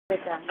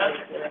It's on there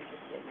if you're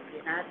interested. If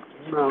you're not,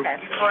 No. okay.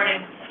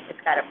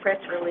 It's got a press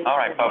release. All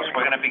right, in folks, there.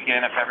 we're going to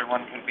begin if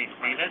everyone can be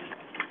seated.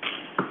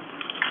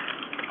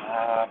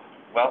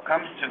 Welcome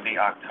to the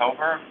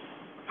October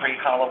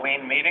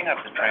pre-Halloween meeting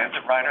of the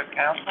Transit Riders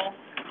Council.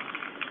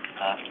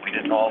 We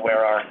didn't all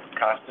wear our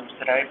costumes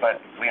today, but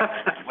we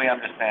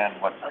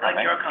understand what's coming. I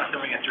like your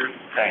costume, Andrew.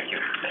 Thank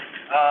you.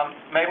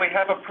 May we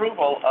have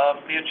approval of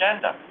the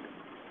agenda?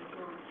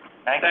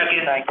 Thank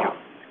you, thank you.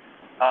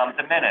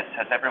 The minutes,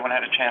 has everyone had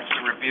a chance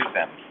to review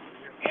them?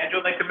 Andrew,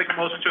 I'd like to make a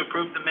motion to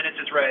approve the minutes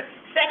as read.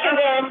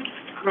 Seconded.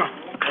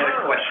 Good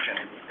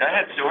question. Go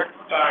ahead, Stuart.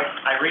 Sorry.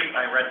 I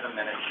read the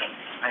minutes, and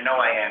I know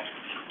I asked,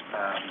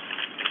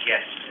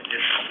 yes,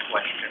 additional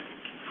questions,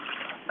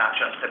 not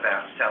just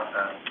about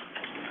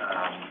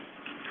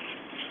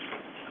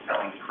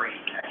selling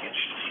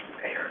pre-packaged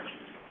fares.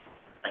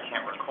 I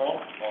can't recall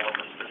all of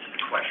the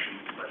specific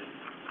questions, but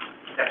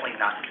it's definitely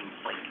not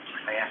complete.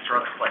 I asked her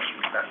other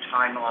questions about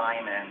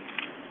timeline and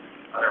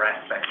other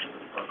aspects of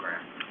the program,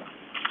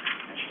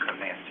 and she couldn't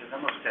answer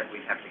them, or said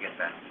we'd have to get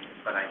back,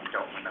 but I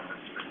don't remember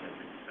the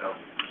specifics, so.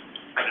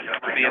 It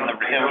would be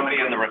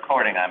in the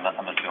recording, I'm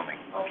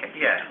assuming. Okay,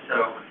 yeah,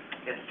 so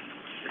it's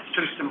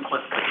too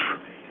simplistic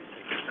for me,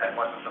 because that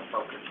wasn't the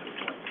focus of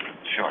it.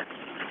 Sure.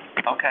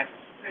 Okay.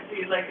 So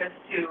you'd like us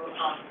to,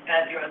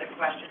 add your other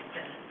questions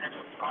and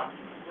respond?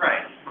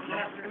 Right.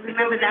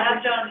 Remember What we that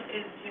have done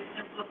is to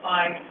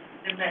simplify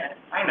the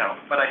minutes. I know,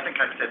 but I think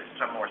I said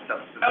some more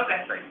substantive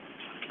Okay. things.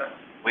 But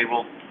We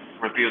will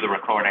review the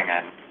recording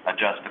and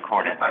adjust if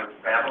accordingly. I was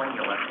babbling,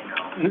 you'll let me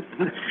know.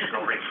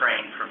 You'll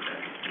refrain from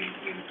this.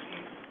 You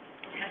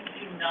tend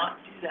to not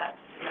do that.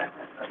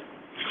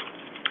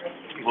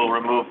 We'll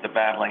remove the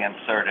babbling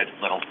inserted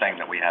little thing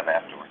that we have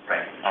afterwards.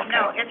 Right. Okay.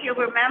 No, if you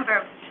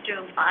remember,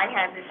 Stu, I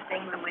had this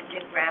thing when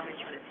Dick Ravitch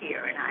was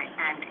here,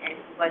 and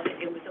it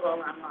was all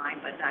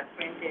online, but not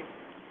printed,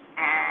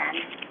 and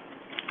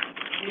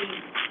he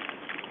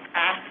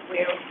asked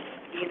where,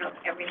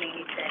 everything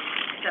he said.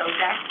 So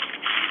that's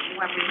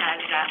when we had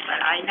that, but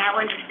I now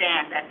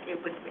understand that it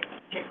was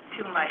just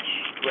too much.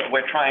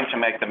 We're trying to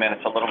make the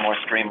minutes a little more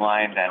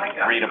streamlined and I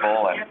got it.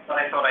 readable, and But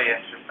I thought I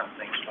answered some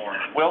things for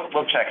her.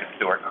 we'll check it,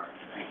 Stuart.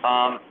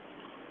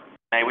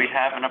 May we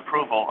have an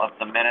approval of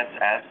the minutes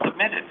as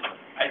submitted?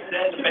 I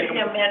said to make a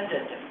motion.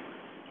 amended.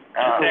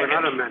 we're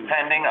not amending.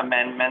 Pending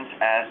amendments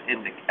as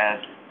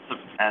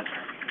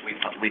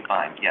we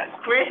find, yes.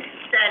 Chris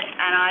said,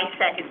 and I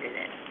seconded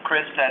it.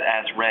 Chris said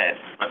as read,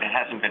 but it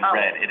hasn't been Oh,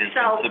 read, it has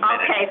so, been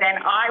submitted. okay, then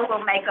I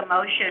will make a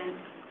motion,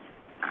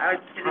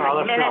 to Oh,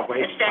 the let's minutes not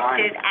waste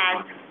accepted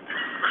time.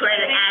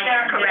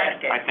 as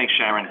corrected. I think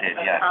Sharon did,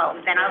 yes. Oh,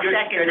 then I'll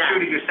second that.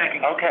 Judy, you're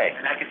second. Okay.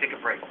 And I can take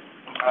a break.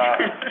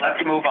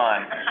 Let's move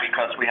on,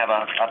 because we have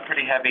a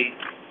pretty heavy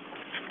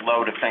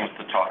load of things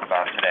to talk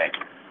about today.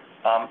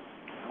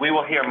 We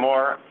will hear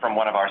more from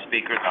one of our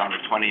speakers on the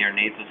 20-year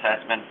needs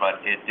assessment, but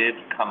it did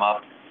come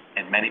up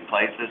in many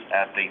places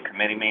at the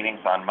committee meetings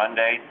on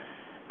Monday,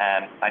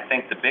 and I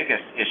think the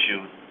biggest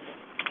issue,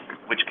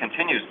 which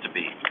continues to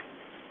be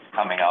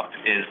coming up,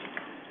 is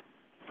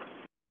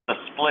the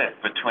split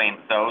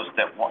between those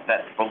that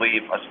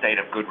believe a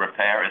state of good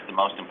repair is the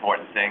most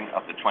important thing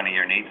of the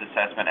 20-year needs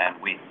assessment, and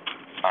we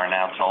are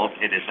now told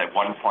it is a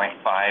 $1.5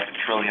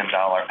 trillion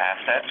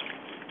asset,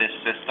 this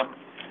system,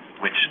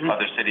 which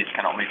other cities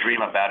can only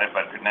dream about it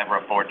but could never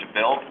afford to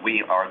build.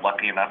 We are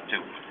lucky enough to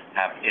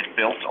have it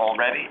built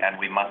already, and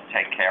we must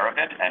take care of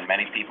it, and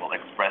many people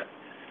express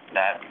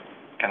that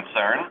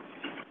concern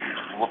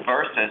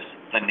versus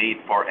the need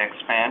for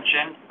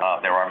expansion.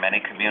 There are many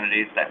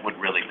communities that would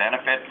really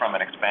benefit from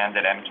an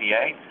expanded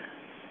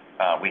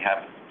MTA. We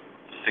have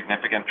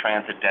significant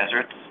transit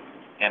deserts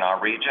in our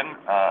region,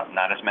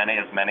 not as many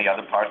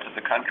other parts of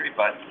the country,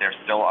 but there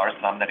still are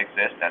some that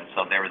exist, and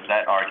so there is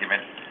that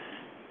argument.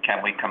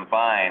 Can we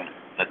combine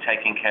the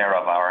taking care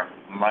of our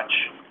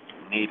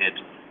much-needed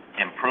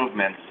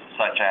improvements,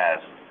 such as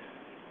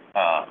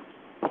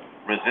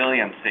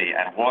resiliency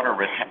and water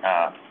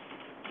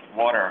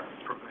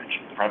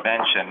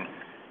prevention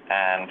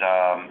and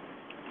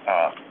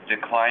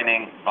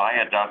declining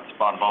viaducts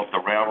on both the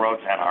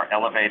railroads and our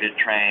elevated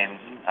trains,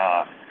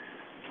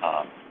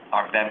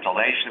 our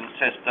ventilation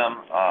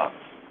system,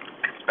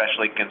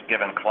 especially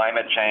given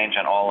climate change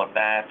and all of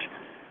that,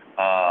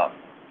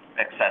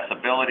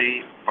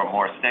 accessibility for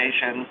more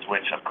stations,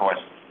 which of course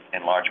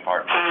in large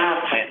part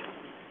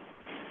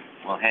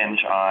will hinge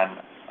on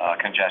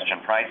congestion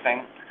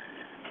pricing,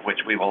 which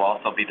we will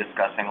also be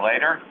discussing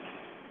later.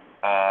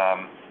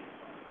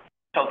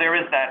 So there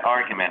is that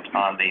argument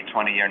on the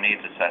 20-year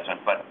needs assessment,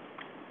 but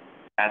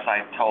as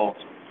I told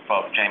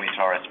both Jamie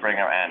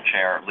Torres-Springer and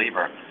Chair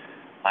Lieber,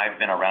 I've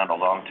been around a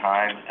long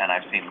time, and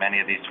I've seen many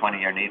of these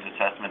 20-year needs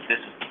assessments.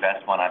 This is the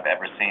best one I've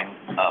ever seen,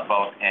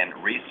 both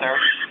in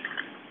research,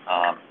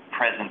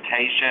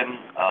 presentation,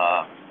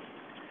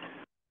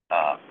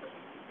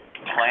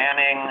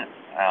 planning,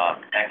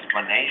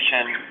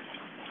 explanation,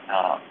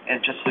 in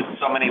just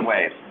so many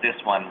ways. This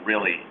one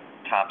really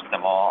tops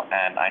them all,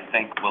 and I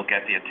think we'll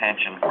get the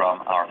attention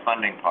from our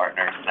funding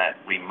partners that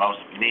we most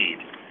need.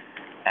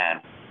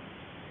 And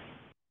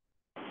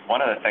one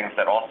of the things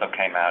that also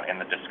came out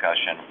in the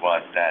discussion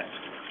was that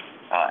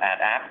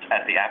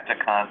at the APTA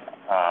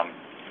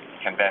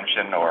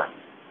convention, or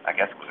I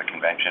guess it was a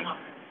convention,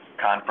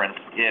 conference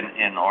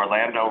in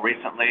Orlando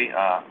recently,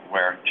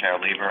 where Chair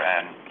Lieber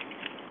and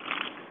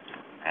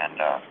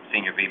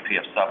Senior VP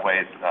of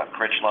Subways,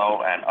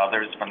 Critchlow, and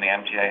others from the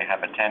MTA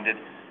have attended.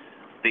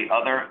 The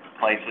other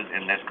places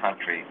in this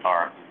country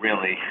are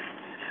really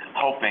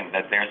hoping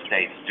that their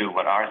states do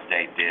what our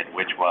state did,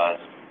 which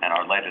was, and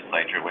our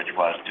legislature, which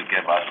was to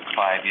give us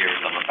 5 years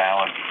of a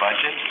balanced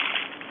budget.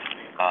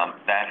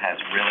 That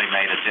has really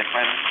made a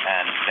difference,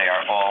 and they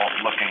are all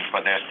looking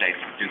for their states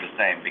to do the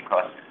same,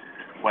 because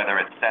whether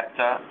it's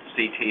SEPTA,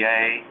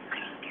 CTA,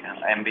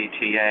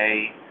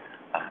 MBTA,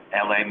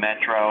 LA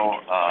Metro,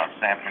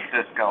 San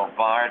Francisco,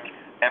 BART,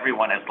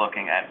 everyone is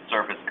looking at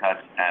service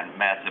cuts and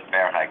massive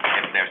fare hikes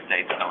if their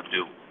states don't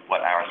do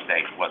what our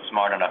state was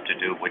smart enough to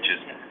do, which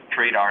is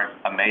treat our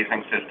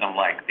amazing system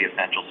like the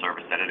essential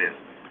service that it is.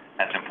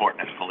 That's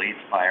important as police,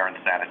 fire, and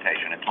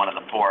sanitation. It's one of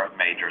the 4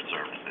 major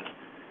services.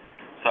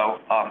 So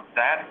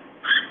that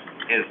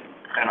is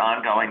an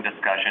ongoing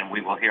discussion. We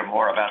will hear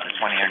more about the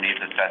 20-year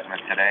needs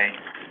assessment today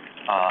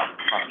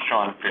from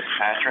Sean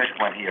Fitzpatrick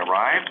when he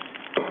arrives.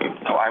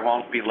 So I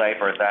won't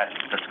belabor that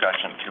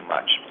discussion too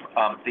much.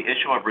 The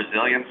issue of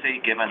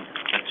resiliency, given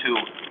the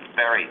 2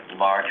 very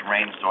large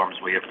rainstorms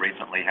we have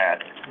recently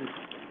had,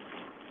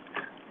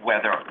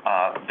 whether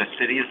the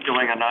city is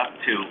doing enough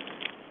to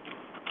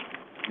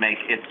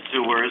make its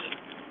sewers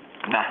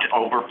not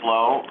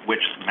overflow,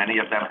 which many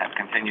of them have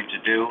continued to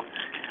do.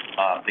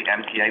 The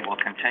MTA will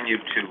continue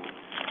to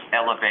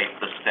elevate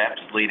the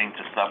steps leading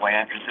to subway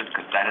entrances,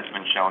 because that has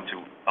been shown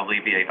to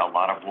alleviate a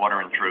lot of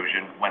water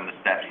intrusion when the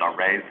steps are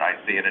raised. I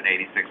see it at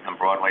 86th and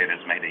Broadway. It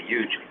has made a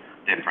huge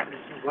difference.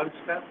 One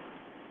step?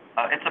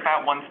 It's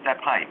about 1 step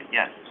height,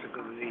 yes. Is it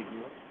gonna need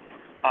more?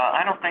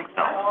 I don't think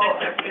so.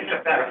 It's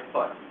about a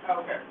foot.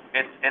 Okay.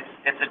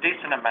 It's a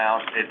decent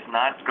amount. It's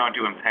not going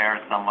to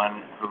impair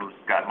someone who's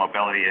got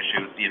mobility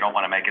issues. You don't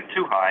want to make it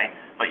too high,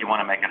 but you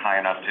want to make it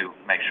high enough to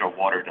make sure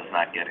water does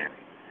not get in.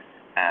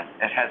 And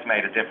it has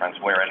made a difference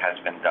where it has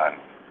been done.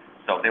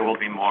 So there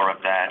will be more of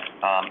that.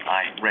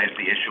 I raised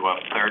the issue of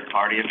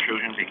third-party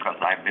intrusion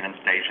because I've been in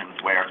stations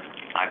where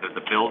either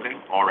the building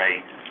or a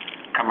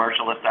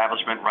commercial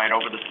establishment right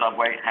over the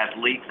subway has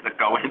leaks that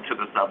go into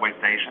the subway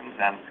stations.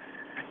 And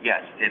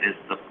yes, it is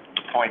the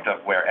point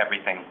of where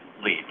everything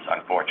leads,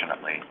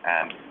 unfortunately.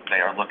 And they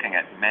are looking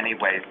at many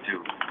ways to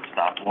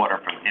stop water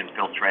from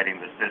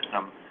infiltrating the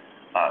system,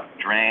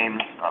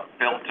 drains,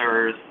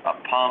 filters,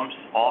 pumps,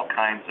 all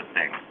kinds of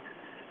things.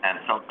 And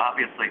so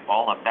obviously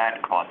all of that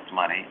costs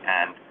money.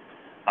 And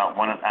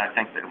I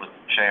think that it was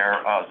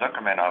Chair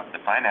Zuckerman of the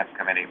Finance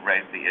Committee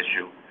raised the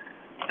issue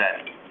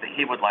that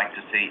he would like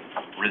to see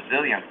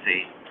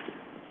resiliency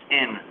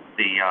in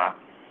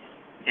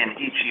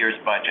each year's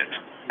budget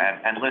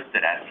and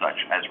listed as such,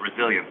 as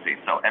resiliency,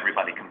 so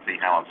everybody can see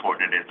how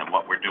important it is and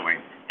what we're doing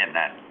in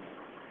that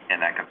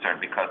concern.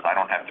 Because I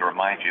don't have to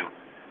remind you,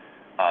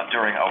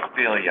 during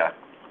Ophelia,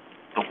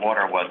 the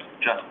water was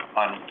just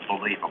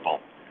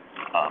unbelievable.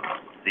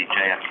 The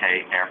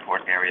JFK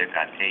Airport area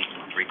got 8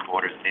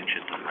 3/4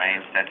 inches of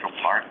rain. Central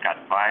Park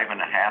got 5 1/2,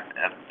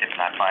 if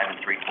not 5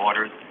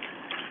 3/4.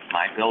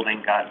 My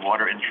building got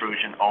water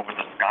intrusion over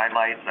the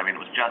skylights. I mean, it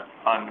was just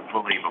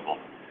unbelievable.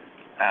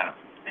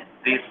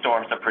 These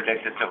storms are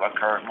predicted to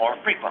occur more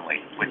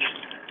frequently,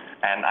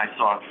 and I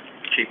saw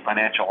Chief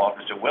Financial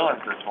Officer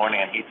Willens this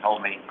morning, and he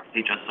told me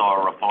he just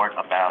saw a report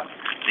about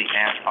the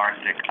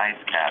Antarctic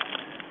ice cap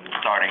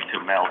starting to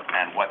melt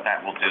and what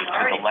that will do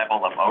to the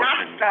level of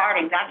ocean. Not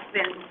starting, that's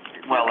been...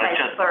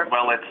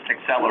 It's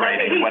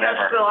accelerating,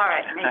 whatever.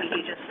 Maybe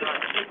he just saw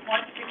it. The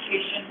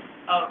quantification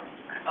of,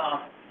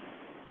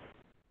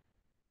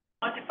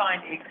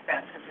 quantifying the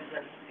expense, because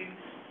there's a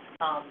reduce,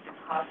 the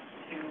cost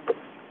to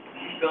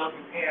rebuild,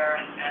 repair,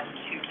 and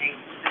to make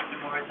the system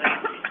more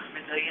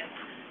resilient.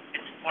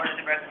 It's one of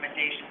the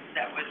recommendations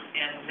that was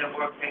in the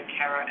work that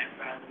Kara and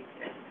Bradley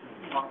did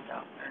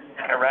also.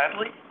 Kara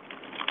Radley?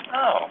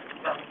 Oh.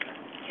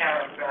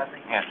 Kara and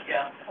Bradley. Yes.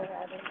 Yeah.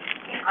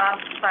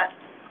 But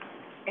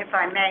if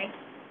I may,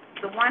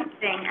 the one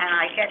thing, and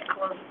I get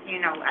close,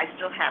 I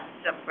still have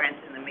some friends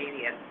in the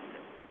media,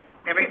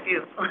 very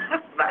few,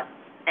 but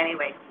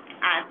anyway,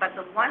 but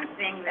the one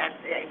thing that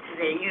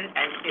they use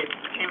as is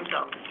Tim's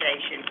old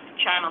station,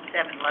 Channel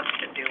 7 loves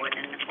to do it,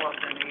 and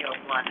also New York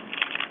 1,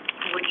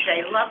 which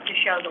they love to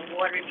show the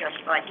water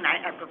just like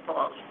Niagara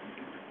Falls,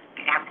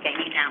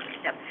 cascading down the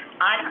steps.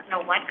 I don't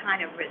know what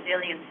kind of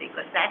resiliency,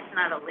 because that's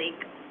not a leak,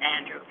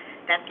 Andrew.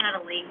 That's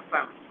not a leak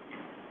from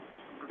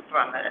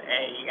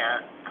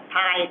a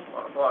pipe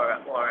or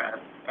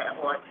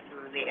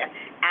through there.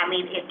 I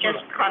mean, it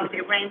just comes.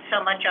 It rains so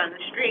much on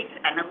the streets,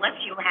 and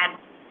unless you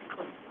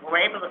were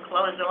able to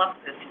close off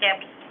the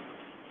steps.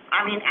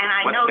 I mean, and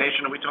I know. What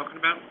station are we talking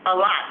about? A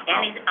lot.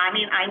 I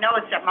mean, I know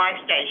it's at my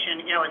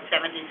station, at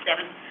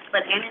 77,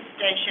 but any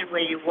station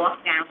where you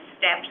walk down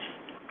steps,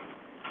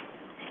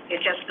 it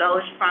just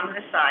goes from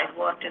the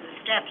sidewalk to the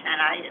steps, and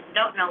I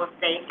don't know if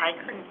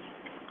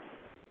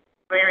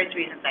various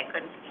reasons I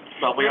couldn't.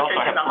 Well, we also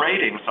listen to have the whole-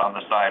 gratings on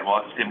the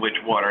sidewalks in which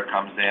water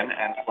comes in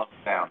and flows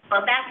down.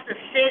 Well, that's the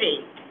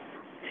city,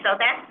 so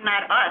that's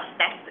not us,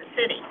 that's the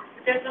city.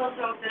 But there's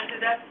also,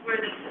 that's where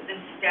the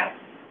steps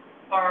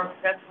are,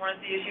 that's one of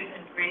the issues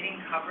in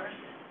grading covers.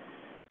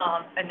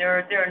 And there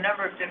are a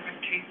number of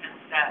different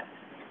treatments that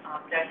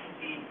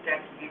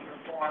can be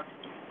performed,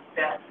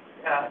 that,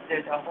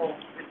 there's a whole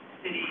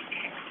city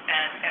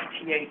and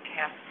MTA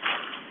camp.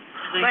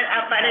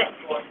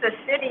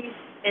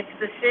 It's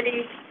the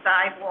city's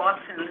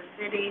sidewalks and the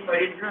city's.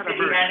 But it's the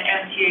city and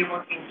MTA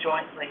working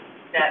jointly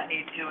that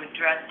need to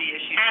address the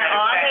issues. And that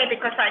are they, affect-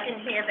 because I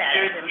didn't hear that.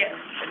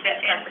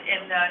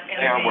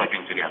 They are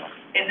working together.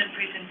 In the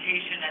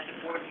presentation at the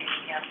board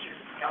meeting yesterday.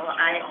 No,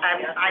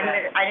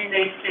 I didn't.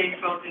 They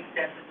spoke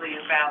extensively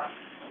about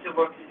the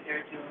work that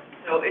they're doing.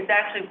 So it's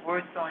actually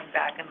worth going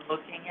back and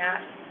looking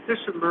at.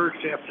 This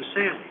emerged after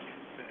Sandy.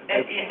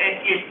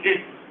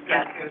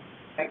 Yes.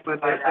 And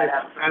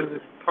the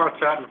parts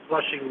out in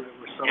Flushing that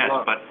were so Yes,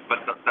 low. but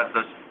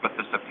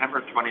the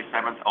September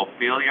 27th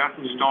Ophelia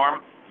Mhm.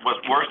 storm was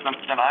worse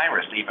than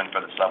Iris even for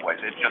the subways.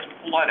 It just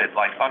flooded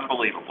like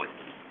unbelievably.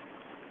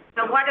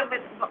 So what are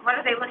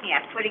they looking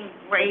at? Putting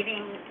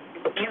grading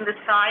in the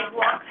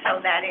sidewalk so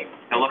that it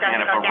They're looking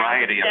at a doesn't go down the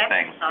variety of steps?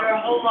 things. There are a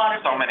whole lot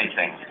of. So many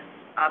different things.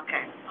 treatments.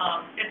 Okay.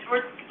 It's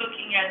worth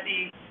looking at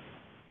the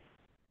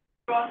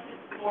process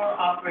for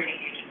operating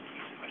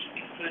agencies, which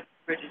includes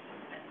bridges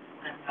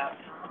and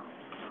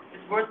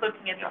it's worth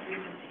looking at the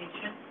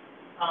presentation,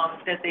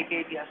 that they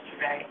gave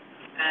yesterday,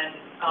 and,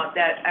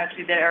 that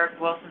Eric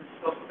Wilson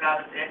spoke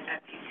about it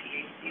at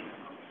PCAC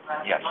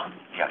last Yes, month.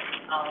 yes.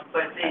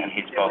 But And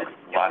he spoke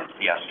a lot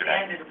yesterday.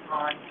 Expanded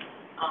upon,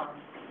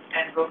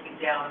 and broken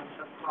down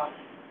across,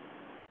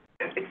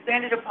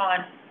 expanded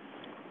upon,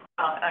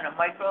 on a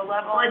micro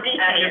level. More and a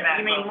details, macro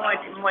you mean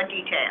level. more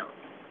details?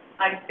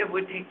 It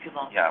would take too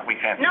long. Yeah, we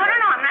can't. No,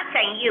 I'm not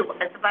saying you,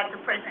 it's about the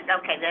president,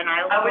 okay, then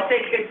I would say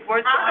it's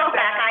worth I'll going go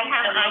back, I and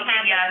have looking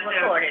at it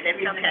the recorded,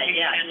 it's okay,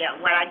 yeah,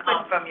 what I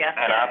couldn't. from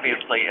yesterday. And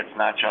obviously, it's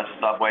not just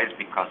subways,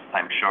 because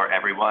I'm sure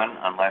everyone,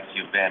 unless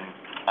you've been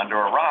under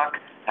a rock,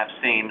 have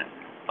seen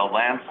the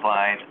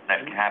landslide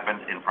that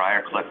happened in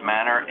Briarcliff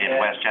Manor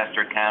in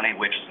Westchester County,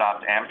 which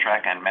stopped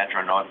Amtrak and Metro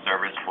North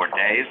service for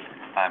days.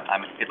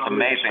 It's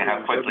amazing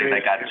how quickly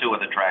they got two of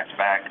the tracks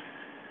back.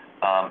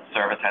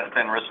 Service has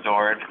been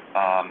restored.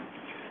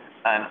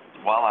 And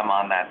while I'm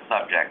on that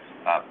subject,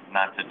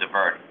 not to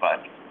divert, but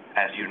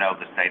as you know,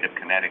 the state of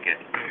Connecticut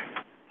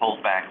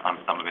pulled back on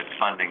some of its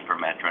funding for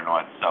Metro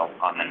North. So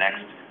on the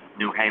next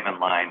New Haven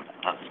line,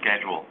 a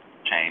schedule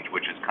change,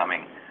 which is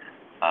coming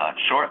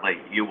shortly,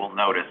 you will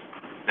notice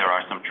there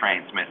are some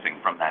trains missing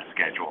from that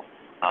schedule.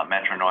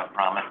 Metro North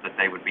promised that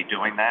they would be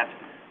doing that.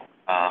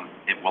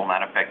 It will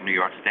not affect New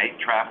York State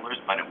travelers,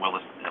 but it will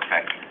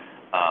affect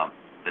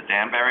the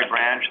Danbury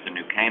branch, the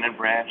New Canaan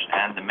branch,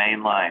 and the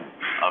main line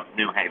of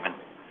New Haven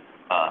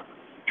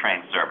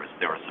train service.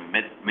 There are some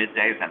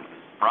middays and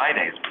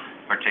Fridays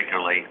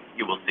particularly,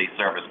 you will see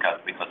service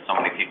cuts because so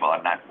many people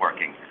are not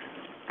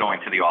going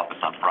to the office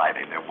on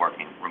Friday. They're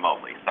working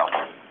remotely. So,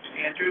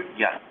 Andrew,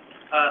 yes.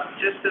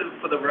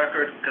 for the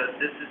record, because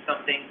this is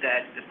something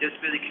that the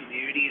disability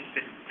community has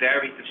been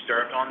very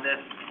disturbed on this,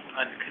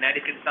 on the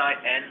Connecticut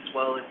side and as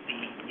well as the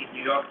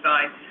New York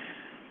side.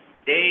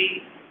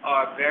 They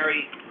are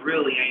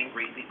really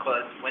angry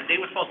because when they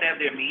were supposed to have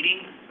their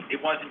meetings, it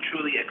wasn't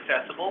truly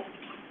accessible.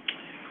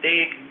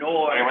 They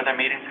ignored. Where were the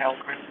meetings held,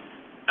 Chris?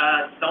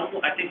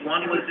 I think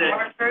one was at.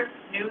 Hartford,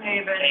 New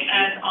Haven, Thank you.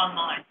 and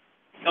online.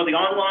 No, the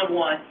online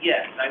one,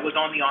 yes, I was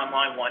on the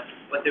online one,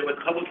 but there were a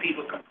couple of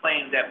people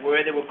complaining that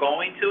where they were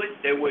going to it,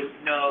 there was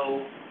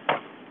no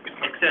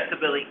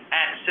accessibility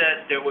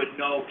access, there was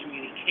no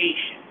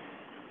communication.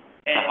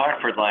 The And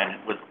Hartford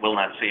line will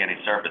not see any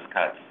service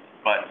cuts,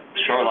 but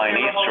Shoreline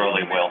East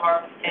surely will.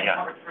 In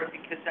Yeah. Hartford,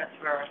 because that's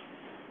where it's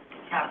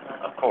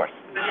happening. Of course.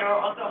 But they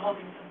were also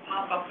holding some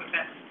pop-up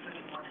events,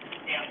 including one in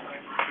Danbury.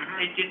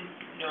 They didn't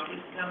notice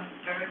them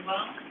very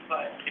well,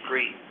 but.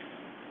 agreed.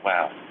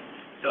 Wow.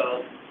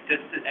 So,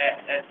 just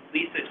as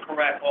Lisa is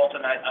correct, also,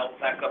 and I'll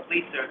back up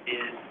Lisa,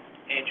 is,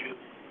 Andrew,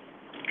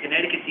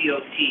 Connecticut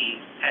DOT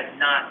has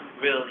not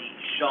really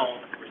shown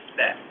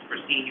respect for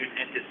seniors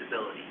and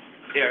disabilities.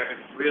 They're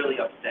really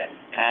upset.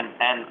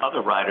 And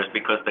other riders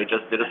because they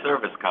just did a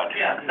service cut.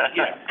 Yeah. And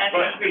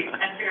increase,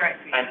 and fair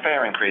increase. And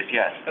fare increase,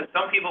 yes. Because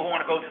some people who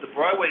want to go to the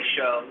Broadway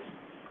shows,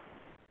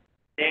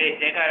 they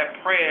got a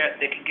prayer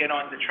they can get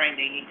on the train,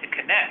 they need to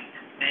connect,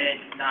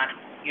 and not,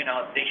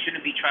 they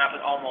shouldn't be traveling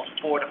almost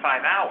 4 to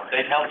 5 hours.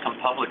 They've held some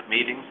public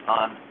meetings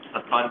on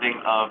the funding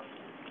of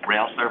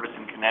rail service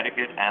in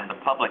Connecticut, and the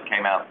public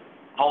came out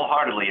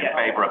wholeheartedly in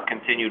favor of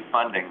continued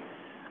funding.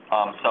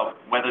 So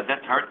whether this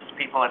hurts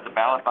people at the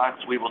ballot box,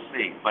 we will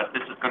see, but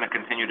this is going to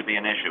continue to be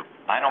an issue.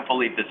 I don't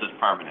believe this is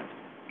permanent.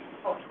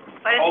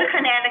 But it's a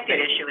Connecticut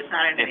issue, it's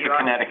not a New It's a York.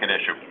 Connecticut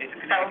issue.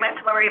 So let's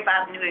worry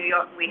about New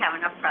York, we have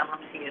enough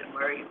problems here to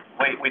worry.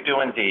 We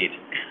do indeed.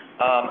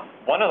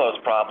 One of those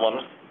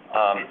problems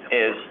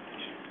is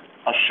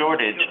a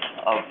shortage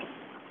of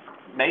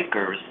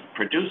makers,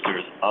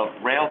 producers of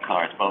rail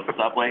cars, both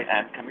subway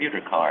and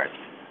commuter cars.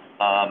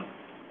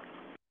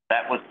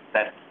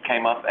 That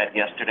came up at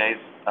yesterday's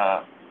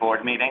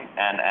board meeting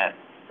and at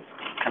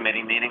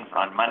committee meetings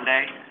on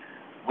Monday.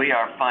 We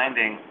are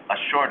finding a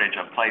shortage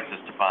of places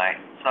to buy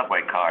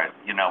subway cars.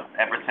 You know,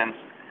 ever since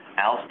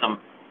Alstom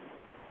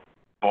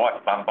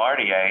bought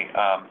Bombardier,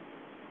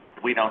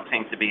 we don't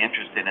seem to be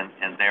interested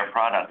in their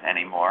product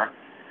anymore.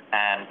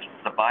 And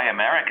the Buy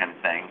American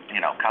thing, you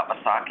know,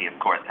 Kawasaki, of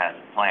course, has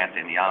a plant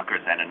in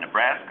Yonkers and in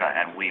Nebraska,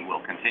 and we will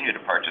continue to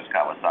purchase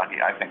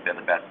Kawasaki. I think they're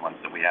the best ones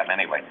that we have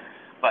anyway.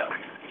 But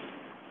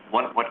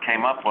what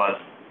came up was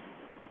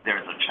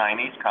there's a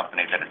Chinese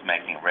company that is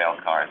making rail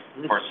cars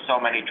for so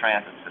many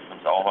transit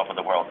systems all over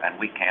the world, and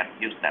we can't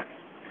use them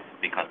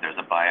because there's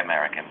a Buy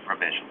American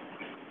provision.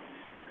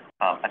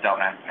 I don't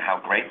know how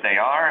great they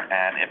are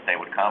and if they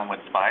would come with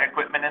spy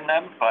equipment in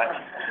them, but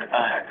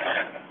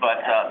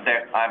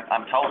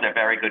I'm told they're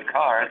very good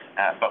cars,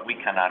 but we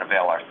cannot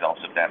avail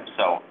ourselves of them.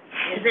 So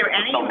Is there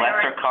any the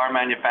lesser car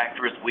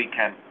manufacturers we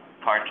can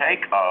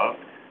partake of,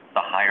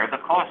 the higher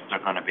the costs are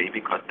going to be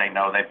because they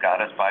know they've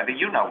got us by the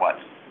you-know-what.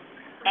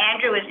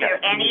 Andrew, is there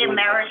any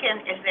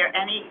American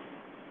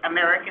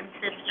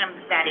system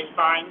that is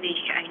buying these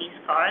Chinese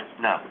cars?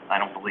 No, I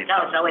don't believe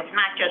No, so. so it's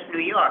not just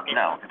New York.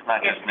 No, it's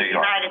not just New York. It's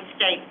the United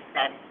States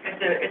that.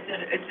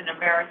 It's an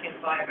American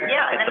Buy American.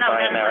 Yeah, It's a no, Buy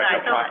that's what I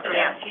American thought, process.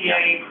 yeah. MTA,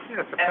 Yeah,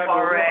 it's a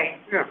federal FRA. law.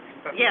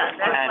 Yeah,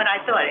 that's And what I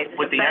thought. It's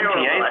with a the federal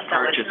MTA's law, so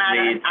purchase it's not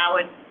needs-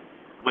 our.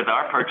 With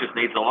our purchase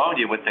needs alone,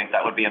 you would think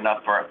that would be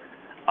enough for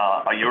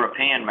a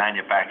European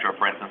manufacturer,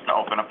 for instance, to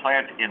open a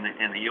plant in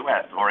the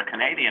U.S. or a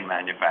Canadian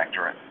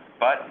manufacturer.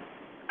 But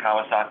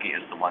Kawasaki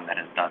is the one that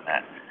has done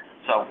that.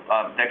 So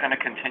they're going to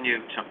continue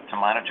to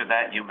monitor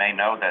that. You may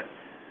know that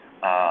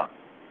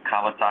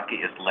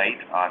Kawasaki is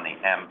late on the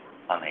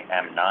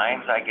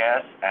M9s, I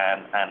guess,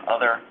 and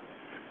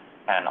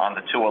on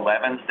the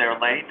 211s they're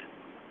late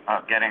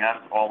getting us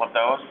all of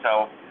those.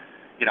 So,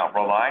 you know,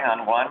 rely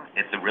on one.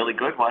 It's a really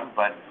good one,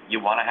 but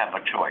you want to have a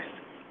choice,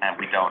 and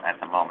we don't at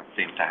the moment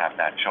seem to have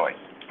that choice,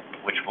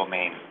 which will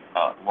mean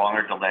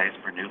longer delays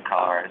for new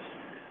cars,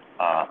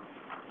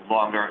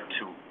 longer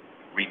to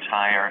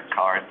retire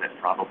cars that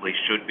probably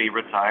should be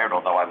retired,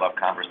 although I love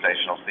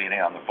conversational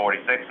seating on the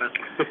 46s.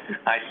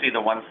 I see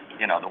the ones,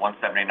 you know, the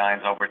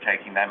 179s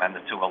overtaking them and the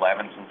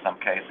 211s in some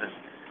cases.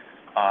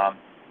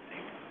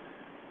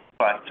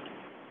 But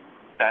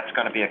that's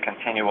going to be a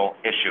continual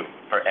issue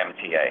for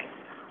MTA.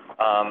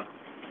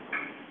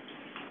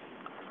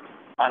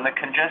 On the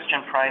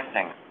congestion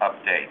pricing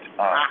update,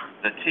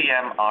 the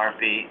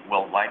TMRV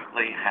will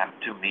likely have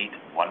to meet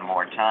one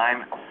more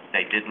time.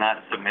 They did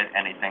not submit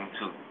anything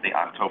to the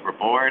October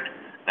board.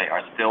 They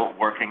are still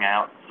working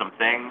out some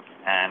things,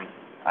 and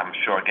I'm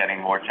sure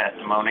getting more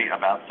testimony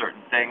about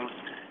certain things.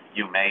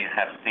 You may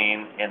have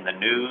seen in the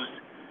news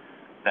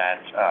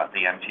that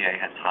the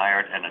MTA has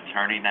hired an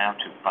attorney now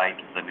to fight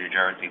the New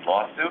Jersey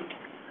lawsuit.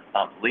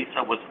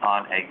 Lisa was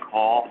on a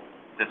call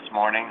this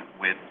morning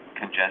with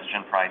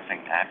congestion pricing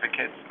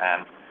advocates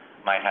and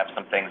might have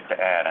some things to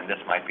add, and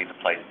this might be the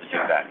place to do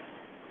that.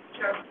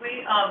 Sure.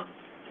 We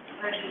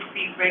pledge to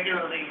speak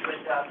regularly with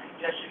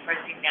Congestion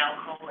Pricing Now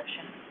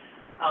Coalition,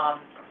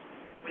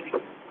 with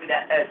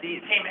the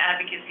same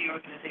advocacy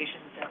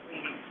organizations that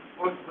we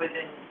worked with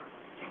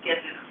to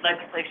get this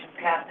legislation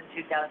passed in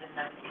 2019,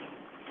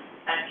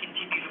 and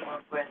continue to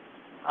work with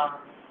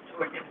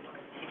towards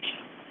implementation.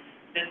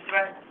 The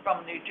threat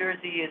from New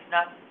Jersey is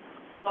not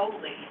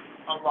solely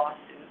a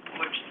lawsuit,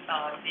 which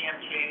the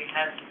MTA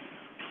has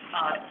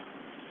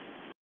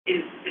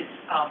is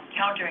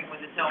countering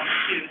with its own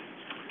suit,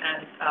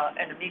 and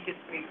an amicus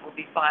brief will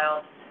be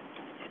filed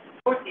to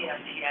support the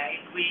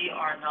MTA. We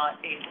are not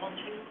able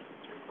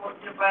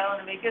to file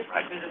an amicus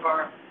because of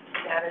our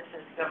status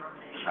as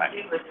government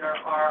agency, but there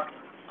are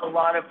a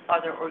lot of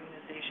other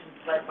organizations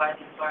led by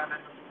the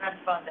Environmental Defense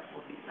Fund that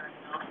will be signing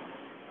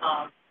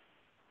on.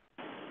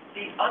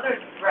 The other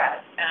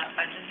threat,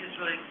 and this is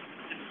really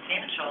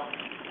substantial,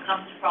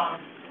 comes from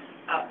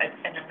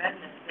an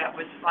amendment that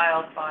was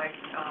filed by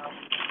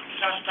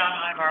Josh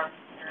Donheimer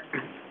and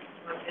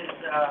his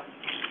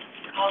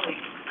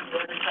colleague on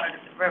the other side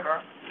of the river,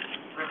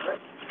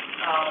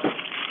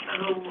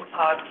 who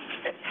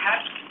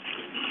attached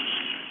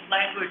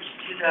language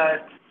to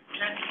the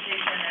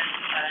Transportation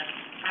and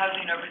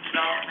Housing Urban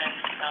Development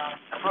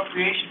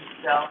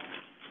appropriations bill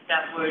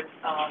that would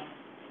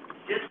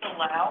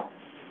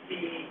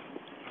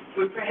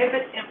would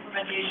prohibit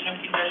implementation of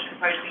congestion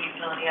pricing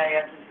until an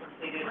EIS is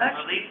completed and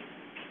released.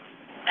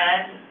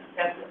 And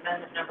that's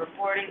Amendment number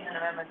 40, and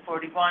Amendment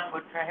 41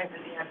 would prohibit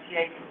the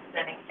MTA from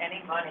spending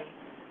any money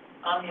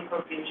on the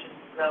appropriations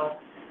bill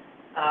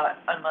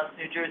unless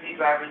New Jersey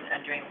drivers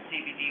entering the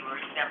CBD were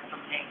exempt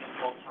from paying the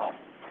full toll.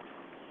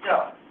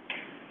 So,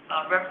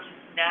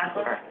 Representative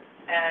Nadler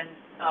and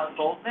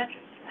Goldman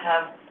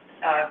have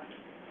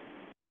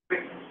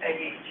written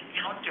a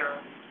counter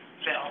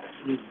bill,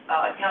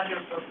 counter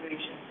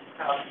appropriations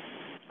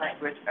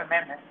language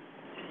amendment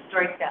to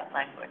strike that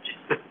language.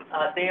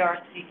 They are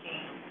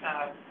seeking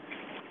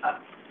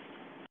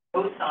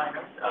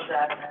co-signers of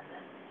that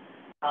amendment,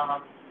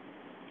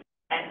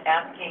 and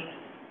asking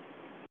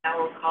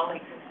our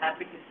colleagues in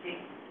advocacy,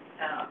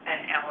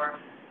 and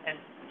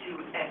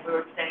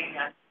we're extending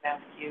that back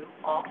to you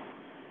all,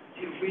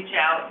 to reach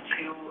out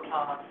to,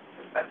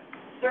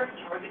 certain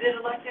targeted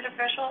elected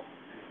officials,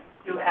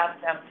 to ask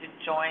them to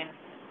join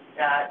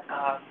that,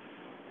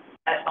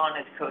 on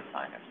as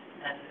co-signers.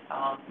 And,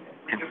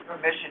 with your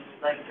permission,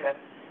 we'd like to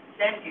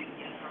send you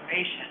the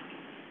information,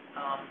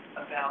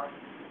 about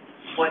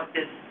what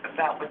the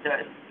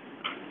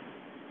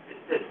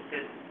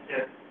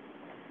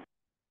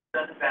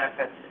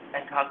benefits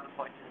and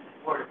consequences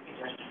for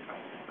congestion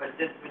pricing. But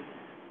this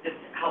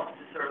helps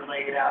to sort of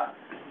lay it out.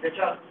 The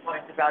talking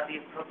points about the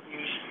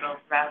appropriation of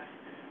threats,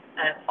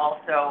 and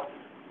also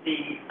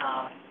the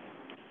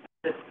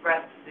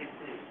threats, the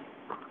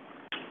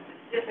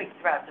specific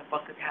threats of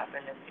what could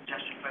happen if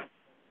congestion pricing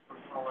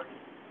goes forward,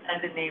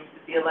 and the names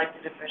of the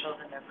elected officials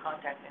and their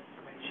contact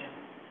information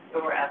that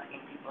we're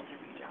asking people to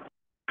reach out.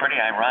 Pretty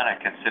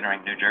ironic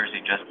considering New Jersey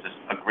just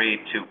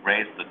agreed to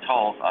raise the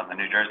tolls on the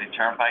New Jersey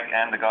Turnpike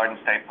and the Garden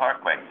State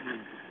Parkway.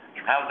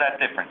 How's that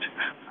different?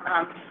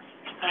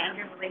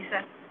 Andrew,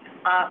 Lisa,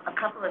 a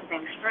couple of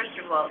things. First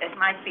of all, it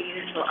might be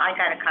useful, I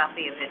got a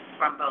copy of it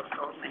from both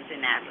Goldman's and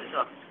Adler's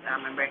office.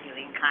 I'm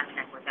regularly in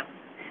contact with them.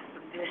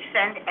 To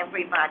send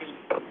everybody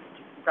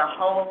the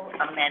whole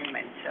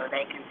amendment so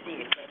they can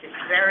see it.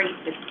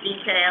 It's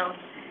detailed,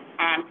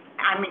 and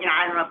I mean,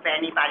 I don't know if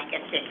anybody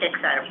gets their kicks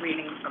out of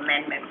reading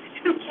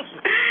amendments to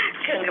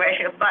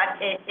congressional,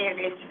 but it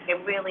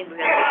really,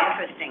 really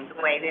interesting the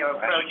way they're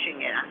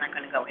approaching it. I'm not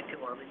going to go into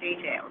all the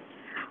details.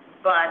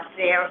 But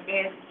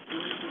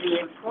the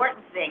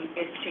important thing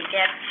is to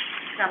get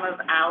some of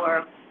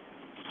our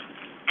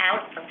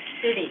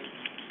out-of-city,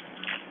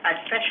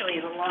 especially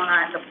the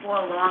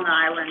four Long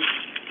Island,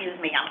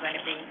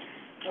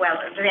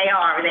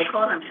 they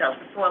call themselves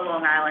the four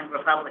Long Island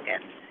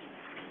Republicans.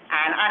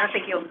 And I don't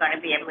think you're going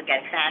to be able to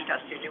get Santos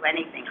to do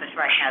anything, because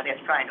right now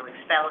they're trying to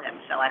expel him,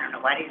 so I don't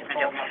know what he's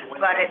going to do.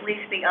 But at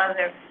least the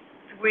other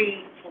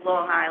three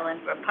Long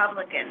Island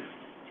Republicans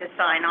to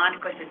sign on,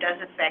 because it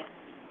does affect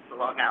the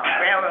Long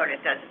Island Railroad,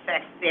 it does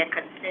affect their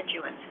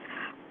constituents.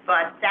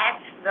 But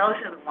those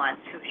are the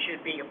ones who should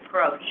be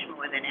approached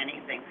more than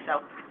anything. So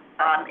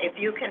if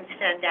you can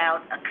send out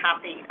a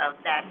copy of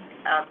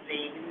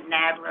the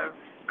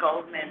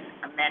Nadler-Goldman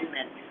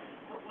amendment.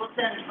 We'll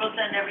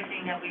send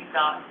everything that we've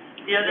got.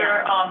 The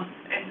other,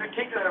 in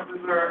particular,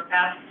 we were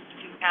asked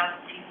to ask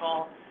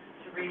people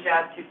to reach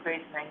out to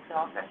Grace Meng's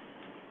office.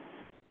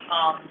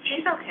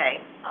 She's okay.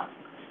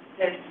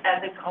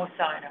 As a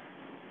co-signer,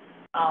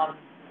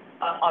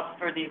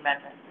 for the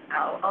amendment.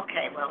 Oh,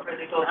 okay, well, For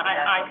the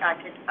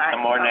the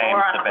more names,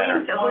 the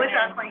better. Who is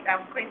our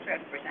Queen's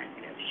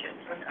representative?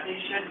 They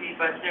should be,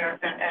 but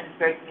and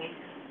Greg needs,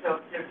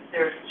 so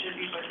there should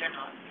be, but they're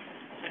not.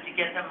 So to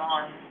get them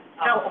on.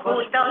 So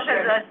those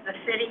are the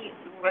city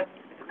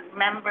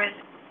members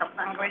of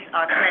Congress,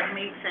 Greg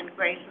Meeks and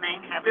Grace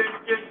Meng have.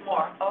 There's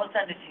more. I'll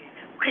send it to you.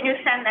 Can you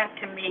send that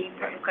to me,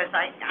 because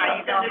I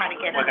know how to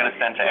get it. We're going to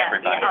send to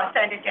everybody. Yeah, I'll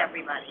send it to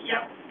everybody,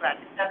 yeah. But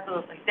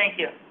Absolutely.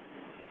 Thank you.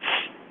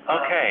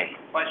 Okay.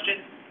 Question?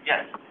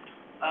 Yes.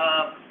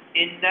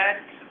 In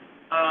that,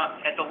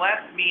 at the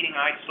last meeting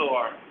I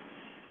saw,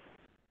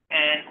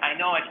 and I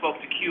know I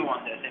spoke to Q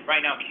on this, and right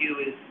now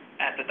Q is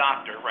at the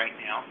doctor right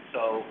now,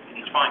 so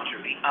he's fine,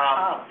 Judy. no,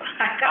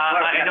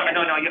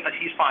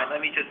 He's fine.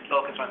 Let me just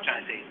focus on what I'm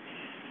trying to say.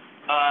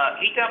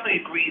 He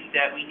definitely agrees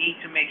that we need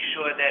to make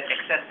sure that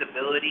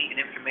accessibility and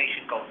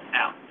information goes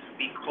out,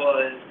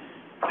 because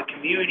the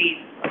community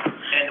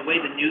and the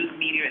way the news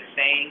media is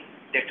saying,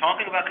 they're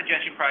talking about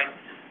congestion price,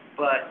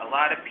 but a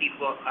lot of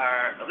people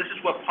this is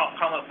what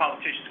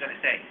politicians are going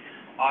to say,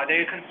 are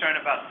they concerned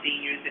about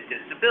seniors and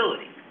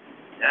disability?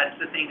 That's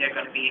the thing they're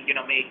going to be,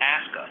 may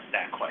ask us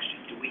that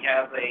question. Do we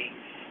have a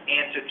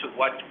answer to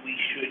what we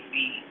should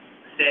be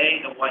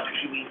saying or what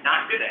should we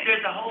not say?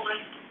 There's a whole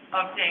list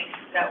of things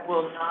that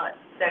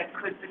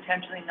could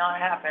potentially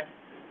not happen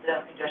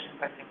without congestion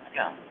pricing money.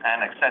 Yeah,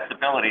 and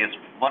accessibility is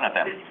one of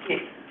them. It's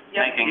key.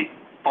 Yep. Making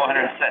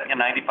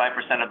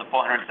 95% of the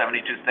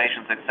 472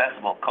 stations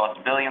accessible costs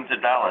billions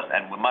of dollars,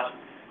 and we must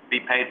be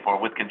paid for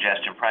with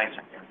congestion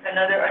pricing.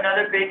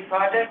 Another big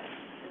project,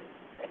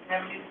 the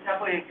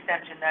subway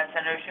extension that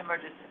Senator Schumer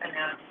just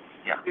announced,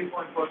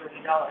 $3.4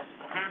 billion.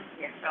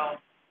 Yeah. So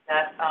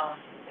that,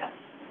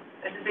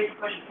 it's a big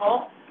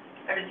push-pull.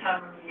 At a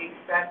time when we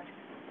expect,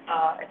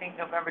 I think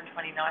November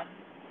 29th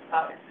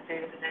is the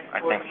date of the next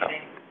board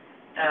meeting,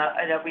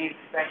 that we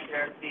expect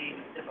there to be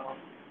the vote.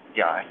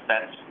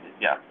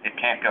 It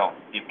can't go,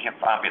 you can't,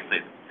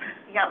 obviously.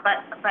 Yeah,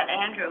 but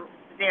Andrew,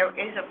 there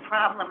is a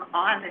problem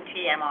on the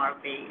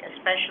TMRV,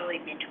 especially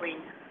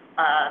between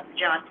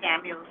John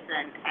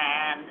Samuelson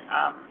and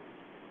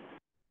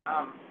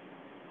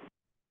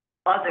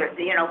others,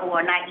 who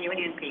are not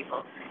union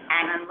people.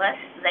 And unless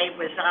they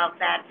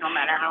resolve that, no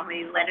matter how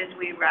many letters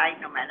we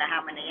write, no matter how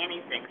many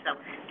anything. So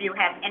do you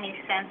have any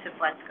sense of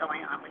what's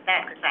going on with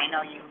that? Because I know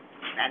you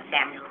and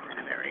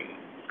Samuelson are very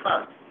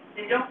close.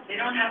 They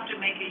don't have to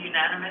make a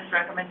unanimous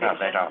recommendation. No,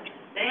 they don't.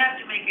 They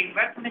have to make a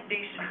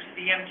recommendation to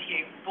the MTA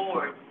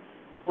board,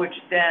 which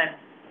then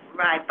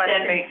Right, but.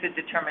 makes a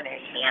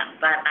determination. Yeah,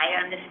 but I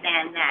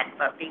understand that,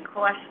 but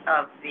because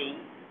of the,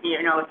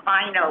 you know, if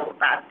I know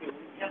about the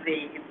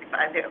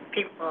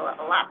people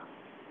a lot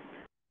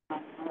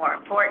more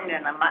important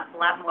and a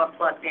lot more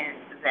plugged in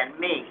than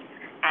me,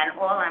 and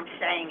all I'm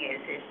saying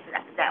is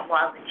that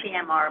while the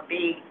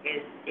TMRB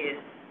is,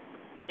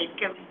 it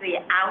gives the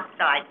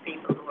outside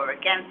people who are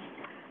against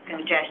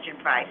congestion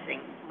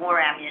pricing more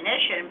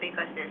ammunition,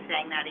 because they're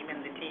saying not even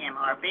the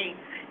TMRB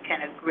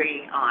can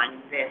agree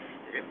on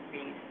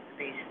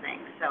these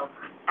things. So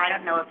I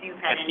don't know if you've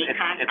had any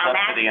contact. It's up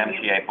to the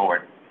MTA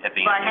board at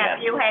the end. But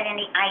have you had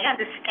any, I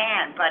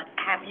understand, but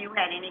have you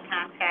had any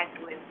contact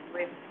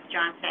with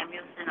John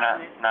Samuelson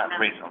on this? Not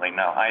recently,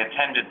 no. I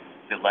attended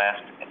the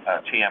last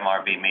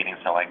TMRB meeting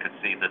so I could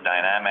see the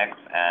dynamics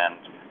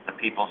and the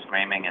people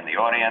screaming in the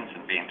audience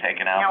and being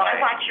taken out No, I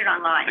by watched it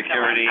online.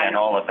 security and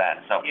all of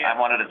that. So Yeah. I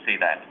wanted to see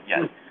that,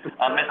 yes.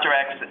 Mr.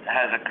 X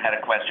had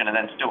a question, and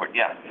then Stuart,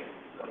 yeah.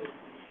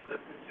 The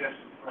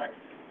congestion price.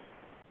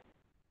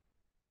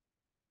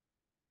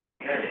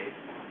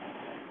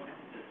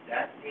 Does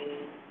that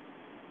mean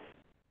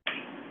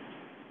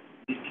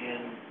we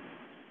can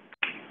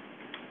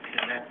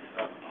connect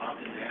up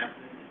Ogden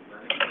Avenue,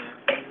 Vernon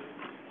Avenue?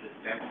 Does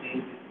that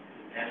mean we can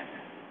connect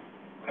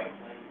White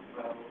Plains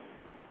Road,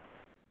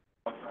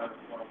 outside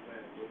of Parkway,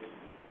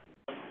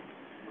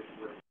 which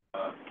would,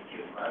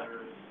 give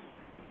riders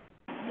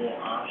more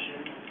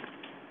options?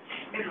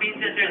 It means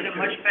that there's a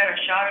much better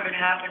shot of it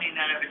happening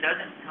than if it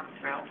doesn't come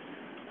through.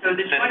 So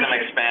the System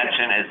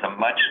expansion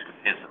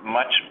is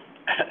much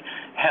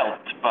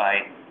helped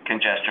by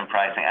congestion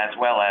pricing, as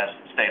well as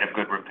state of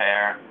good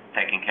repair,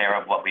 taking care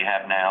of what we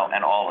have now,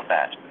 and all of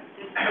that.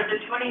 For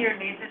the 20-year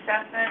needs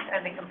assessment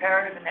and the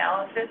comparative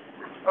analysis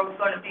are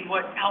going to be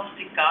what helps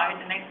to guide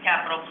the next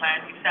capital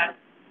plan. We've sat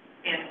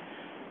in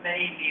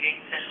many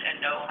meetings and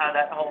know how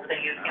that whole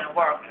thing is going to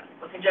work.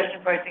 But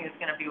congestion pricing is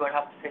going to be what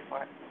helps pay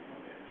for it.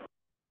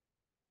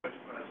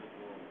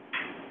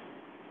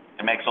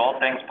 It makes all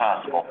things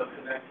possible. The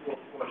connector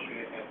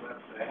portion at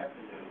Webster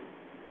Avenue,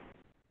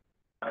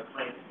 I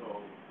plan to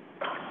go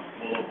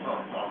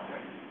below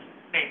Parkway.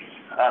 Maybe.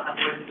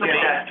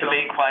 To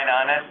be quite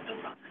honest,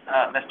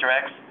 Mr.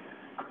 X,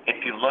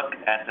 if you look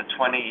at the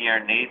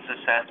 20-year needs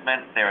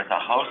assessment, there is a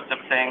host of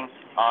things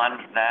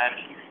on that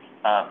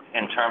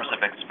in terms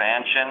of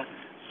expansion.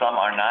 Some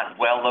are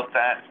not well looked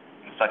at,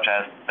 such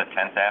as the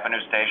 10th Avenue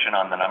station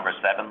on the number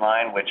 7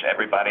 line, which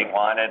everybody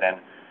wanted,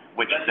 and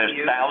which there's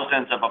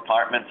thousands of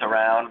apartments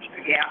around,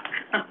 Yeah.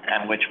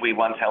 and which we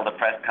once held a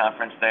press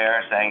conference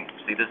there saying,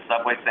 see this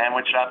Subway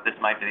sandwich shop? This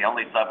might be the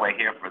only Subway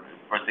here for the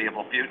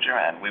foreseeable future,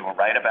 and we were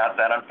right about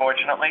that,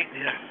 unfortunately.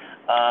 Yeah.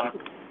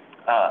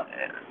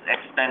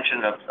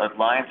 Extension of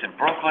lines in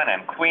Brooklyn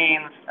and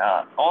Queens,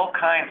 all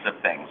kinds of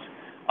things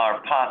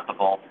are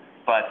possible,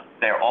 but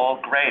they're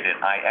all graded.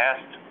 I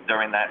asked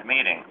during that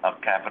meeting of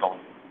Capital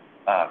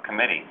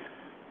Committee,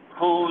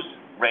 whose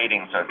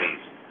ratings are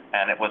these?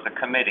 And it was a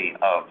committee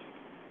of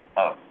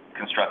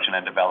construction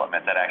and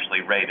development that actually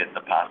rated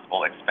the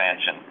possible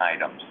expansion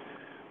items,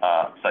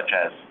 such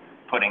as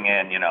putting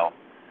in,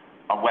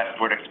 a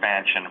westward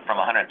expansion from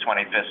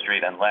 125th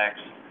Street and Lex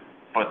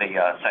for the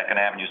 2nd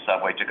Avenue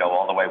subway to go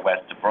all the way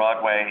west to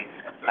Broadway,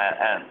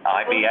 and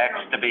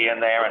IBX to be in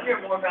there. We'll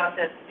hear more about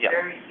that Yeah,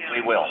 very soon.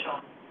 we will.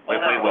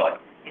 We will.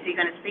 Is he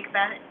gonna speak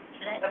about it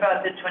today?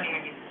 About the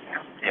 20-year needs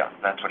assessment. Yeah,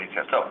 that's what he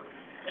said. So,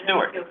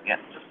 Stuart,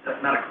 yeah. Just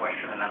not a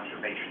question, an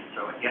observation.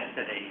 So at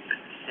yesterday's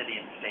City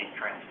and State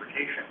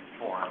Transportation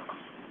Forum,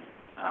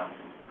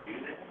 you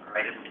did, or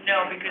I didn't?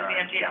 No, because the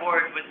MTA Yeah.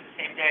 board was the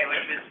same day,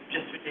 which was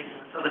just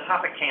ridiculous. So the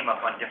topic came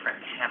up on different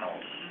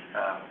panels,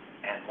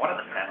 and one of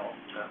the panels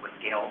was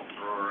Gail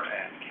Brewer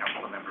and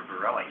Councilmember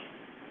Borelli.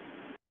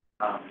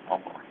 Oh,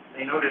 boy.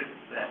 They noted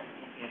that,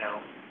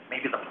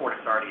 maybe the Port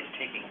Authority is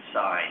taking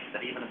sides,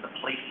 that even in the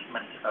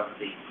placement of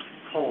the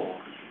poles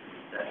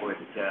that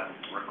would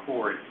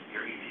record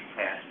your Easy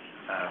Pass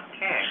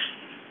tag,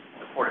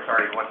 the Port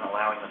Authority wasn't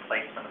allowing the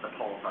placement of the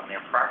poles on their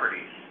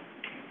properties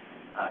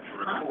to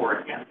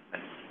record.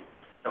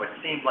 So it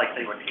seemed like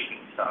they were taking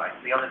sides.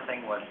 The other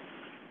thing was,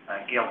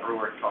 Gail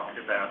Brewer talked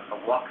about a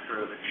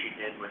walkthrough that she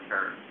did with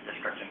her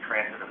district and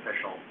transit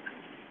officials,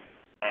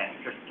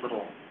 and just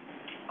little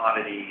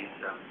oddities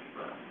of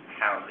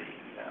how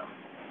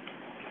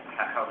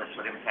this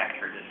would impact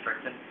her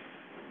district. And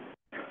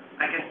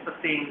I guess the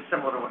theme,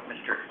 similar to what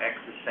Mr. X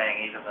is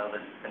saying, even though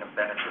this has been a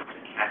benefit to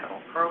the capital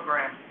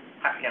program,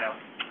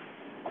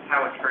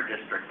 how is her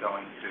district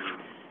going to?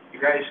 You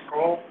guys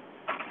cold?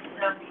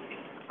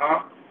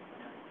 Huh?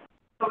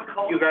 So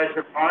cold. You guys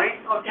are fine?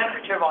 Oh,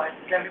 temperature-wise,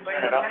 is everybody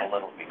Turn it up a okay?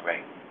 little, would be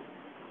great.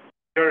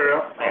 Turn it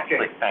up, Yeah, okay.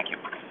 please, thank you.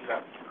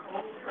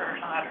 Cold or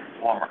hotter?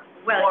 Warmer.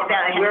 Well,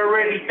 We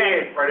already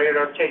did, but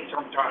it'll take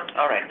some time.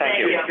 All right,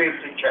 thank you. Please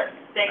to check.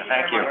 Thank you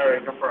Thank very you. much. All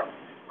right, no problem.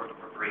 We're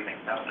breathing.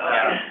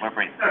 Yeah, we're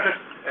breathing. No, just,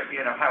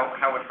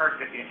 how would her,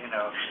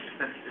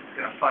 since it's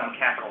gonna fund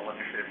capital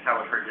initiatives, how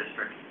would her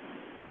district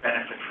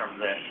benefit from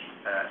this,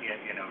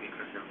 you know,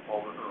 because of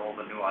all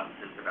the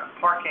nuances about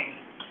parking.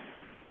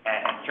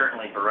 And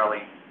certainly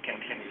Borelli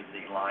continues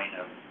the line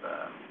of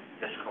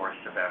discourse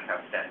about how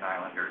Staten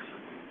Islanders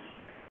would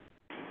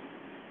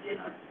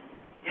use.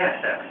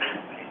 Yes,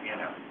 absolutely, you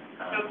know.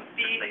 So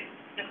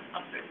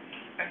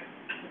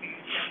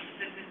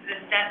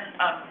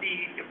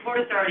the Port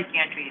Authority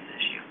gantries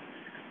issue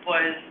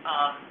was,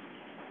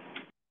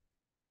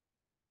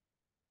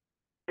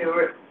 there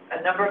were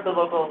a number of the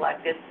local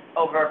electeds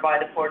over by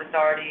the Port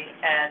Authority,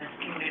 and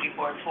Community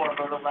Board 4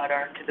 wrote a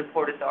letter to the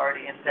Port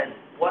Authority and said,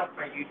 what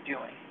are you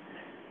doing?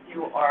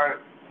 You are,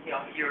 you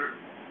know,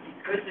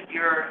 because of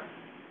your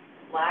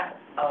lack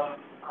of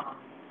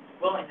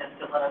willingness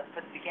to let us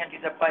put the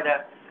gantries up by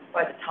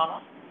the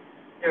tunnel,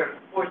 they're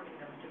forcing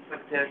them to put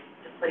the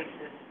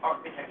places,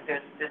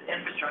 there's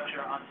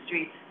infrastructure on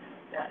streets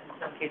that in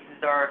some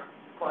cases are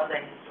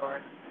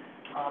quasi-historic,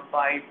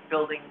 by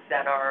buildings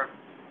that are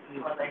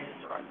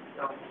quasi-historic.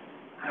 So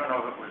I don't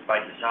know if it was by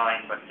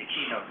design, but the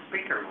keynote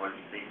speaker was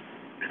the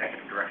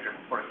executive director of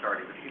the Port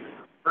Authority, but he was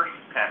the first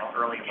panel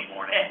early in the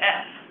morning.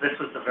 This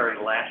was the very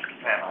last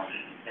panel,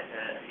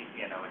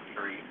 you know, at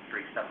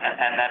 3:something.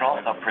 And that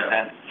also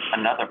presents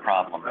another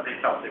problem. But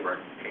they felt they were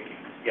taking,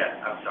 yeah,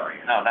 I'm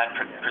sorry. No, that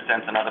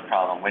presents another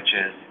problem, which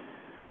is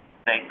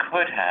they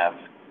could have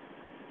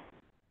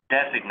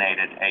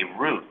designated a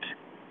route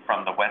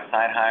from the West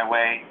Side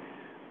Highway,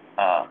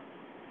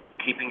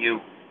 keeping you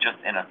just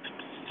in a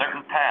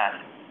certain path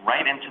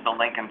right into the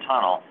Lincoln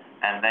Tunnel,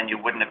 and then you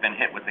wouldn't have been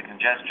hit with the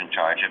congestion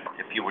charge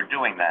if you were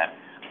doing that.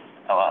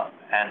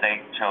 And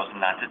they chose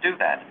not to do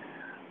that.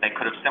 They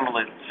could have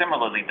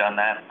similarly done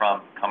that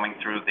from coming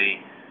through the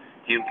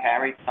Hugh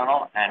Carey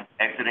Tunnel and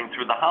exiting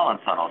through the Holland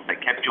Tunnel. If they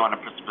kept you on a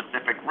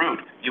specific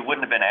route, you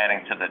wouldn't have been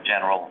adding to the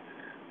general,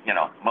 you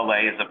know,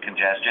 malaise of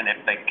congestion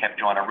if they kept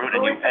you on a route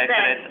and you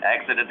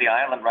exited the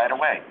island right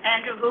away.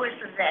 Andrew, who is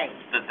the they?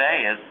 The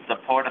they is the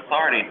Port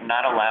Authority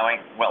not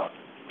allowing, well,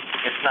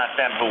 it's not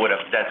them who would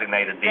have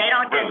designated the route. They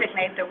don't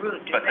designate the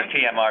route, do But the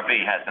they?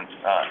 TMRB hasn't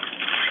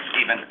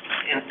even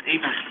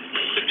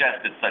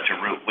suggested such a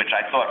route, which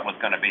I thought was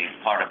going to be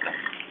part of this.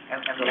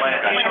 And the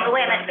last.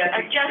 Wait a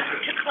minute, just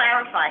to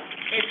clarify,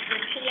 it's the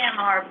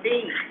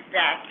TMRB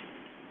that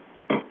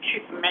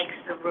makes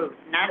the route,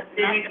 not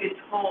they the... need to be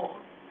told.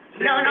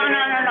 No,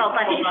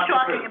 but he's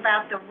talking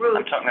about the route.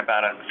 I'm talking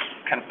about a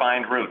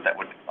confined route that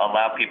would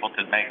allow people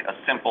to make a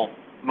simple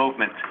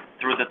movement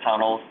through the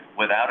tunnels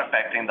without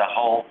affecting the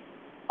whole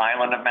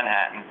island of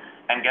Manhattan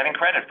and getting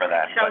credit for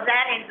that. So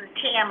that is the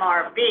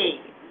TMRB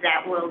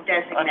that will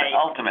designate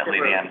Ultimately,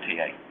 the the route.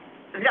 MTA.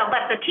 No,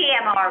 but the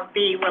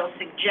TMRB will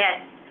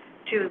suggest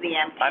to the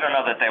MTA. I don't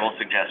know that they will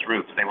suggest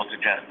routes. They will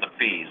suggest the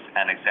fees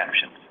and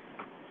exemptions.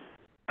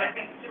 I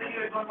think, do we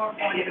do one more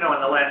And, point? you know,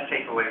 and the last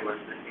takeaway was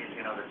that,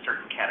 you know, that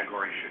certain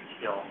categories should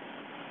still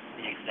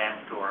be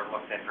exempt or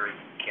looked at very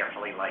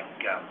carefully, like,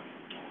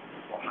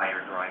 well,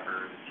 hire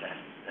drivers and,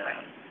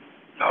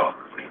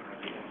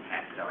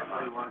 impact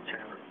on,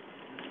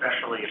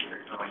 especially if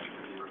they're going to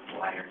be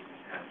required to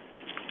have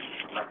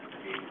electric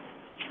vehicles,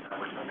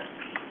 within it.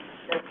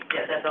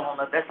 That's a whole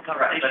nother, that's a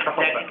Right, conversation that's a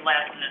whole that can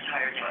last an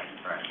entire day.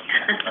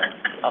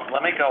 Right.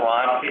 Let me go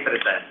I'll on. keep it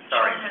at that,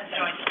 sorry. Sean has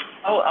joined us.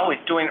 Oh,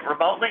 he's doing it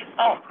remotely?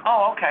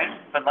 Oh, okay,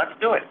 then let's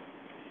do it.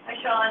 Hi,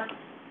 Sean.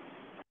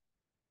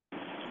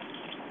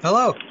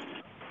 Hello.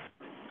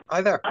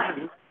 Hi there.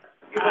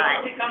 You're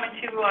welcome to come and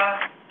to,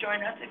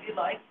 join us if you'd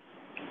like.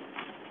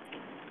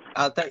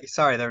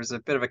 Sorry, there was a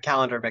bit of a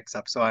calendar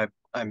mix-up, so I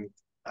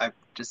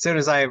as soon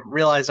as I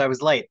realized I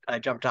was late, I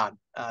jumped on.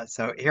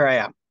 So here I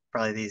am,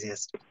 probably the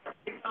easiest.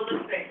 You fill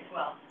the space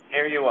well.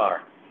 Here you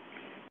are.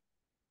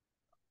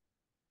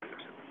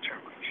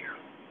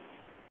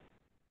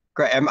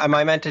 Great. Am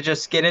I meant to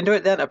just get into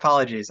it then?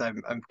 Apologies,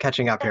 I'm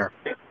catching up here.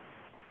 So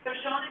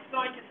Sean is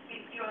going to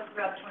speak to us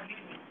about 20.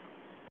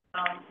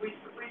 We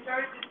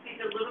started to speak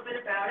a little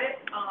bit about it,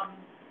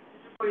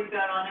 just before you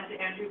got on, as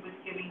Andrew was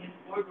giving his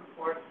board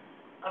report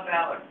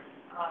about,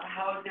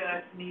 how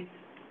the needs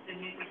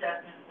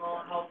assessment will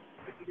help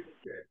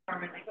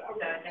determine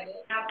the next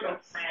capital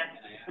plan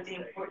with the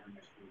importance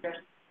of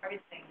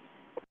pricing,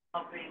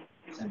 helping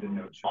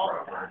to all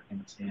of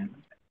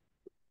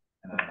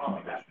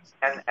that.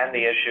 And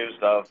the issues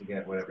of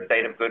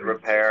state of good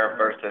repair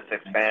versus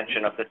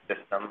expansion of the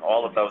system,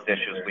 all of those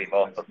issues we've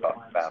also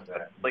talked about.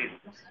 But please,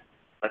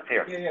 let's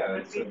hear.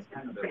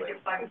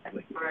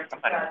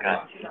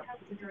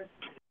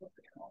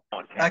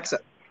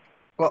 Excellent.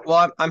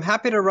 Well, I'm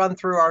happy to run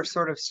through our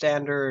sort of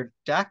standard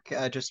deck,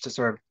 just to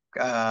sort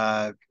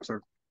of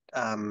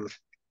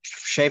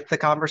shape the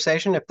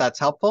conversation, if that's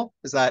helpful.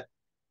 Is that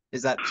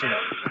sort of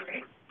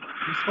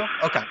useful?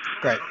 Okay,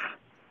 great.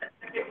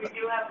 We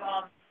do have,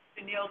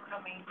 Neil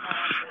coming on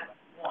at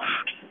 1,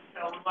 so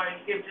we want to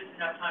give just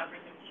enough time for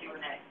some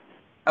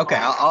Q&A. Okay,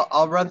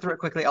 I'll run through it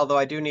quickly, although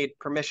I do need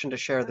permission to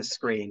share the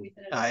screen,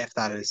 if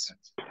that is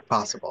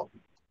possible.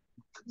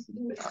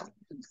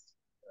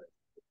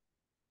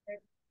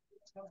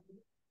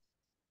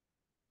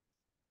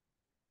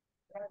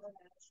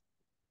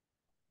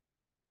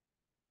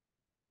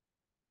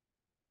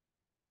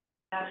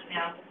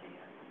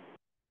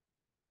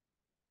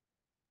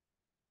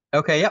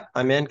 Okay, yep,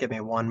 I'm in. Give me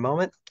one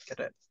moment.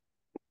 Get it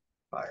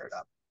fired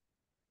up.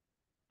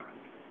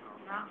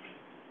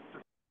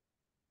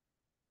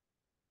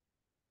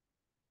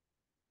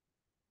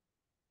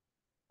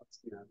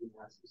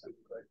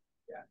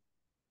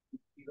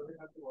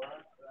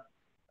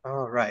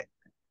 All right.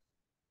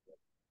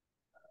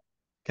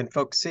 Can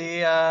folks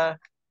see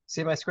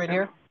my screen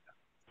here?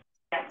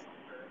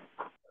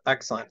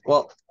 Excellent.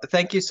 Well,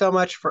 thank you so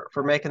much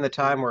for making the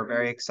time. We're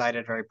very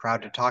excited, very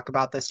proud to talk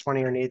about this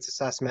 20-year needs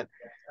assessment.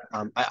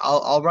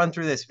 I'll run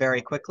through this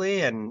very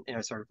quickly and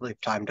sort of leave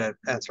time to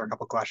answer a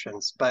couple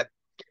questions. But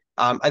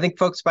I think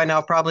folks by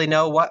now probably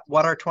know what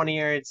our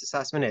 20-year needs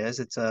assessment is.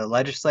 It's a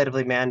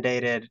legislatively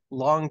mandated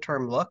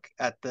long-term look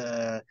at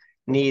the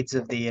needs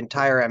of the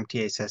entire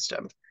MTA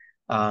system.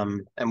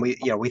 And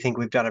we think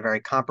we've done a very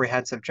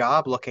comprehensive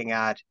job looking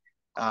at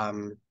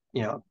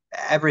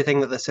everything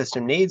that the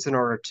system needs in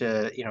order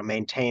to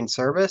maintain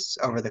service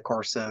over the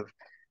course of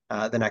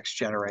the next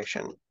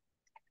generation.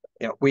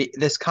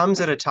 This comes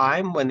at a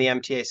time when the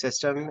MTA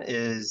system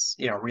is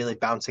really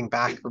bouncing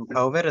back from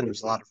COVID, and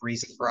there's a lot of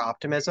reason for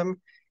optimism.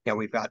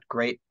 We've got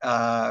great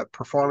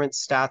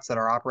performance stats that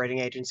our operating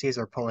agencies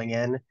are pulling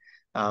in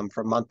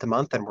from month to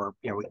month, and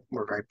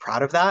we're very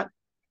proud of that.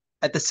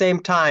 At the same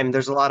time,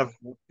 there's a lot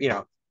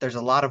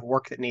of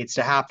work that needs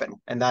to happen,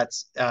 and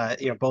that's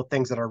both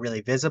things that are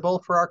really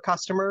visible for our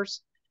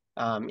customers.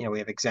 We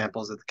have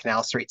examples of the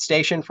Canal Street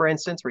Station, for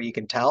instance, where you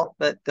can tell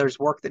that there's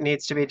work that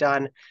needs to be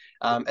done,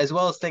 as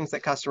well as things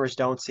that customers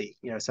don't see.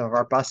 Some of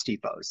our bus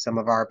depots, some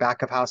of our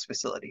back of house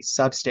facilities,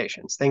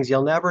 substations, things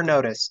you'll never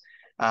notice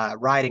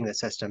riding the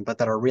system, but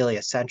that are really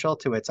essential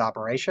to its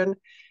operation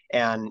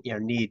and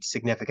need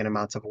significant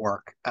amounts of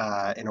work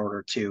in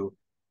order to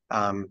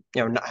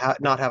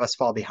not have us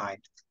fall behind.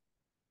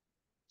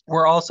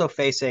 We're also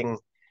facing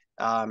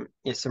some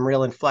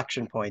real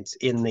inflection points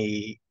in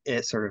the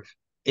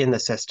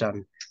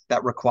system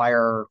that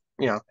require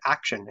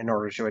action in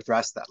order to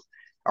address them.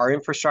 Our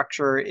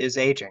infrastructure is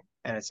aging,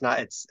 and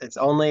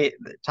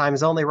time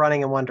is only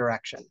running in one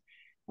direction.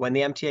 When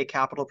the MTA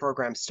capital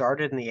program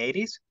started in the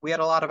 80s, we had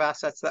a lot of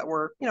assets that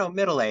were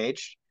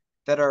middle-aged,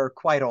 that are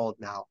quite old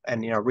now,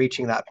 and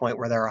reaching that point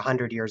where they're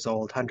 100 years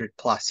old,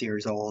 100+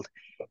 years old,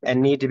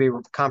 and need to be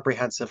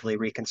comprehensively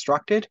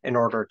reconstructed in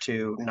order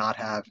to not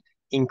have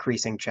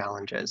increasing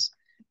challenges.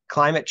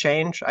 Climate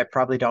change, I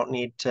probably don't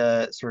need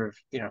to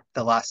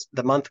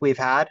the month we've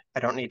had, I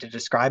don't need to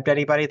describe to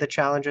anybody the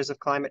challenges of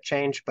climate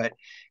change, but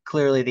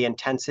clearly the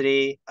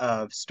intensity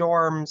of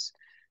storms,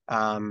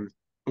 and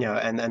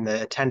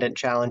the attendant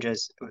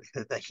challenges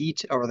with the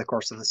heat over the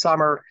course of the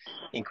summer,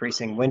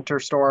 increasing winter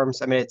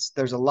storms. I mean,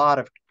 there's a lot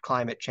of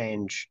climate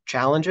change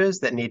challenges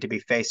that need to be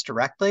faced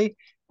directly.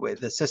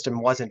 The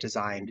system wasn't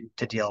designed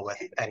to deal with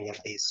any of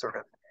these sort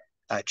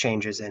of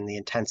changes in the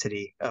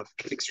intensity of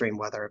extreme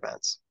weather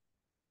events.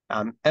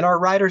 And our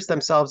riders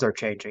themselves are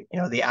changing.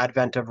 The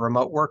advent of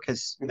remote work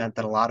has meant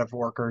that a lot of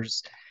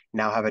workers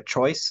now have a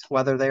choice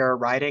whether they are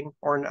riding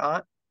or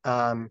not.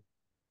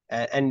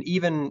 And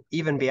even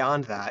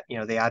beyond that,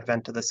 the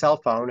advent of the cell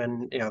phone,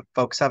 and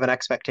folks have an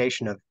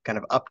expectation of kind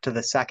of up to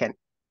the second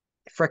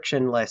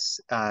frictionless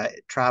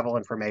travel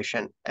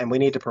information, and we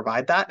need to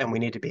provide that, and we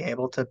need to be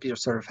able to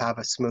sort of have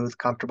a smooth,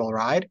 comfortable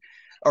ride,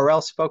 or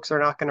else folks are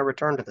not going to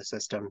return to the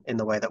system in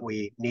the way that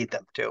we need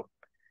them to.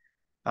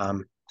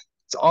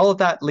 So all of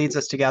that leads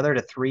us together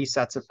to three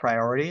sets of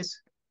priorities.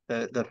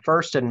 The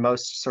first and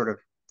most sort of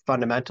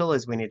fundamental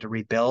is we need to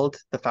rebuild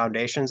the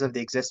foundations of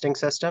the existing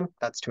system.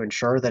 That's to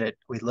ensure that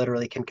we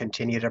literally can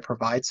continue to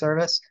provide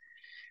service.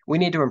 We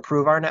need to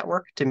improve our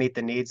network to meet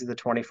the needs of the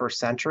 21st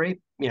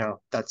century.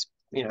 That's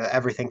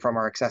everything from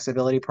our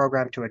accessibility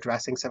program to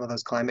addressing some of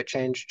those climate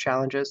change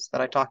challenges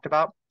that I talked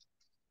about.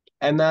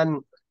 And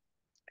then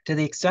to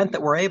the extent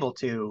that we're able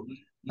to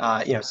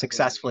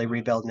successfully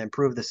rebuild and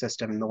improve the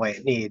system in the way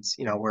it needs,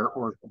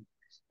 we're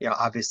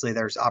obviously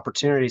there's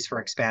opportunities for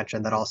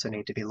expansion that also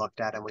need to be looked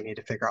at, and we need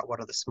to figure out what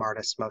are the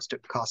smartest, most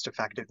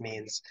cost-effective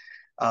means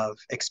of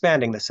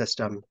expanding the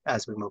system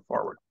as we move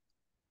forward.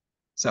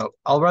 So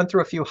I'll run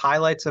through a few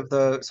highlights of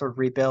the sort of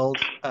rebuild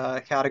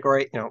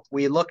category.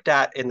 We looked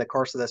at, in the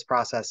course of this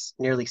process,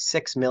 nearly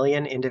 6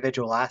 million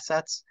individual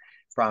assets,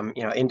 from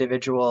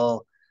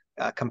individual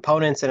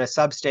components in a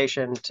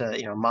substation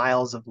to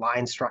miles of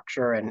line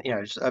structure, and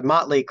just a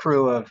motley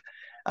crew of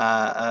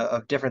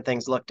different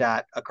things looked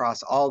at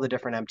across all the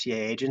different MTA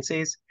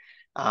agencies,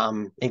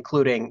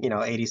 including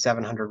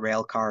 8,700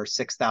 rail cars,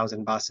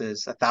 6,000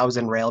 buses,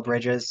 1,000 rail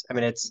bridges. I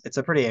mean, it's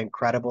a pretty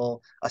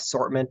incredible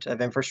assortment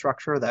of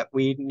infrastructure that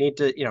we need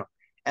to,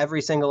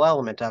 every single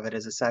element of it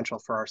is essential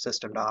for our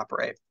system to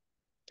operate.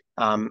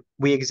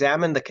 We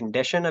examined the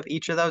condition of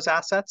each of those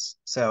assets.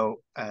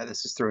 So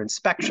this is through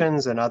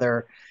inspections and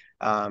other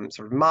sort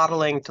of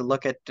modeling to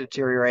look at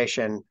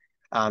deterioration.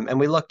 And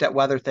we looked at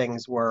whether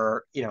things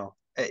were,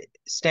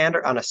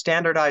 standard on a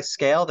standardized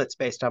scale that's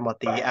based on what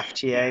the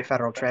FTA,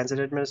 Federal Transit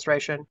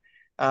Administration,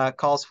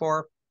 calls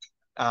for.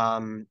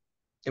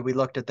 we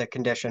looked at the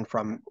condition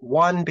from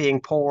 1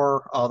 being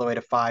poor all the way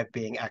to 5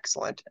 being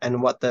excellent.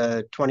 And what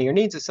the 20-year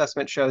needs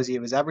assessment shows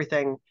you is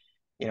everything,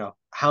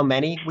 how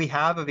many we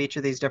have of each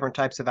of these different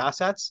types of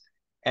assets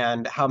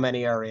and how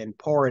many are in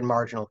poor and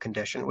marginal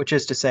condition, which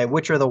is to say,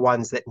 which are the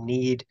ones that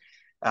need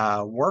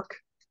work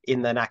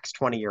in the next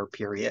 20-year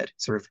period,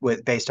 sort of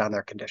based on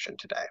their condition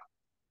today.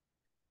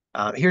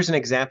 Here's an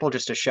example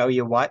just to show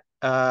you what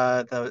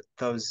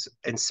those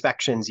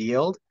inspections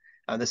yield.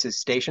 This is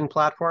station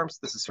platforms.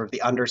 This is sort of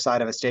the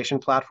underside of a station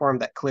platform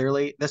that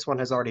clearly, this one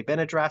has already been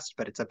addressed,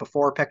 but it's a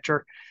before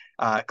picture,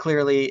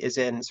 clearly is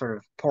in sort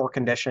of poor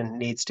condition,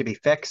 needs to be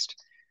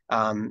fixed.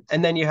 And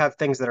then you have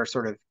things that are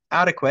sort of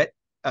adequate,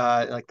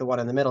 like the one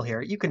in the middle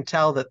here. You can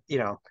tell that,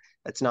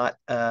 it's not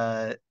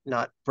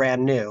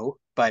brand new,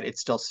 but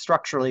it's still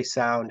structurally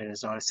sound and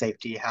is not a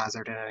safety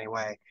hazard in any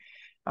way.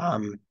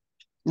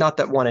 Not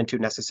that 1 and 2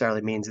 necessarily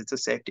means it's a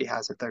safety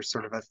hazard. There's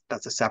sort of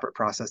that's a separate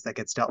process that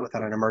gets dealt with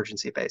on an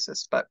emergency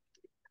basis. But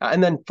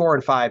and then 4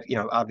 and 5,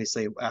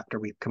 obviously after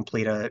we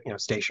complete a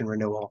station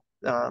renewal,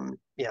 the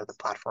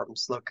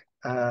platforms look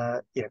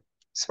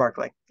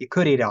sparkling. You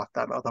could eat off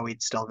them, although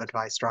we'd still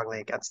advise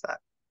strongly against that.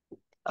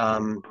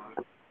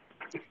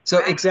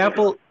 So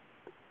examples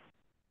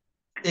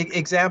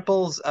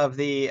of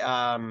the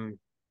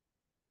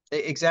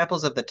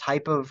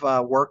type of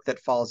work that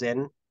falls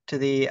in to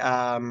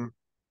the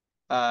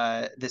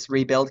this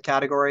rebuild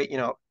category,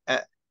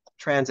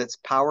 transit's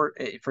power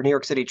for New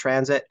York City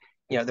Transit,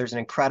 there's an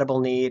incredible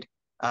need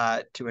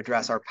to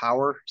address our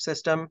power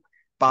system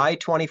by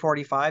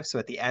 2045. So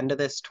at the end of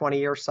this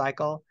 20-year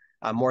cycle,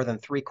 more than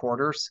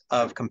 3/4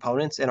 of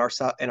components in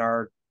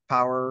our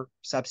power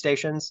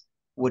substations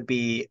would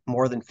be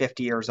more than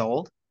 50 years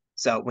old.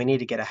 So we need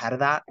to get ahead of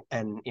that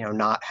and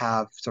not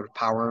have sort of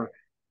power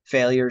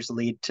failures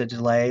lead to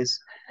delays.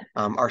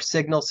 Our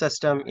signal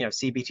system,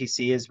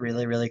 CBTC is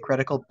really, really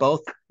critical,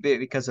 both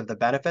because of the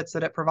benefits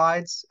that it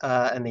provides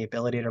and the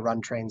ability to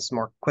run trains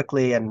more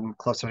quickly and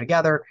closer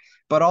together,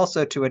 but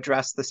also to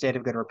address the state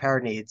of good repair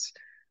needs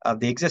of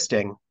the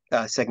existing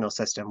signal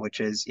system, which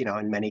is,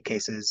 in many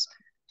cases,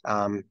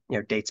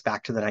 dates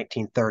back to the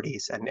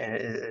 1930s and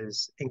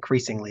is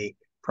increasingly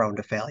prone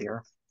to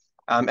failure.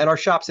 And our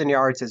shops and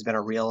yards has been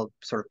a real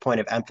sort of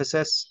point of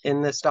emphasis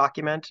in this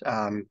document.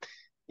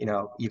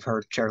 You've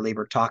heard Chair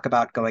Liebert talk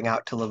about going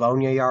out to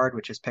Livonia Yard,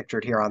 which is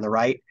pictured here on the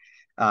right,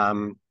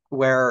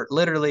 where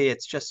literally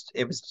it's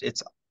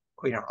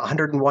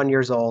 101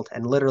 years old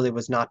and literally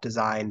was not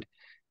designed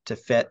to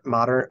fit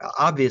modern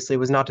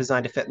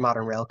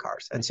rail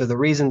cars. And so the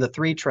reason the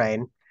 3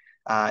 train,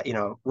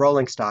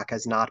 rolling stock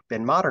has not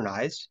been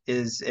modernized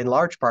is in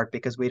large part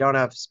because we don't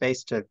have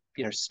space to,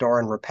 store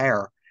and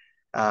repair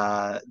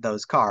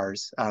those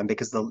cars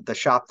because the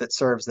shop that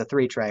serves the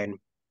 3 train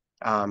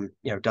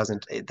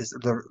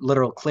the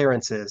literal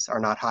clearances are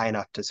not high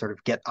enough to sort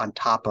of get on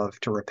top of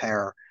to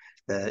repair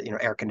the,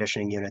 air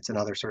conditioning units and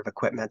other sort of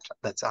equipment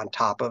that's on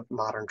top of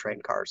modern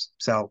train cars.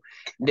 So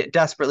it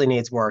desperately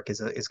needs work is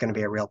going to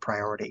be a real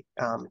priority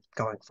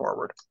going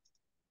forward.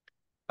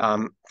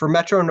 For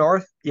Metro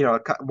North,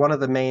 one of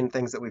the main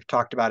things that we've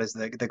talked about is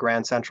the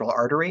Grand Central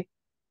Artery.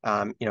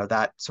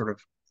 That sort of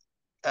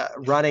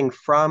running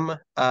from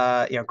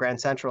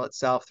Grand Central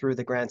itself through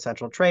the Grand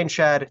Central train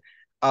shed,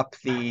 up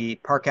the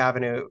Park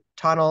Avenue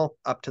tunnel,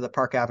 up to the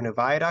Park Avenue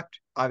Viaduct.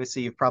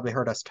 Obviously, you've probably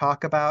heard us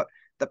talk about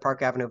the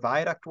Park Avenue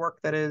Viaduct work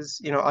that is,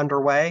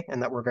 underway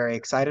and that we're very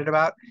excited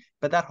about.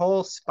 But that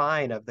whole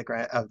spine of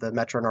the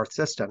Metro North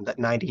system that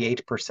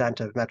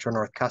 98% of Metro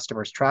North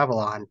customers travel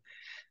on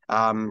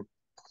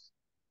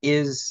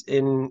is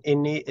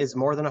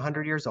more than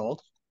 100 years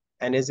old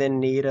and is in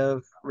need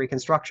of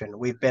reconstruction.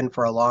 We've been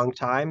for a long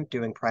time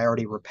doing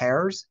priority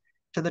repairs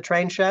to the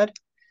train shed,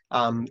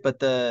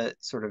 but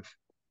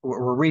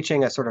we're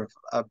reaching a sort of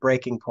a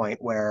breaking point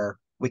where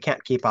we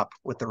can't keep up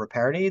with the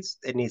repair needs.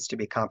 It needs to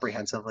be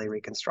comprehensively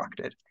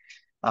reconstructed.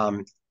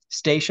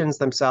 Stations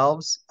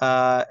themselves,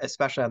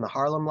 especially on the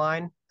Harlem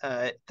line,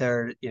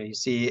 you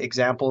see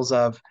examples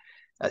of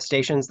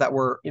stations that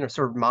were,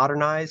 sort of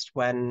modernized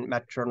when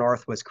Metro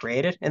North was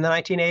created in the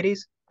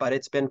 1980s, but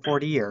it's been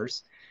 40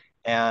 years.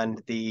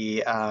 And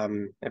we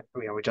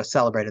just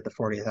celebrated the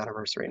 40th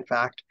anniversary, in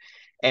fact.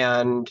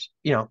 And,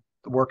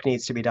 work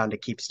needs to be done to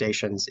keep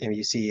stations.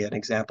 You see an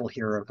example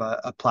here of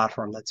a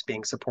platform that's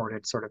being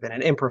supported sort of in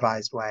an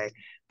improvised way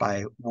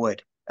by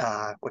wood,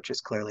 which is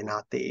clearly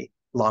not the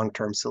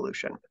long-term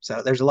solution.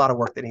 So there's a lot of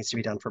work that needs to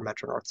be done for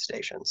Metro North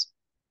stations.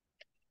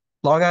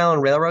 Long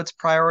Island Railroad's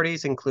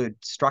priorities include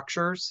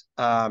structures,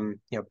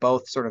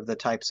 both sort of the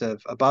types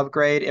of above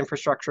grade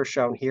infrastructure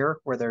shown here,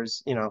 where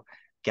there's,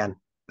 again,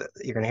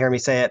 you're going to hear me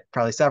say it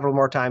probably several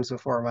more times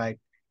before my,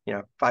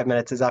 5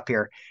 minutes is up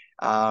here.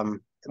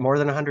 More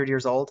than 100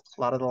 years old.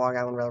 A lot of the Long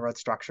Island Railroad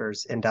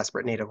structures in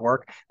desperate need of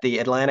work. The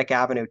Atlantic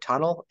Avenue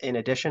Tunnel, in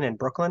addition, in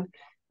Brooklyn,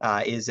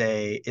 is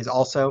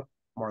also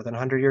more than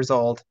 100 years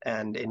old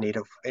and in need,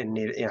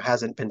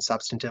 hasn't been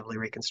substantively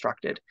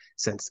reconstructed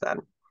since then.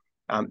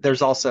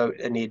 There's also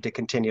a need to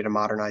continue to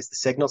modernize the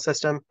signal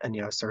system and,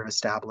 sort of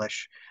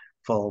establish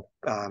full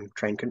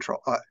train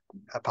control,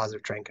 a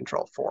positive train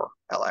control for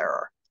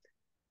LIRR.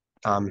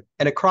 And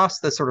across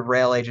the sort of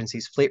rail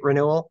agencies, fleet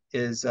renewal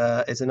is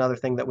another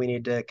thing that we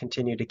need to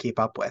continue to keep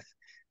up with.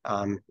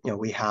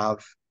 We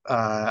have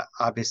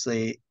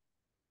obviously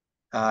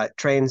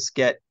trains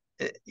get,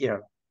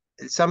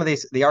 some of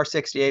these, the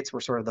R68s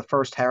were sort of the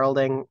first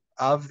heralding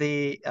of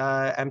the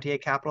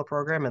MTA capital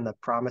program and the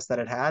promise that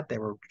it had. They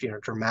were,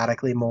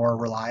 dramatically more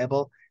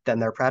reliable than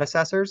their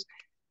predecessors.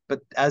 But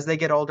as they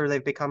get older,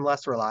 they've become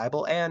less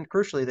reliable. And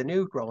crucially, the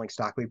new rolling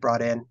stock we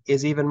brought in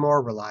is even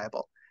more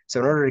reliable. So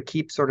in order to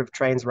keep sort of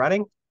trains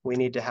running, we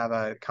need to have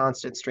a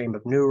constant stream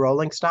of new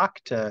rolling stock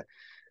to,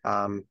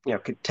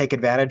 take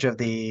advantage of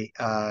the,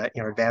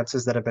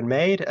 advances that have been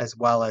made, as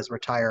well as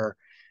retire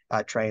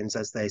trains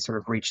as they sort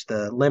of reach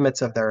the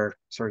limits of their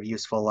sort of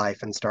useful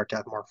life and start to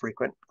have more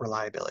frequent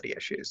reliability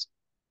issues.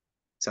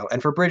 So,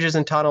 and for bridges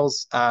and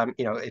tunnels,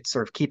 it's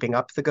sort of keeping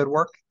up the good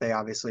work. They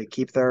obviously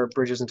keep their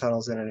bridges and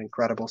tunnels in an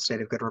incredible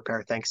state of good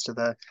repair thanks to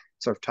the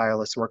sort of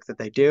tireless work that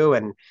they do.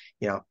 And,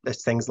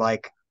 there's things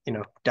like,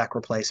 deck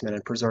replacement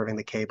and preserving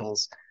the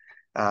cables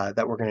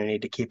that we're going to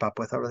need to keep up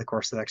with over the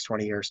course of the next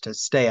 20 years to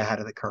stay ahead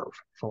of the curve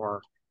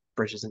for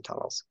bridges and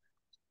tunnels.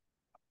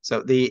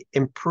 So the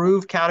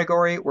improve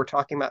category, we're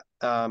talking about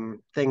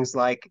things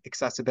like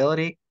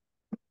accessibility.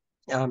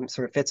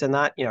 Sort of fits in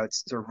that,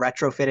 it's sort of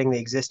retrofitting the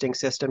existing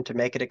system to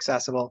make it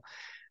accessible.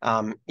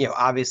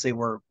 Obviously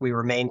we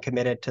remain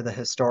committed to the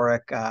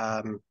historic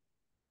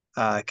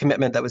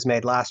commitment that was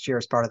made last year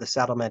as part of the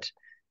settlement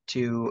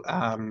to,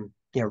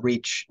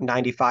 reach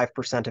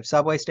 95% of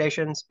subway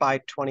stations by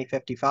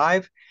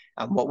 2055.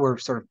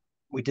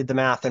 We did the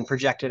math and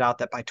projected out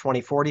that by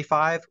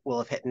 2045, we'll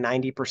have hit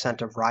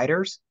 90% of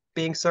riders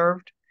being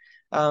served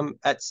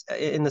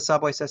in the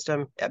subway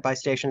system by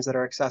stations that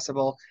are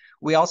accessible.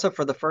 We also,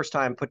 for the first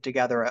time, put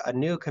together a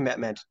new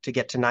commitment to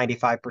get to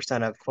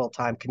 95% of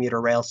full-time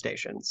commuter rail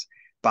stations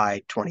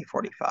by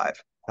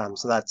 2045.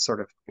 So that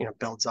sort of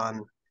builds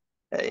on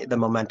the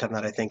momentum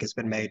that I think has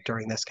been made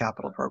during this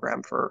capital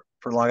program for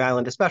Long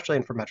Island, especially,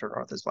 and for Metro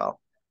North as well.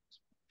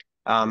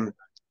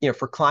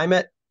 For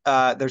climate,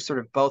 there's sort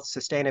of both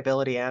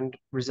sustainability and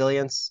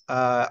resilience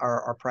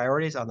are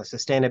priorities. On the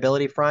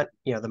sustainability front,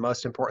 the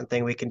most important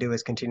thing we can do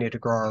is continue to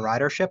grow our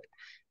ridership.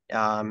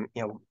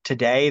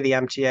 Today the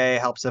MTA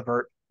helps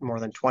avert more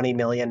than 20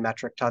 million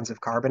metric tons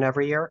of carbon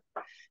every year,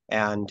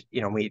 and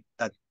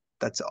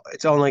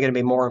it's only going to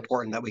be more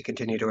important that we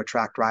continue to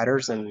attract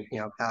riders and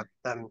have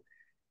them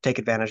take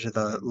advantage of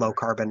the low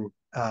carbon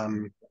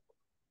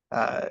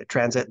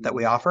transit that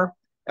we offer.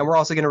 And we're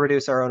also going to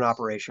reduce our own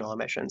operational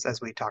emissions,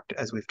 as we've talked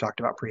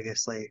about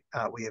previously.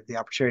 We have the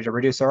opportunity to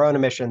reduce our own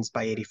emissions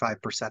by 85%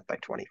 by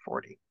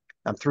 2040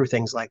 through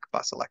things like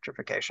bus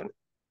electrification.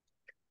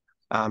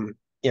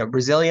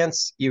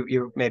 Resilience,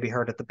 you maybe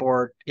heard at the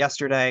board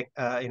yesterday,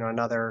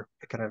 another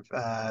kind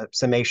of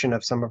summation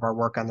of some of our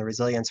work on the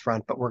resilience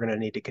front, but we're going to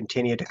need to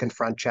continue to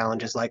confront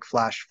challenges like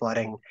flash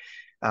flooding,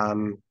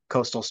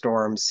 coastal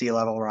storms, sea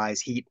level rise,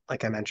 heat,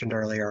 like I mentioned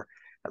earlier.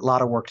 A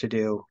lot of work to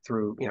do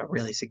through,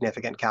 really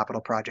significant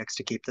capital projects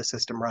to keep the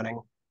system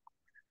running.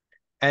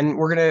 And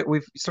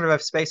we've sort of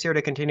have space here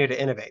to continue to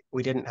innovate.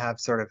 We didn't have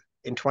sort of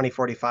in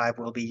 2045,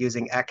 we'll be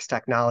using X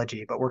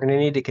technology, but we're going to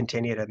need to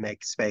continue to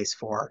make space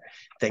for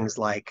things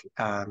like,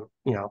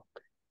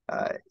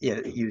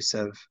 use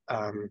of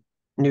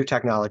new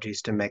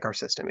technologies to make our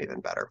system even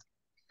better.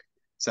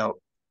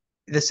 So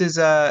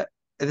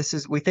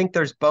we think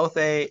there's both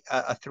a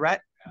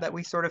threat that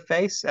we sort of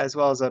face, as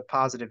well as a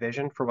positive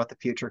vision for what the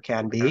future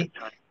can be.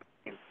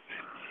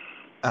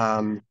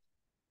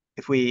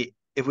 If we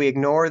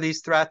ignore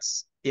these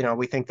threats,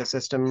 we think the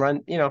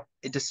system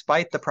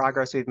despite the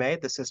progress we've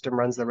made, the system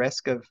runs the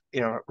risk of,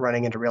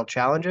 running into real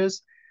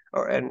challenges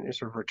and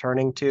sort of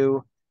returning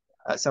to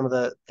some of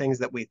the things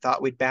that we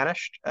thought we'd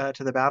banished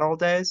to the bad old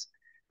days.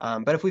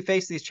 But if we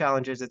face these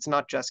challenges, it's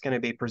not just going to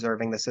be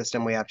preserving the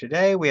system we have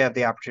today. We have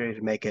the opportunity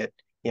to make it,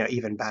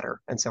 even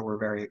better. And so we're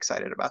very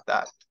excited about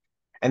that.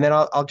 And then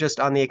I'll just,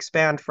 on the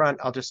expand front,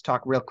 I'll just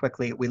talk real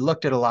quickly. We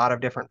looked at a lot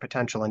of different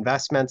potential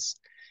investments,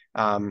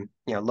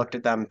 looked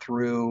at them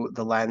through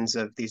the lens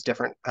of these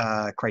different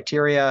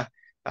criteria.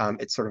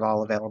 It's sort of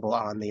all available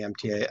on the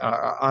MTA,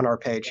 on our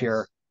page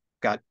here.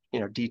 Got,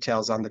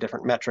 details on the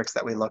different metrics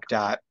that we looked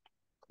at.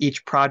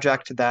 Each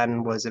project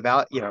then was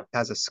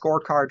has a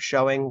scorecard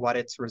showing what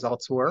its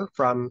results were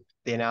from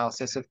the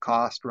analysis of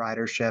cost,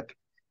 ridership,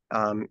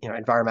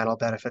 environmental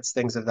benefits,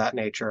 things of that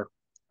nature.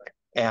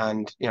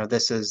 And,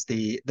 this is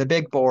the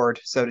big board,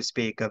 so to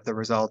speak, of the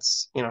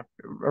results,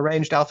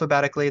 arranged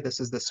alphabetically.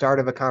 This is the start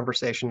of a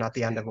conversation, not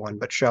the end of one,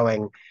 but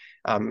showing,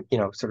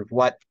 sort of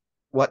what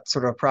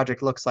sort of a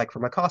project looks like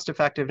from a cost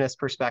effectiveness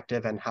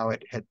perspective and how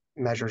it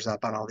measures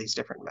up on all these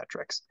different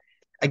metrics.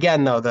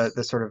 Again, though,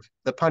 the sort of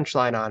the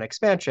punchline on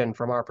expansion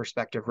from our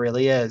perspective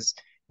really is,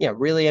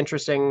 really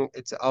interesting.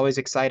 It's always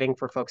exciting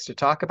for folks to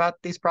talk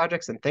about these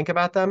projects and think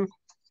about them.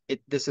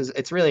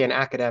 It's really an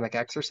academic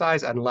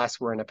exercise unless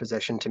we're in a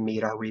position to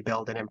meet our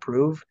rebuild and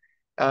improve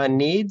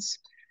needs.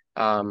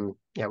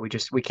 Yeah,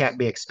 we can't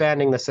be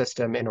expanding the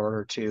system in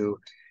order to,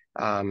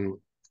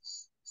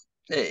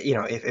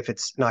 if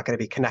it's not going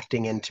to be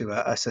connecting into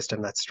a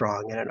system that's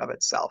strong in and of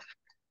itself.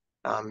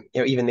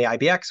 Even the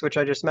IBX, which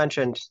I just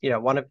mentioned,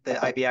 one of the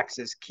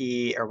IBX's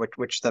key, or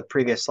which the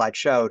previous slide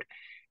showed,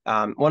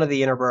 one of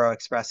the Interborough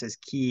Express's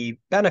key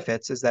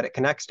benefits is that it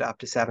connects to up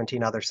to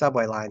 17 other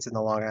subway lines in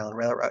the Long Island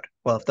Railroad.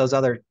 Well, if those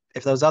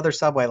other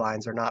subway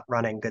lines are not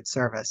running good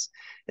service,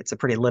 it's a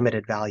pretty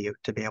limited value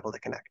to be able to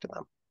connect to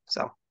them.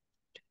 So,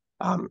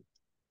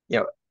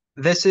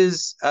 this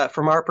is,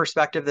 from our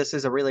perspective, this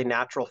is a really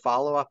natural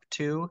follow-up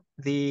to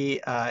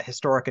the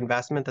historic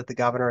investment that the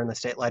governor and the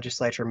state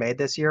legislature made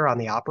this year on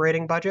the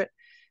operating budget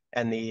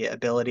and the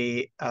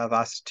ability of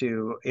us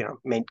to,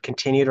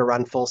 continue to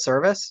run full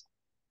service,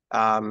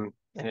 and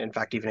in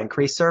fact, even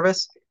increase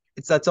service.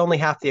 That's only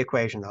half the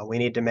equation, though. We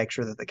need to make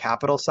sure that the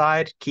capital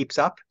side keeps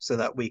up so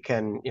that we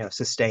can,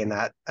 sustain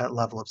that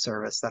level of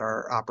service that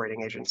our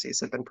operating agencies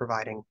have been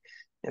providing,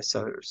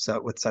 so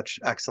with such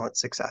excellent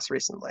success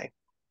recently.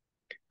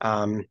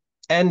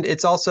 And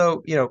it's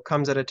also,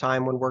 comes at a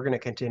time when we're going to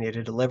continue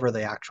to deliver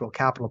the actual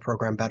capital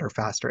program better,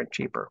 faster, and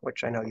cheaper,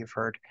 which I know you've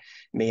heard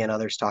me and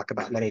others talk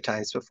about many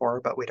times before,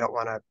 but we don't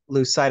want to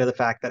lose sight of the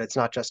fact that it's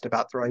not just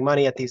about throwing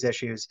money at these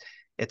issues.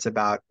 It's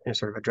about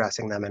sort of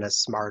addressing them in as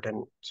smart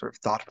and sort of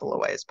thoughtful a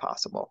way as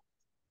possible.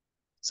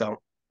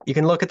 So you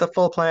can look at the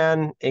full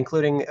plan,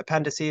 including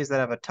appendices that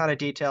have a ton of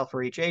detail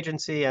for each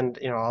agency and,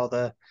 all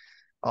the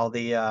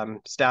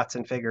stats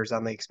and figures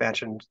on the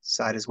expansion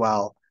side as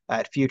well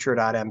at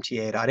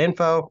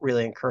future.mta.info.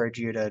 Really encourage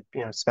you to,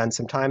 spend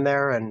some time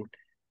there. And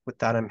with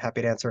that, I'm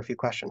happy to answer a few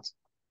questions.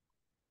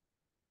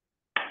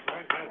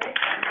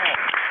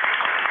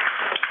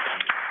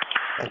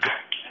 Thank you.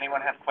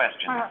 Anyone have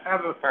questions? I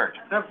have a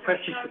question.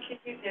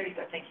 There you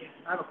go, thank you.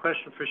 I have a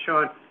question for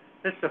Sean.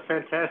 This is a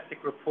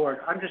fantastic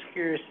report. I'm just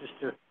curious as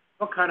to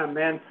what kind of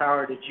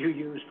manpower did you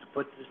use to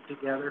put this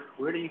together?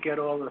 Where do you get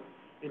all the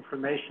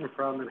information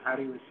from, and how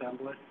do you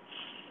assemble it?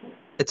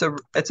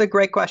 It's a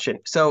great question.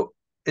 So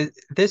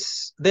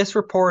this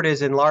report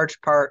is in large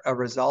part a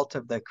result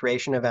of the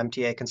creation of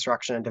MTA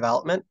Construction and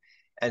Development,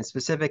 and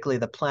specifically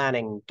the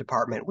planning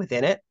department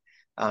within it.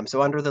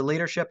 So under the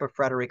leadership of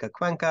Frederica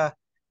Cuenca,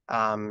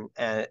 and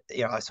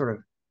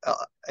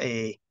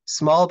a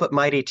small but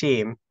mighty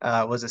team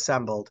was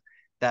assembled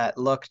that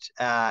looked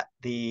at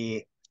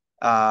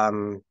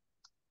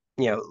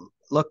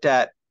looked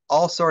at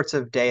all sorts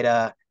of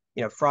data,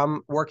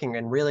 from working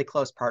in really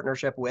close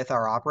partnership with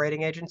our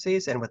operating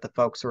agencies and with the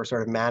folks who are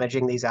sort of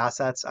managing these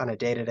assets on a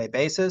day-to-day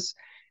basis,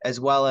 as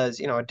well as,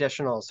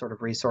 additional sort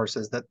of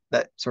resources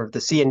that sort of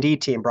the C&D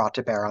team brought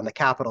to bear on the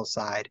capital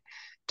side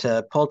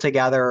to pull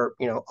together,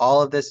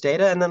 all of this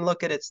data and then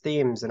look at its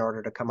themes in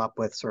order to come up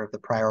with sort of the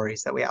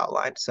priorities that we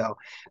outlined. So,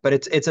 but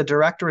it's a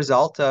direct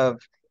result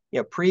of,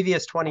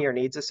 previous 20-year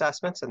needs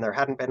assessments, and there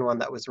hadn't been one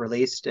that was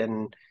released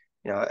in,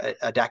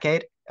 a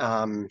decade.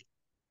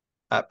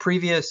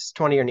 Previous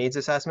 20-year needs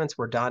assessments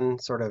were done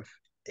sort of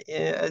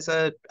as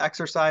a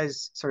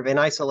exercise, sort of in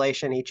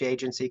isolation, each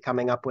agency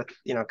coming up with,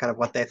 kind of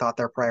what they thought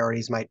their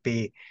priorities might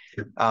be.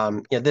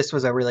 This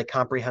was a really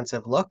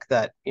comprehensive look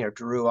that,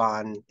 drew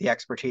on the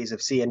expertise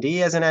of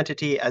C&D as an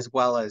entity, as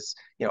well as,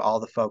 all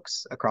the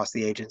folks across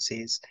the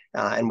agencies.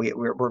 And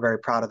we're very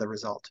proud of the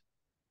result.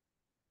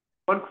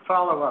 One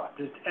follow-up.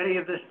 Did any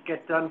of this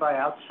get done by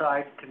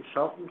outside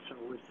consultants,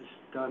 or was this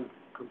done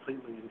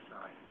completely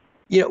inside?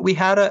 We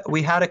had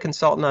a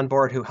consultant on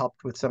board who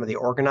helped with some of the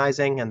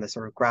organizing and the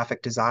sort of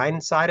graphic design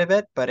side of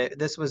it, but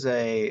this was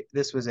a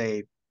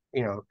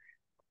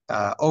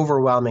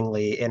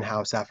overwhelmingly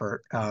in-house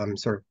effort,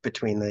 sort of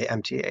between the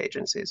MTA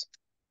agencies.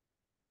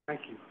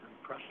 Thank you.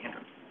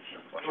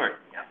 Sure.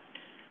 Yeah.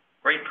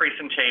 Great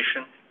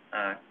presentation,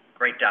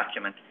 great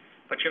document.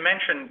 But you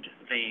mentioned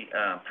the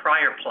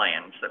prior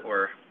plans that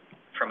were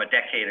from a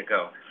decade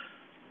ago.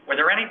 Were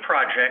there any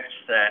projects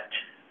that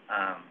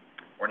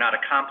were not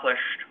accomplished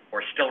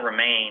or still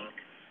remain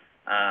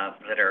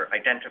that are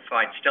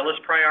identified still as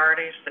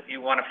priorities that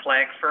you want to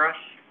flag for us?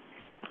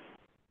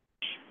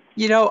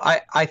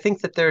 I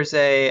think that there's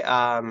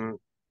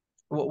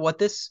what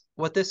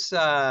this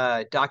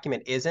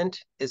document isn't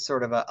is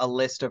sort of a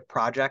list of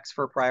projects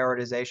for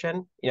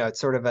prioritization. It's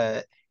sort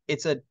of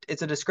it's a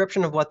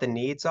description of what the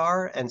needs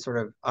are and sort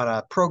of on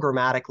a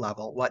programmatic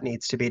level what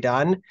needs to be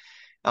done.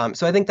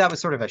 So I think that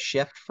was sort of a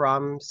shift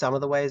from some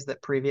of the ways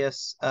that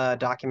previous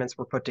documents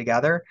were put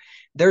together.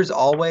 There's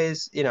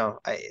always,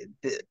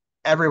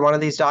 every one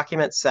of these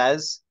documents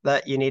says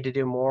that you need to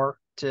do more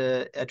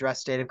to address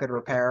state of good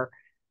repair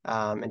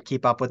and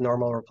keep up with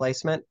normal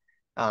replacement.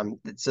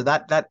 So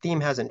that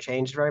theme hasn't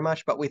changed very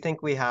much, but we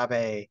think we have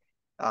a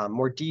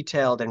more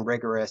detailed and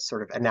rigorous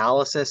sort of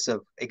analysis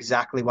of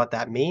exactly what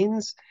that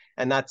means.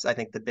 And that's, I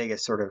think, the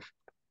biggest sort of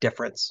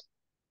difference.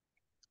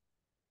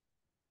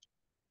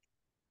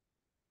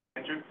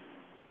 Okay,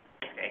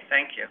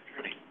 thank you.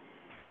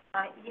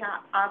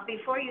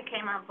 Before you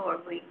came on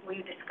board, we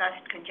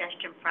discussed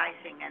congestion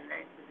pricing and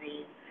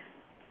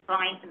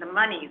the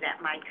money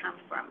that might come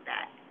from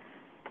that.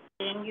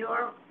 In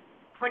your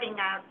putting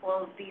out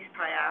all of these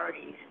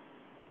priorities,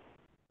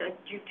 did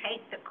you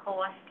take the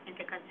cost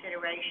into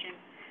consideration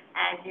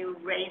as you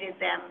rated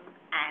them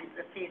and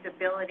the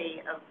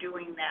feasibility of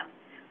doing them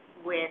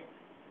with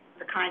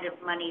the kind of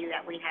money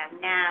that we have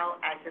now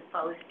as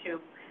opposed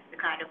to the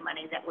kind of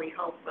money that we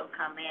hope will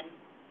come in?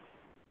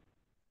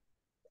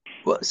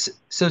 Well,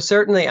 so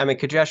certainly, I mean,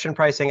 congestion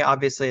pricing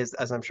obviously is,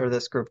 as I'm sure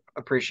this group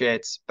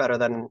appreciates better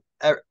than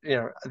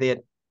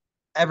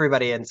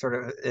everybody in sort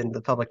of in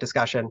the public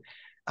discussion,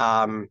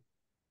 um,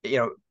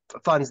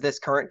 funds this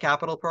current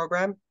capital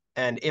program.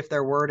 And if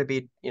there were to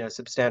be,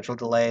 substantial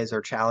delays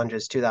or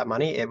challenges to that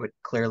money, it would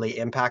clearly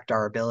impact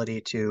our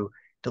ability to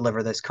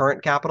deliver this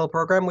current capital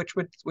program, which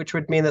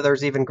would mean that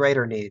there's even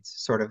greater needs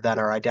sort of than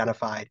are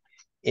identified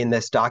in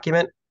this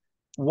document.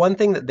 One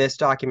thing that this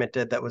document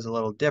did that was a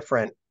little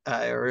different,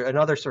 or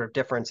another sort of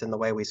difference in the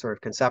way we sort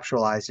of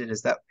conceptualized it,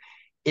 is that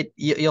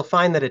you'll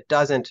find that it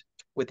doesn't,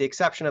 with the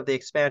exception of the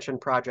expansion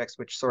projects,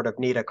 which sort of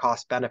need a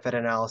cost benefit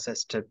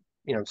analysis to,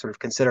 sort of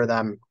consider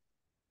them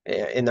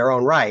in their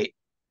own right.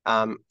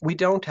 We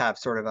don't have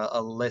sort of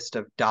a list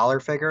of dollar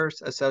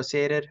figures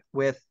associated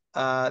with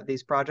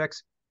these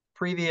projects.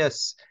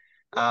 Previous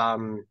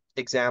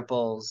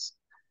examples,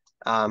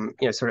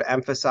 sort of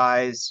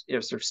emphasized,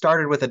 sort of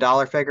started with a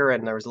dollar figure,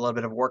 and there was a little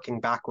bit of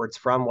working backwards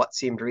from what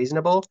seemed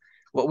reasonable.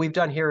 What we've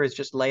done here is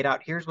just laid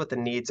out, here's what the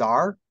needs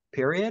are,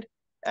 period.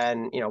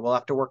 And, we'll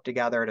have to work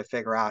together to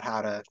figure out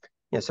how to,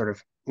 sort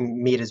of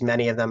meet as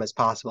many of them as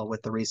possible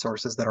with the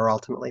resources that are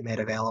ultimately made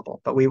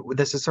available. But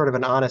this is sort of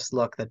an honest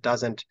look that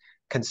doesn't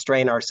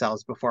constrain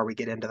ourselves before we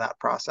get into that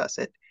process.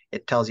 It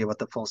tells you what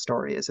the full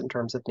story is in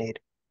terms of need.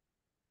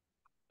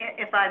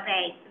 If I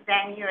may,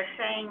 then you're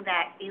saying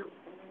that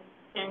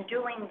in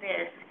doing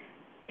this,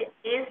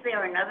 is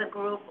there another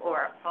group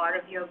or a part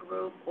of your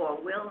group, or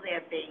will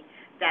there be,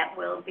 that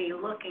will be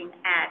looking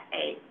at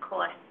a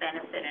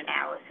cost-benefit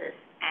analysis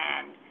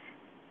and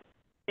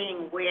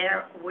seeing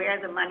where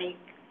the money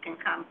can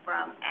come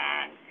from,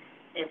 and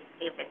if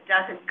it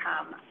doesn't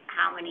come,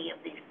 how many of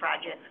these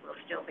projects will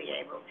still be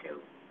able to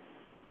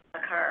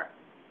occur?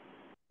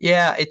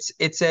 Yeah, it's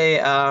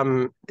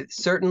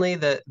certainly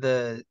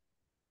the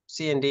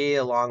C&D,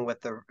 along with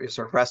the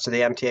sort of rest of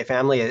the MTA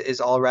family, is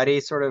already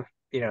sort of,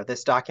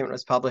 this document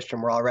was published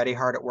and we're already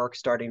hard at work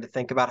starting to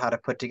think about how to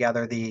put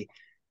together the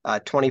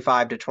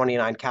 25 to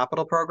 29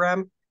 capital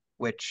program,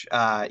 which,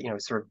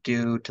 sort of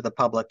due to the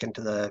public and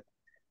to the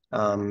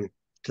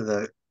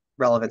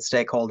relevant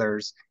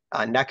stakeholders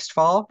next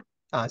fall.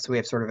 So we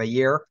have sort of a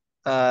year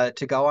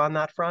to go on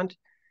that front.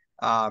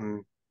 I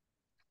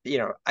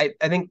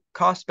think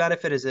cost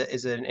benefit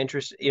is an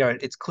interest,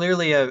 it's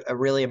clearly a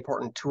really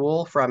important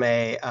tool from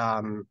a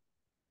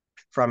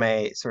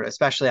sort of,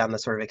 especially on the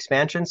sort of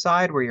expansion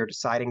side, where you're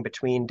deciding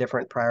between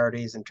different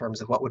priorities in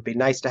terms of what would be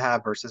nice to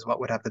have versus what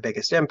would have the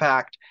biggest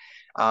impact.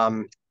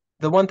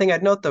 The one thing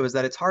I'd note, though, is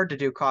that it's hard to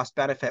do cost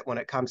benefit when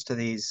it comes to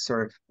these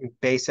sort of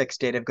basic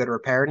state of good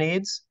repair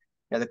needs.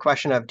 The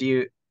question of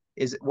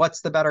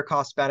what's the better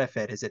cost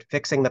benefit? Is it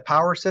fixing the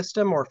power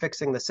system or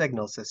fixing the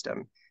signal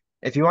system?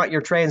 If you want your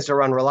trains to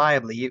run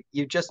reliably,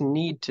 you just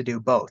need to do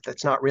both.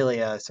 It's not really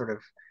a sort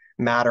of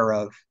matter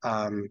of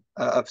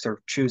sort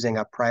of choosing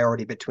a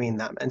priority between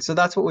them. And so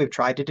that's what we've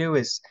tried to do,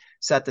 is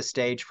set the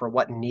stage for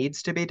what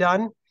needs to be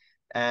done.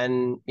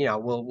 And,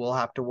 we'll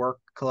have to work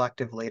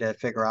collectively to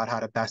figure out how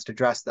to best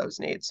address those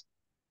needs.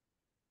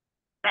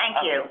 Thank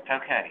you.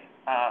 Okay.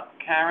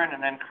 Karen,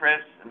 and then Chris,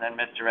 and then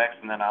Mr. X,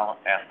 and then I'll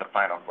ask the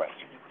final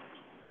question.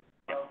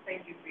 Well,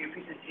 thank you for your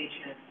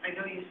presentation. I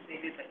know you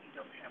stated that you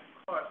don't have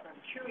costs.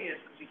 I'm curious,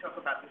 because you talk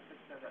about the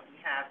system that we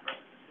have versus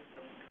the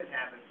system we could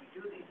have if we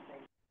do these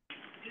things.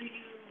 Do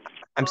you?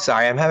 I'm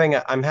sorry, I'm having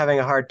a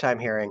hard time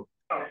hearing.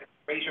 Oh,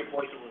 Raise your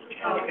voice a little bit.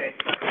 okay.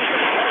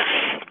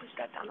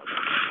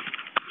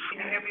 Can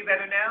you hear me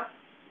better now?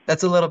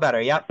 That's a little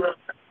better, yep. A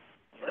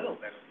little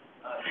better.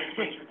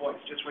 Raise your voice,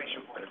 just raise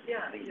your voice.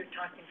 Yeah, you're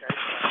talking very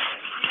well.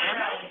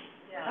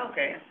 Yeah.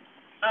 Okay.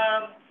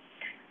 I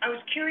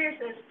was curious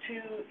as to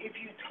if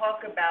you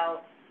talk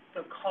about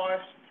the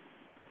cost,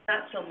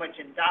 not so much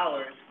in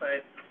dollars,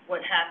 but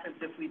what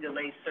happens if we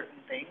delay certain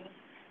things,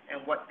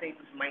 and what things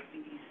might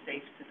be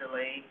safe to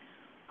delay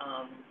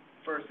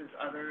versus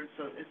others.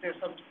 So is there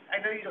some, I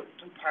know you don't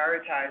do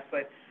prioritize,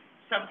 but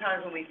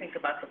sometimes when we think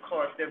about the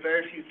cost, there are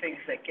very few things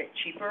that get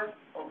cheaper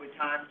over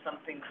time, some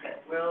things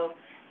that will,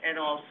 and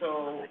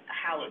also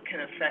how it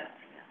can affect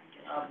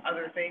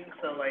other things.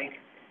 So like,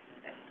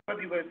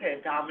 what you would say,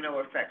 a domino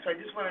effect. So I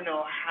just want to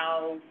know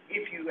how,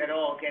 if you at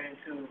all get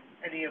into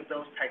any of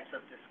those types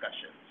of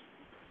discussions.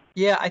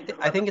 Yeah, I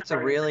think it's a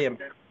really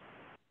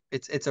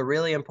it's a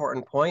really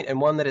important point,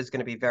 and one that is going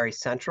to be very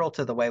central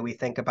to the way we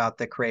think about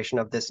the creation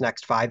of this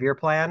next 5-year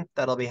plan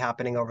that'll be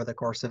happening over the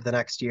course of the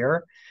next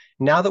year.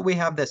 Now that we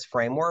have this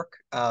framework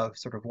of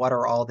sort of what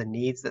are all the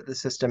needs that the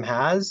system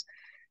has,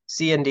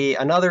 C&D,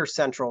 another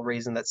central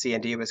reason that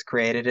C&D was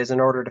created is in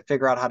order to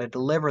figure out how to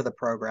deliver the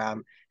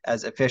program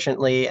as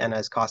efficiently and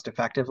as cost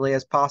effectively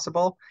as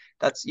possible.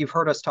 You've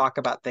heard us talk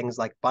about things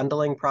like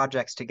bundling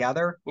projects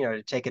together,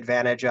 to take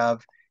advantage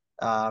of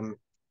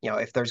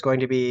if there's going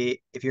to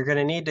be, if you're going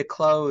to need to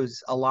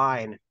close a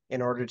line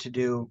in order to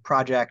do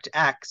project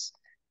X,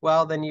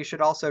 well, then you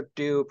should also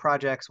do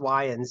projects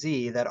Y and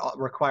Z that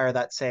require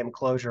that same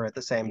closure at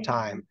the same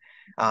time.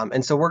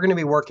 And so we're going to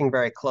be working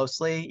very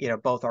closely,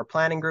 both our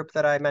planning group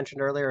that I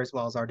mentioned earlier, as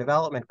well as our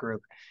development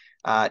group,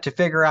 to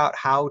figure out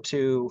how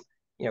to,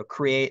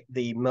 create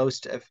the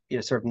most,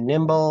 sort of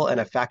nimble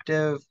and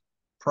effective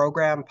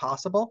program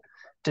possible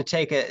to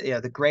take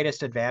the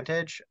greatest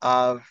advantage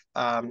of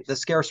the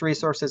scarce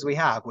resources we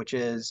have, which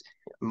is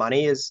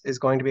money is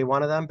going to be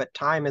one of them, but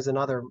time is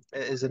another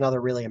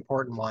really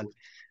important one,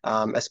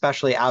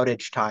 especially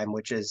outage time,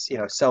 which is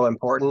so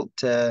important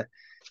to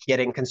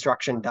getting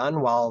construction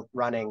done while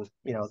running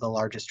the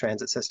largest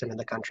transit system in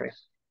the country.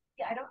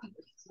 Yeah, I don't.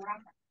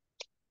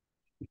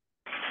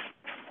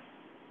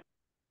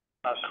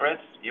 Chris,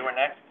 you were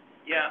next.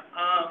 Yeah,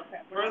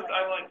 first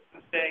I'd like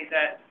to say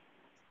that,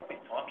 are we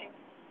talking?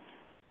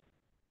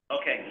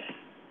 Okay,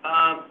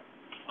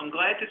 I'm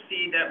glad to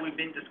see that we've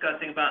been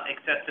discussing about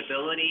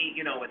accessibility,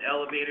 with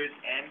elevators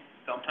and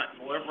sometimes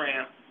more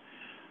ramps.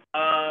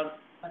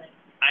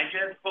 I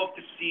just hope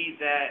to see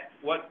that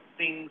what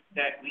things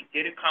that we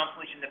did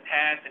accomplish in the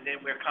past and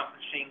then we're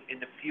accomplishing in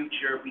the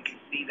future, we can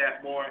see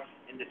that more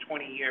in the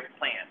 20-year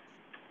plan.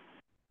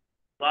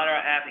 A lot of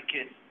our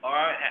advocates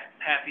are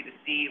happy to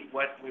see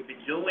what we've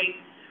been doing,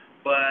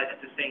 but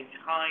at the same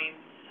time,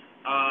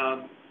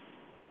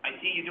 I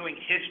see you doing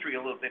history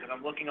a little bit, because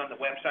I'm looking on the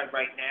website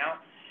right now,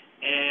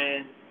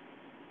 and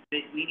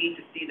we need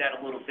to see that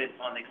a little bit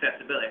on the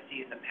accessibility. I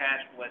see in the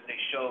past what they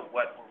showed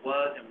what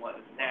was and what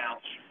is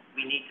now.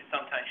 We need to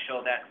sometimes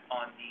show that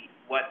on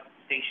what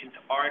stations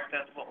are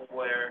accessible or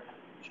where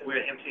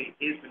MTA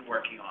has been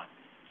working on.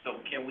 So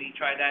can we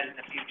try that in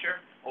the future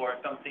or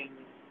something?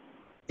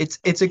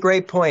 It's a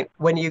great point.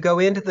 When you go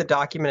into the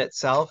document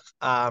itself,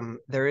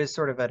 there is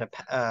sort of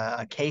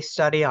a case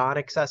study on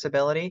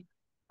accessibility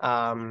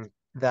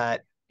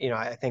that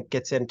I think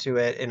gets into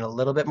it in a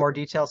little bit more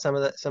detail, some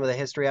of the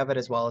history of it,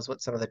 as well as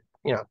what some of the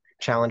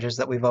challenges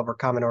that we've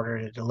overcome in order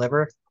to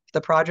deliver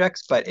the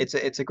projects. But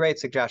it's a great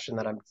suggestion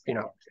that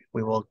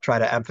we will try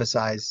to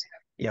emphasize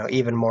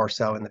even more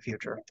so in the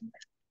future.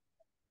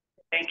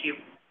 Thank you.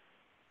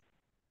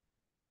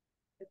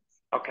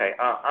 Okay,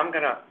 I'm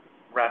gonna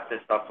wrap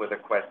this up with a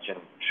question,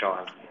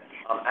 Sean.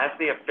 As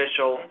the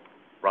official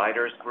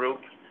riders group,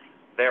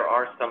 there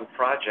are some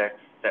projects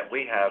that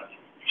we have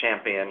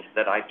championed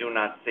that I do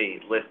not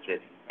see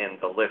listed in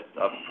the list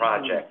of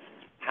projects.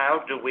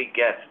 How do we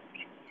get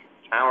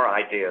our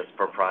ideas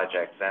for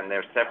projects? And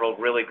there's several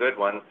really good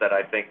ones that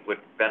I think would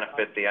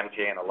benefit the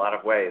MTA in a lot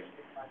of ways.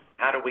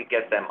 How do we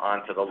get them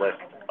onto the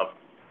list of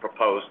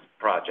proposed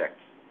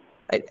projects?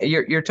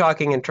 You're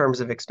talking in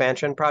terms of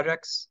expansion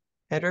projects,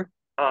 Andrew?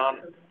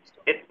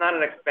 It's not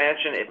an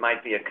expansion. It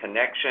might be a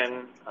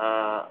connection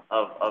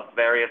of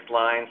various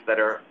lines that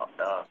are,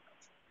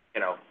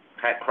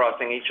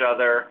 crossing each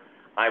other.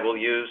 I will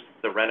use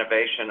the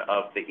renovation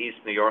of the East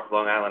New York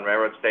Long Island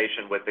Railroad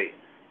Station with the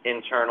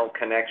internal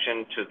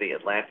connection to the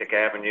Atlantic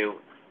Avenue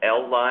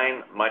L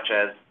line, much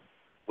as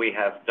we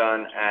have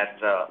done at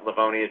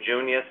Livonia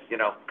Junius,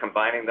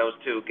 combining those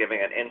two, giving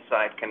an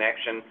inside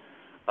connection.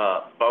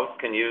 Both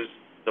can use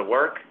the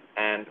work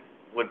and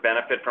would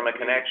benefit from a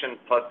connection,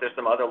 plus there's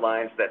some other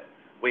lines that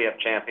we have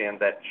championed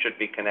that should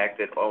be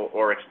connected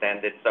or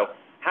extended. So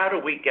how do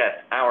we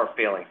get our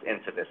feelings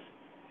into this?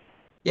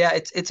 Yeah,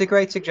 it's a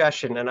great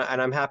suggestion, and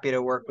I'm happy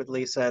to work with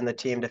Lisa and the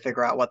team to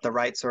figure out what the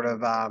right sort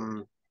of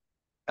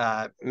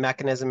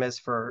mechanism is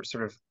for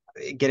sort of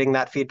getting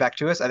that feedback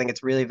to us. I think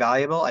it's really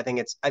valuable. I think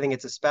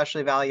it's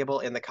especially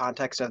valuable in the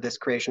context of this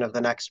creation of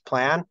the next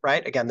plan,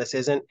 right? Again, this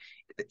isn't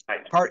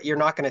you're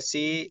not going to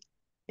see,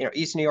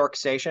 East New York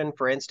Station,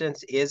 for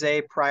instance, is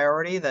a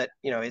priority that,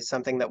 is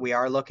something that we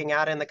are looking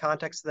at in the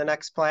context of the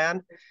next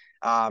plan.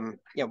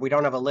 We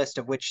don't have a list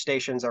of which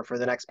stations are for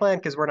the next plan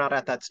because we're not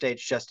at that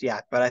stage just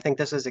yet. But I think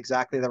this is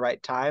exactly the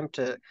right time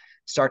to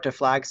start to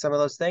flag some of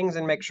those things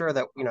and make sure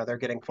that, they're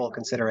getting full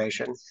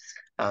consideration.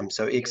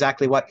 So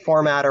exactly what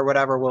format or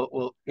whatever,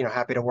 we'll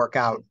happy to work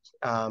out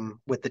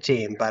with the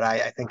team. But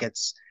I think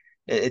it's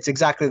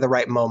exactly the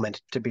right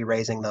moment to be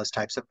raising those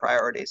types of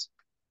priorities.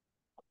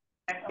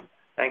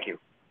 Thank you.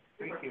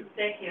 Thank you.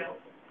 Thank you.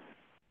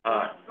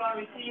 Ron,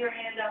 we see your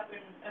hand up,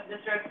 and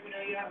Mr. X,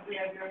 we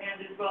have your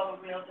hand as well,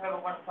 but we also have a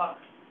 1 o'clock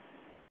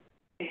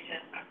station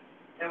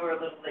that we're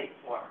a little late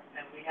for,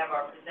 and we have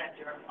our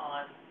presenter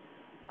on.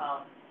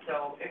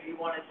 So if you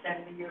want to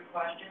send me your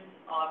questions,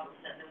 we'll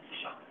send them to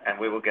Sean. And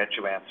we will get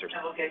you answers.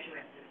 And we'll get you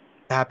answers.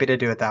 Happy to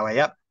do it that way.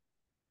 Yep.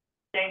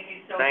 Thank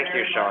you so Thank you,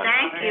 very Sean. much.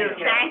 Thank you,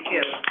 thank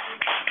you.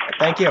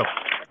 Thank you.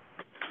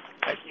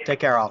 Thank you. Take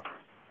care, all.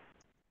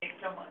 Thanks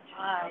so much.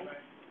 Bye.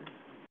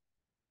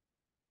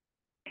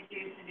 Thank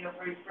you, Sunil,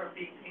 for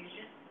being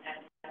patient,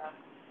 and,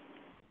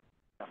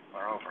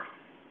 We're over.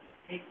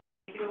 take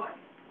it away.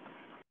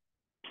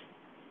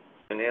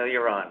 Sunil,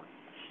 you're on.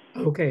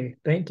 Okay,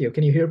 thank you.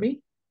 Can you hear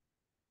me?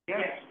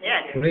 Yes.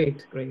 Yes.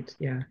 Great,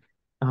 yeah.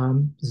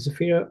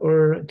 Zafira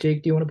or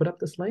Jake, do you want to put up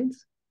the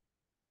slides?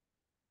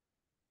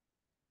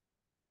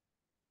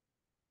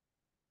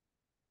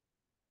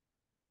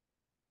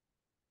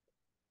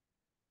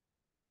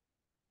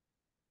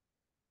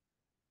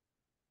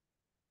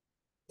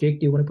 Jake,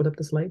 do you want to put up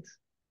the slides?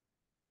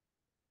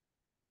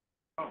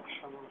 Oh,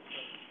 someone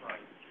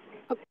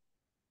said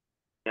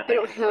right. I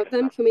don't have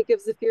them. Can we give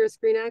Zafira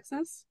screen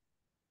access?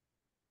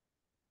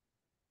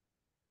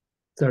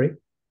 Sorry.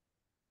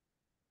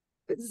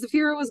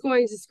 Zafira was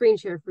going to screen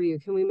share for you.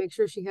 Can we make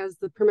sure she has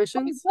the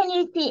permissions? Can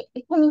you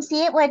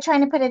see it? We're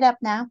trying to put it up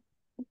now.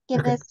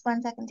 Give Okay. this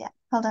 1 second. Yeah,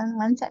 hold on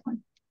 1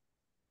 second.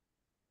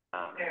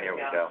 Here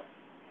we go.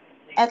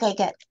 Okay,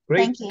 good.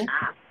 Great. Thank you.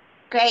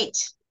 Great.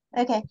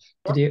 Okay.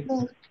 Did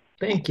you?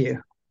 Thank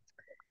you.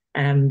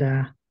 And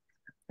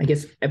I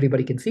guess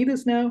everybody can see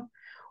this now.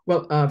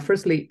 Well,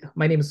 firstly,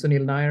 my name is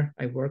Sunil Nair.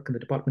 I work in the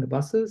Department of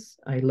Buses.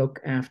 I look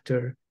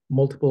after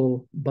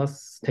multiple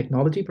bus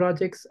technology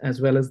projects, as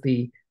well as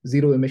the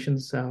zero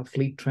emissions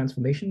fleet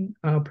transformation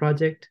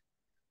project.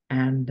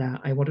 And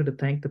I wanted to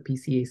thank the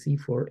PCAC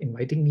for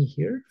inviting me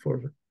here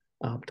for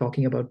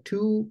talking about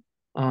two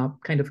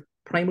kind of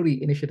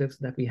primary initiatives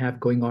that we have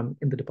going on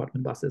in the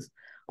Department of Buses.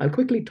 I'll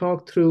quickly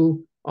talk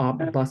through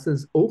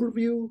buses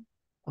overview,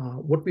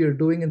 what we are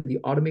doing in the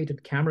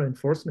automated camera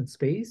enforcement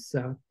space,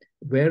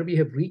 where we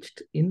have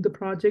reached in the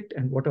project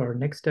and what our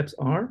next steps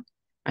are,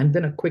 and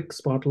then a quick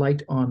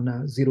spotlight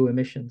on zero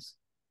emissions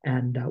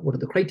and what are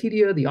the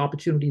criteria, the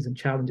opportunities and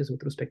challenges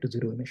with respect to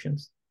zero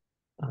emissions.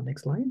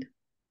 Next slide.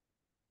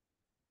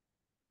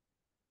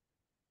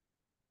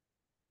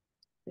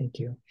 Thank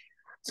you.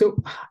 So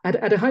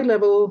at a high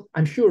level,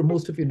 I'm sure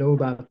most of you know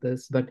about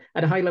this, but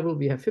at a high level,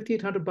 we have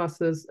 5,800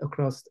 buses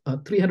across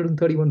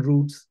 331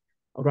 routes,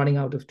 running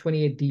out of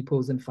 28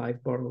 depots in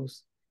 5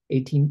 boroughs,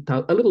 a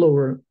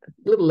little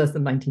less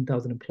than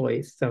 19,000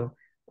 employees. So,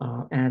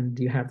 and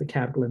you have the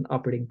capital and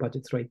operating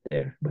budgets right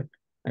there. But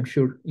I'm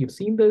sure you've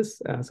seen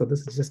this. So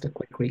this is just a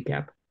quick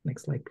recap.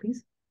 Next slide,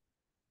 please.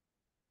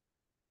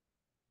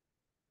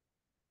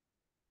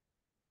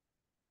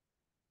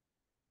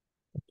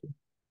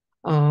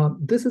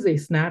 This is a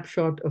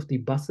snapshot of the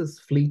buses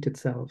fleet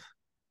itself.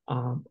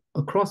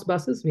 Across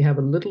buses, we have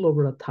a little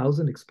over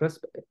 1,000 express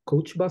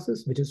coach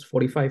buses, which is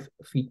 45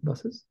 feet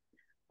buses,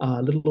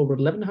 a little over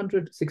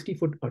 1,100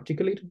 60-foot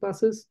articulated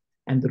buses,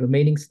 and the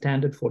remaining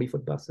standard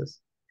 40-foot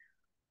buses.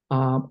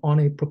 On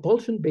a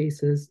propulsion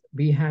basis,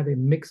 we have a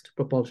mixed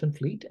propulsion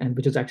fleet, and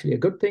which is actually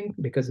a good thing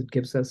because it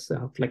gives us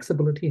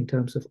flexibility in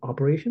terms of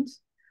operations.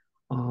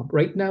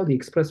 Right now, the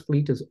express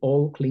fleet is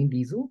all clean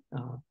diesel,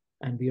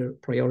 and we are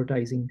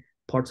prioritizing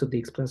parts of the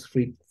express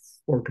fleet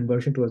for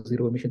conversion to a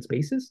zero emissions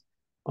basis.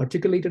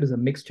 Articulated is a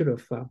mixture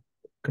of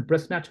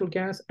compressed natural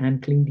gas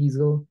and clean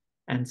diesel,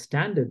 and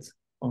standards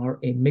are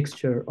a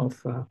mixture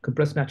of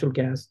compressed natural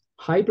gas,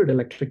 hybrid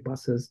electric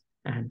buses,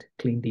 and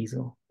clean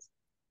diesel.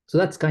 So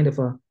that's kind of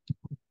a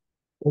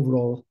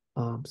overall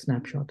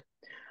snapshot.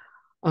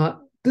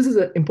 This is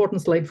an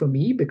important slide for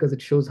me because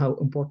it shows how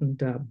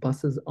important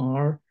buses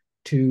are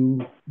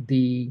to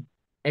the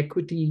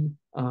equity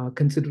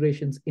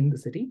considerations in the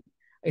city.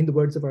 In the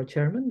words of our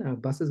chairman,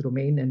 buses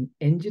remain an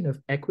engine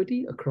of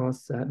equity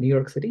across New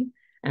York City.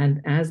 And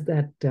as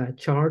that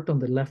chart on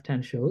the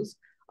left-hand shows,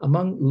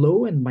 among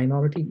low and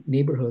minority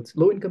neighborhoods,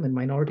 low-income and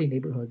minority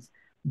neighborhoods,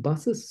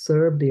 buses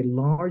served a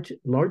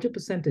larger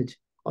percentage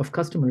of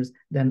customers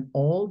than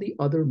all the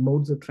other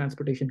modes of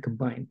transportation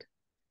combined,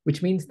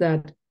 which means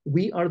that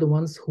we are the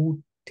ones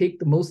who take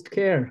the most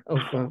care of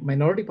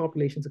minority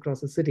populations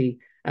across the city,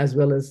 as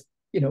well as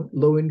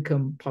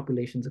low-income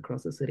populations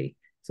across the city.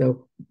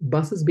 So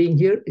buses being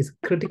here is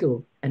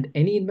critical, and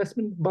any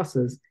investment in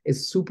buses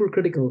is super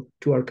critical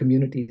to our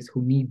communities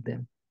who need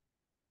them.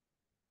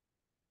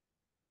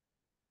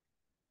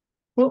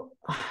 Well,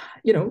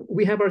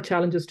 we have our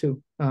challenges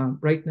too.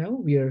 Right now,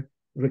 we are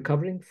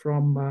recovering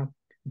from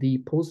the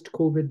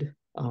post-COVID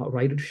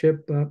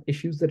ridership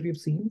issues that we've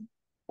seen.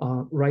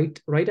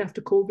 Right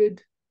after COVID,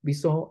 we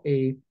saw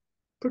a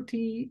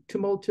pretty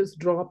tumultuous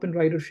drop in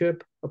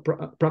ridership,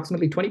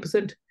 approximately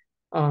 20%.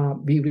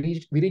 We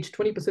reached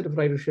 20% of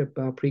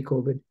ridership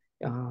pre-COVID,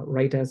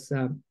 right as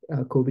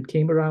COVID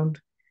came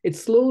around. It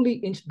slowly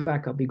inched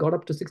back up. We got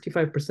up to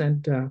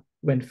 65%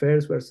 when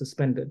fares were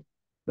suspended.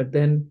 But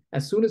then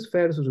as soon as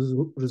fares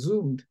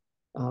resumed,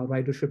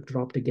 ridership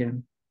dropped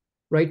again.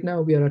 Right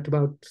now, we are at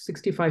about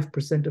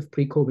 65% of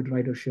pre-COVID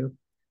ridership.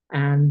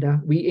 And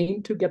we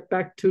aim to get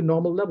back to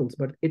normal levels,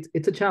 but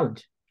it's a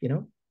challenge,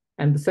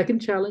 And the second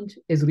challenge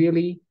is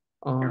really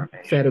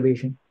fare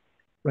evasion.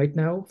 Right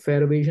now,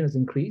 fare evasion has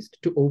increased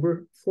to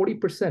over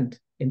 40%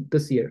 in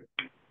this year.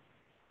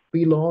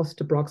 We lost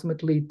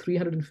approximately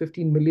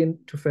 $315 million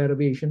to fare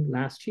evasion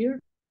last year,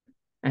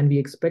 and we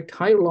expect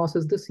higher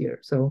losses this year.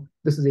 So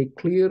this is a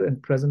clear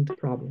and present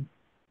problem.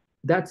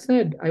 That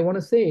said, I want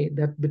to say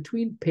that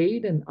between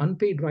paid and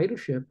unpaid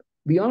ridership,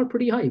 we are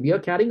pretty high. We are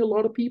carrying a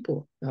lot of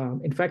people.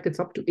 In fact, it's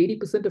up to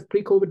 80% of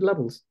pre-COVID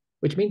levels,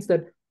 which means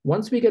that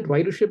once we get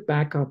ridership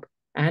back up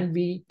and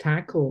we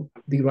tackle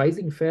the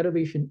rising fare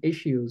evasion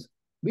issues,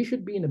 we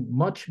should be in a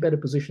much better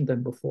position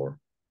than before.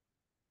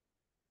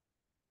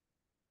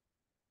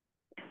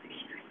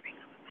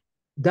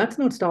 That's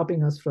not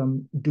stopping us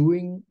from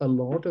doing a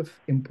lot of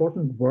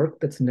important work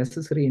that's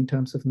necessary in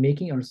terms of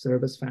making our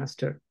service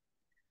faster.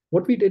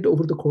 What we did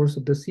over the course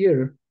of this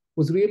year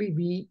was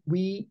really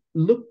we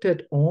looked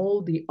at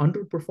all the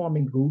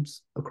underperforming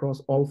routes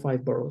across all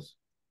 5 boroughs.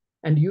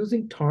 And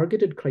using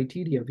targeted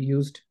criteria, we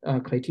used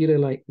criteria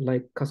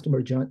like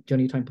customer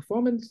journey time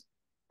performance,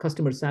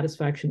 customer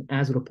satisfaction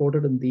as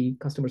reported in the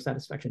customer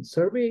satisfaction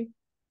survey,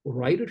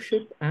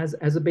 ridership as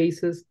a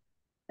basis,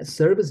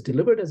 service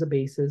delivered as a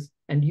basis,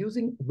 and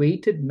using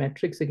weighted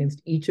metrics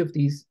against each of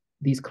these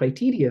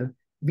criteria,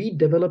 we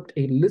developed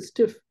a list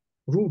of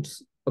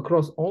routes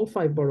across all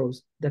 5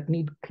 boroughs that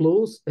need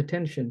close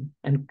attention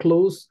and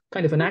close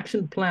kind of an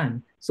action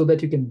plan so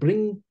that you can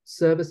bring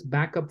service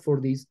back up for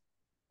these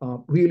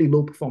really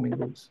low performing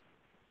routes.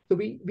 So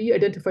we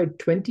identified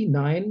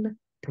 29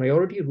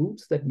 priority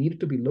routes that needed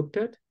to be looked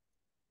at.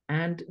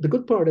 And the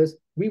good part is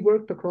we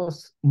worked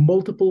across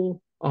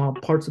multiple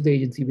parts of the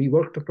agency. We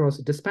worked across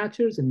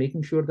dispatchers and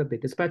making sure that they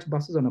dispatch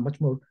buses on a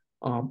much more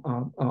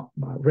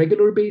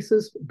regular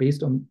basis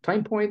based on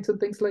time points and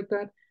things like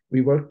that. We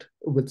worked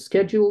with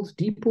schedules,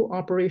 depot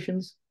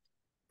operations.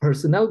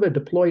 Personnel were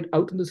deployed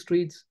out in the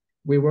streets.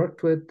 We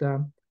worked with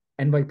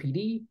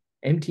NYPD,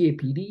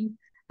 MTAPD.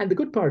 And the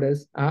good part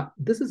is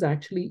this is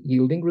actually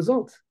yielding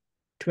results.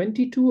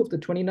 22 of the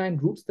 29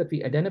 routes that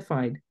we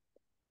identified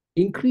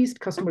increased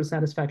customer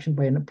satisfaction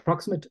by an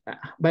approximate,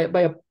 by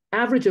an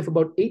average of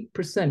about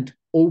 8%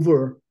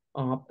 over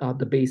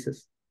the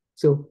basis.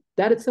 So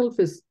that itself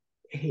is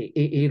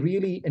a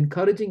really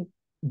encouraging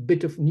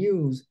bit of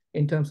news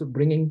in terms of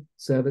bringing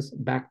service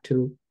back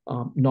to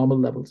normal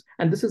levels.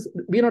 And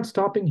we're not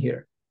stopping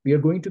here. We are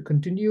going to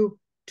continue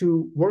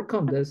to work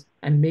on this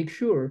and make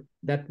sure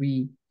that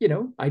we,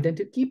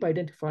 keep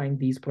identifying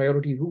these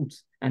priority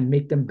routes and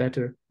make them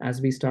better as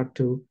we start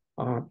to,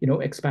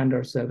 expand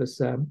our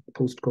service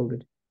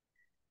post-COVID.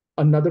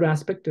 Another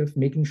aspect of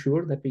making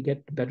sure that we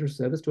get better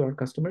service to our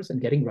customers and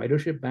getting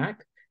ridership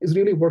back is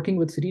really working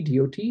with City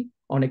DOT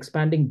on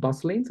expanding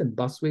bus lanes and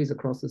busways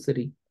across the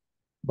city.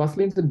 Bus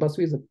lanes and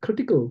busways are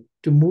critical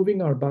to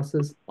moving our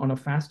buses on a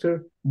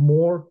faster,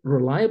 more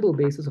reliable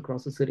basis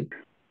across the city.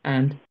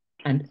 And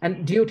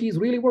DOT is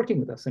really working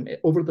with us. And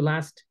over the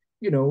last,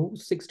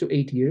 6 to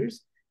 8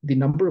 years, the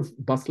number of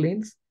bus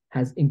lanes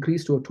has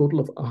increased to a total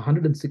of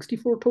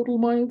 164 total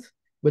miles,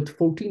 with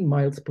 14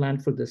 miles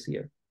planned for this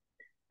year.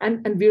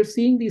 And we are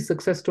seeing these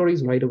success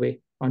stories right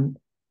away. On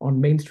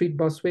Main Street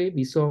Busway,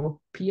 we saw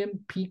PM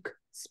peak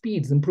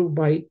speeds improve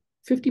by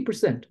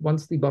 50%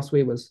 once the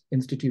busway was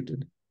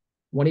instituted.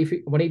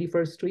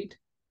 181st Street,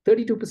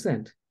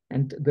 32%.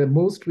 And the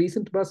most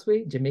recent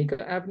busway,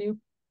 Jamaica Avenue,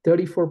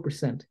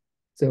 34%.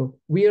 So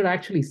we are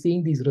actually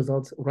seeing these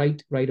results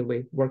right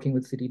away, working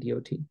with City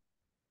DOT.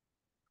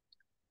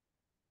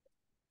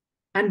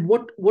 And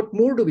what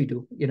more do we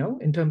do,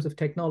 in terms of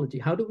technology?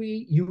 How do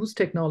we use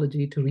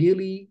technology to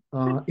really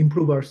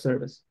improve our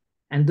service?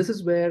 And this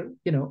is where,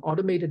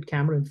 automated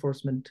camera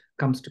enforcement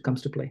comes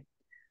to play.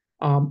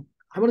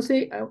 I want to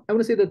say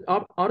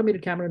that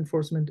automated camera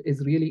enforcement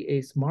is really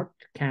a smart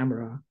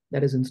camera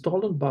that is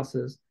installed on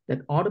buses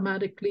that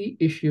automatically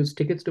issues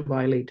tickets to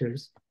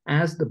violators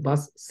as the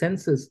bus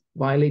senses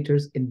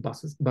violators in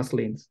bus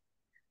lanes.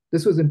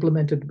 This was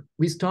implemented.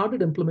 We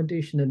started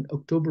implementation in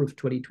October of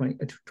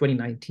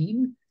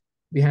 2019.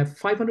 We have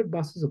 500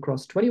 buses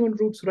across 21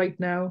 routes right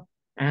now,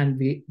 and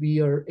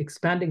we are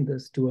expanding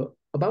this to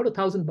about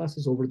 1,000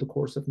 buses over the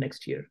course of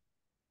next year.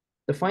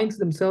 The fines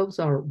themselves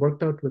are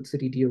worked out with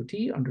City DOT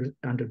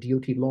under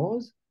DOT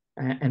laws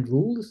and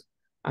rules,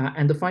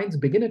 and the fines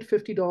begin at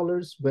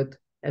 $50 with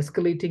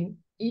escalating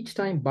each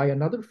time by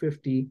another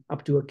 $50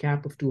 up to a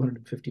cap of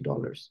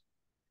 $250.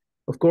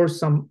 Of course,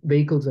 some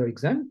vehicles are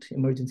exempt.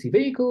 Emergency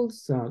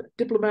vehicles,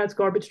 diplomats,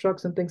 garbage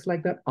trucks, and things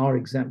like that are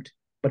exempt.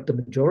 But the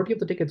majority of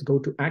the tickets go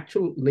to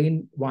actual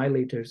lane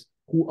violators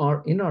who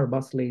are in our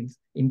bus lanes,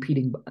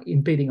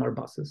 impeding our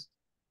buses.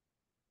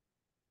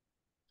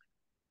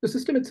 The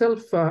system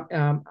itself,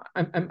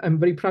 I'm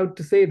very proud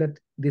to say that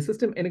the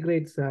system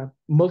integrates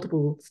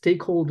multiple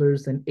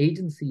stakeholders and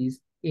agencies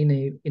in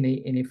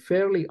a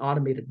fairly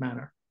automated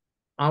manner.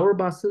 Our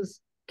buses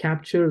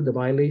capture the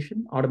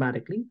violation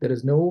automatically. There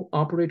is no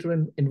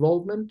operator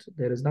involvement.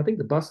 There is nothing.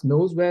 The bus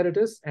knows where it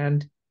is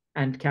and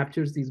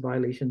captures these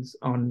violations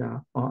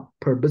on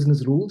per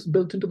business rules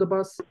built into the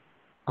bus.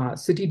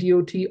 City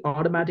DOT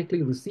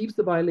automatically receives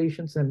the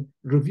violations and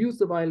reviews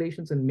the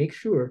violations and makes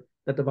sure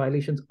that the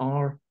violations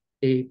are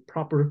a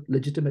proper,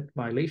 legitimate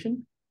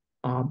violation.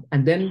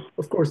 And then,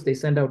 of course, they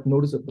send out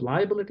notice of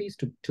liabilities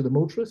to the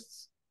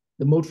motorists.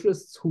 The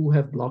motorists who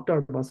have blocked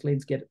our bus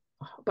lanes get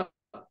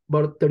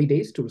about 30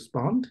 days to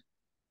respond.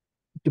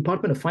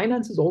 Department of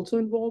Finance is also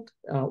involved,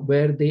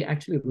 where they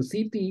actually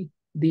receive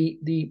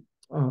the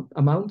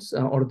amounts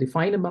or the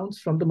fine amounts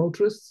from the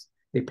motorists.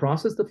 They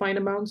process the fine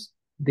amounts.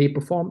 They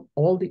perform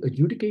all the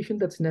adjudication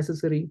that's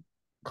necessary,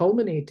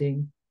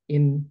 culminating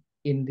in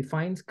the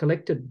fines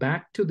collected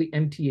back to the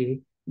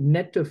MTA,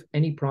 net of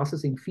any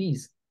processing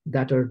fees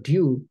that are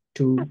due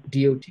to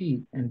DOT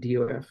and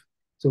DOF.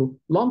 So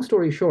long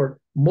story short,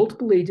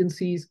 multiple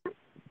agencies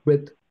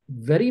with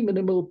very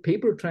minimal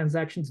paper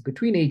transactions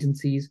between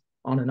agencies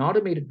on an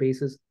automated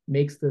basis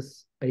makes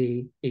this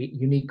a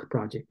unique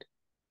project.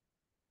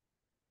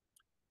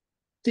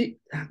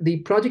 The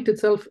project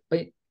itself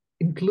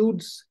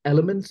includes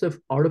elements of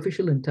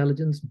artificial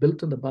intelligence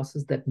built on the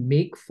buses that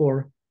make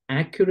for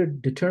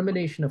accurate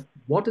determination of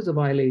what is a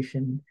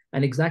violation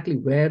and exactly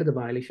where the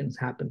violation has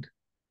happened.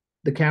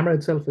 The camera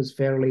itself is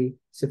fairly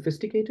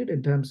sophisticated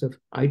in terms of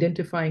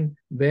identifying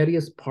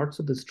various parts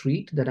of the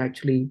street that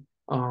actually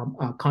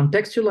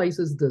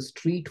contextualizes the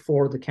street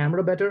for the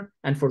camera better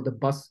and for the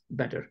bus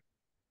better,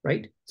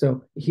 right?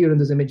 So here in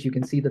this image, you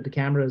can see that the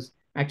cameras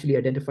actually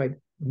identified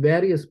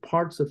various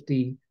parts of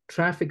the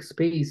traffic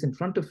space in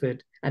front of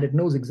it, and it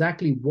knows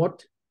exactly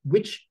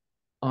which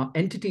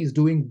entity is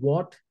doing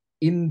what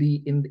in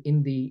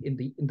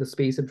the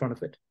space in front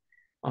of it.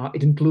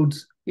 It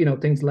includes,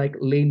 things like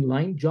lane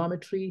line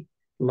geometry,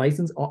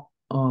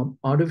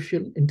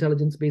 artificial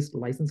intelligence-based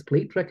license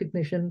plate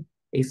recognition,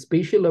 a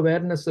spatial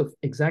awareness of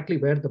exactly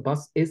where the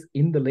bus is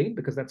in the lane,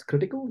 because that's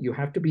critical. You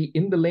have to be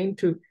in the lane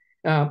to,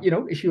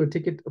 issue a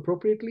ticket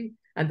appropriately.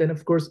 And then,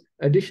 of course,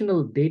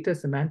 additional data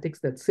semantics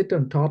that sit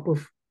on top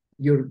of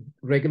your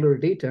regular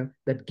data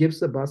that gives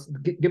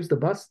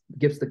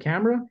the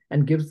camera,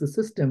 and gives the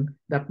system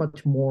that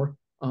much more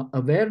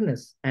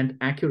awareness and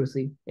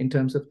accuracy in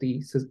terms of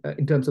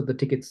the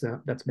tickets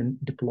that's been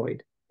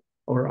deployed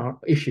or are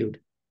issued.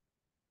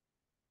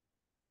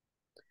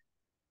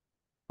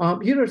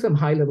 Here are some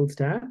high-level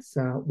stats.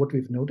 What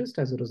we've noticed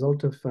as a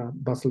result of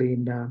bus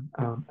lane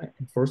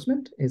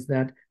enforcement is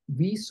that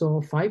we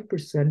saw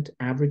 5%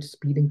 average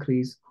speed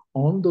increase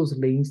on those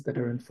lanes that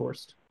are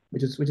enforced,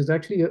 which is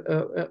actually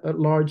a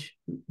large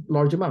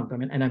amount. I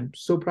mean, and I'm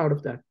so proud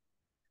of that.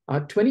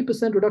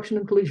 20% reduction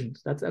in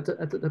collisions. That's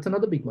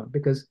another big one,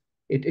 because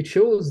it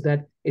shows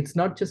that it's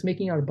not just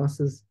making our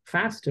buses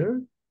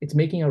faster, it's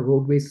making our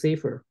roadways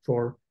safer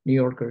for New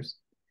Yorkers.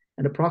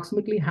 And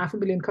approximately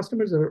 500,000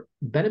 customers are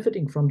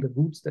benefiting from the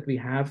routes that we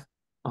have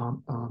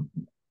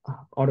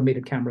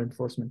automated camera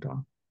enforcement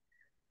on.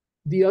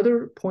 The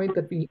other point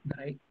that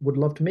I would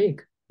love to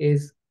make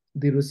is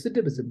the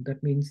recidivism.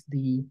 That means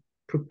the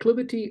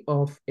proclivity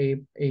of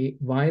a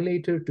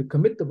violator to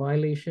commit the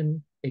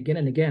violation again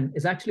and again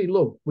is actually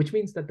low, which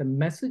means that the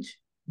message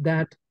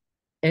that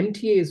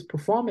MTA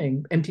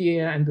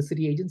and the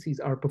city agencies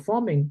are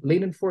performing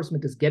lane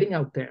enforcement is getting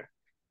out there,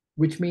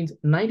 which means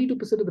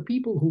 92% of the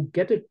people who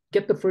get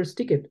the first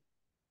ticket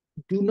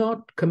do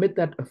not commit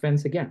that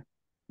offense again,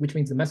 which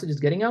means the message is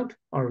getting out,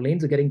 our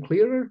lanes are getting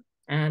clearer,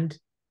 and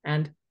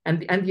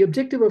the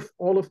objective of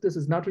all of this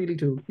is not really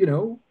to,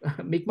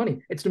 make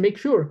money. It's to make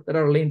sure that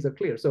our lanes are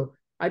clear. So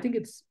I think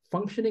it's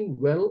functioning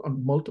well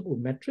on multiple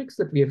metrics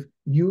that we have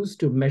used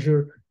to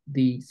measure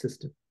the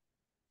system.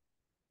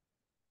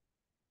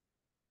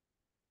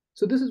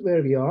 So this is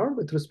where we are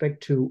with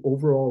respect to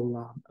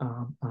overall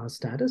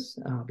status.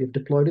 We've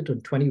deployed it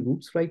on 20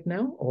 routes right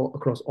now,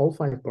 across all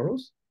 5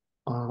 boroughs,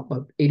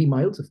 about 80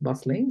 miles of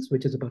bus lanes,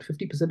 which is about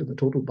 50% of the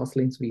total bus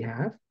lanes we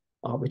have,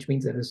 which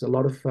means there is a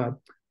lot of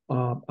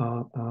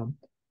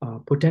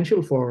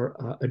potential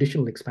for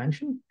additional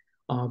expansion.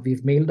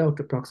 We've mailed out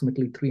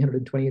approximately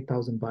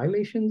 328,000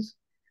 violations,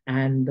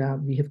 and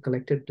we have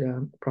collected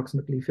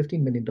approximately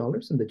 $15 million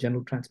in the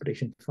General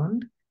Transportation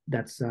Fund.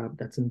 That's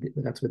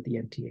with the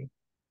MTA.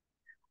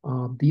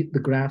 The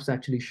graphs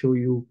actually show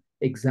you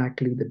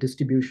exactly the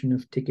distribution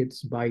of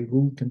tickets by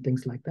route and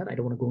things like that. I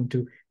don't want to go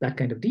into that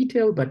kind of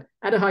detail, but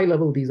at a high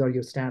level, these are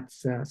your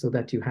stats so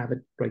that you have it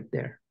right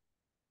there.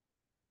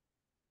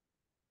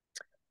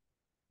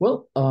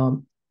 Well,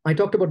 I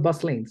talked about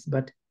bus lanes,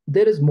 but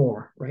there is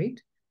more, right?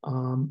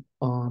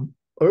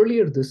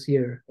 Earlier this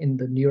year in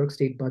the New York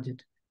State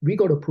budget, we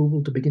got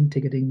approval to begin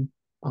ticketing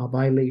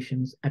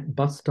violations at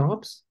bus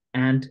stops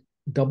and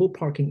double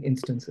parking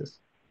instances.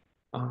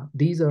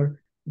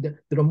 There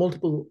are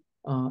multiple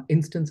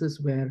instances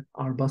where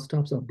our bus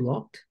stops are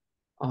blocked.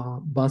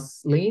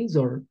 Bus lanes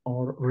or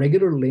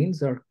regular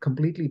lanes are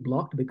completely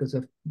blocked because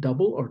of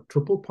double or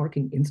triple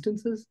parking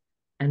instances.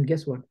 And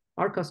guess what?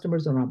 Our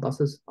customers on our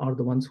buses are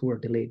the ones who are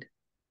delayed.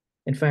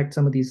 In fact,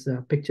 some of these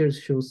pictures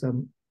show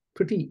some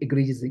pretty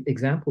egregious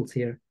examples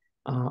here.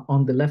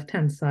 On the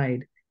left-hand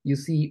side, you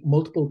see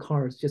multiple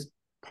cars just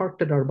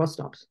parked at our bus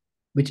stops,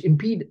 which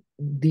impede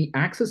the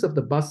access of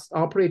the bus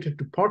operator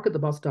to park at the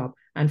bus stop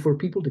and for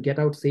people to get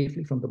out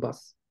safely from the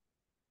bus.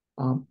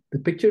 The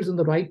pictures on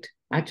the right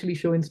actually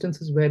show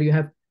instances where you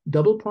have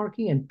double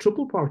parking and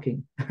triple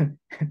parking.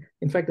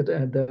 In fact,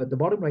 the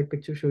bottom right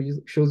picture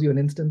shows you an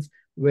instance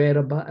where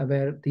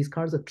these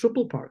cars are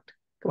triple parked.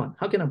 Come on,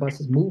 how can our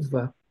buses move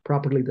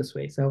properly this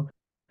way? So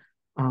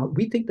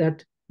we think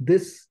that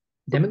this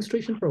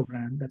demonstration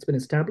program that's been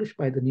established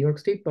by the New York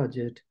State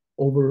budget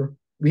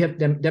we have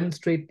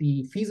demonstrate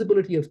the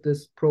feasibility of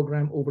this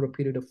program over a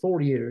period of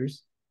 4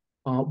 years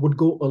would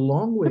go a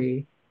long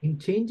way in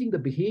changing the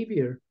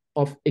behavior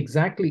of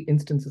exactly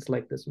instances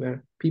like this,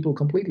 where people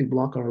completely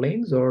block our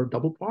lanes or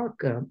double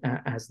park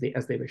as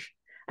they wish.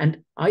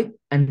 And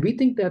we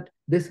think that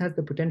this has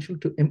the potential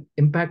to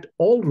impact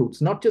all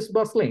routes, not just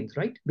bus lanes,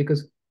 right?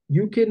 Because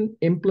you can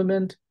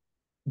implement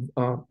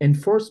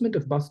enforcement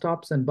of bus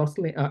stops and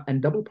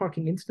and double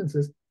parking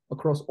instances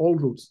across all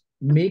routes,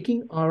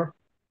 making our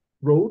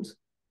roads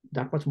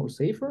that much more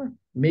safer,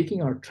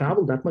 making our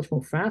travel that much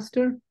more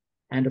faster,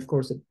 and of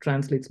course, it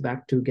translates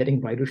back to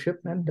getting ridership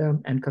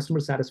and customer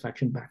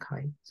satisfaction back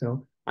high.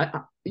 So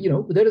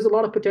there is a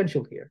lot of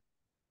potential here.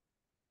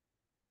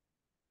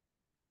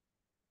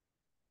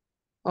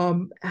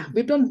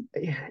 We've done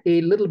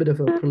a little bit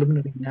of a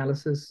preliminary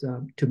analysis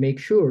to make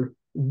sure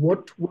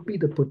what would be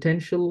the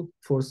potential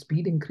for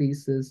speed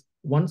increases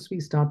once we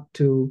start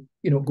to,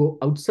 go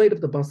outside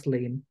of the bus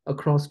lane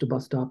across to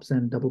bus stops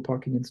and double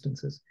parking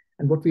instances.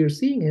 And what we are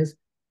seeing is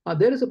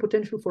there is a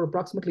potential for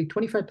approximately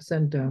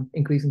 25%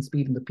 increase in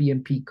speed in the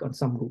PM peak on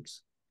some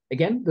routes.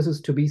 Again, this is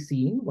to be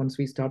seen once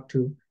we start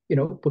to,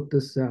 put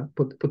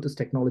this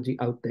technology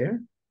out there.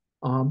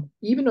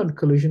 Even on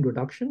collision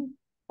reduction,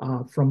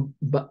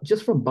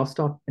 just from bus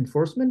stop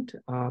enforcement,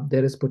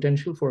 there is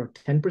potential for a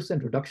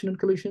 10% reduction in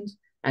collisions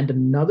and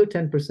another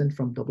 10%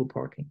 from double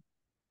parking.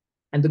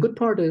 And the good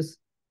part is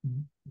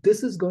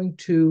this is going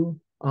to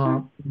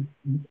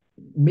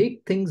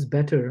make things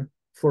better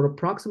for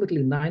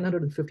approximately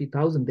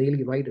 950,000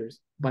 daily riders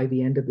by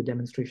the end of the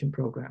demonstration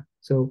program.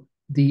 So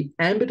the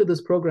ambit of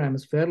this program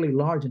is fairly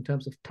large in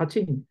terms of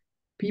touching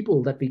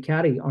people that we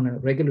carry on a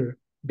regular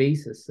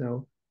basis.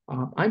 So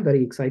I'm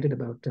very excited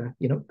about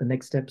the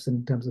next steps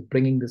in terms of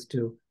bringing this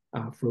to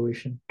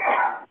fruition.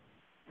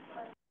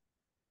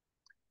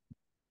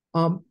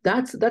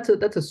 That's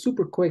a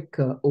super quick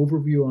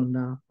overview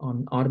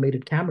on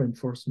automated camera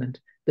enforcement.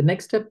 The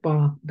next step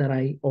that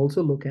I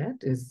also look at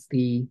is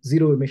the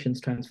zero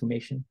emissions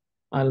transformation.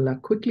 I'll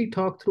quickly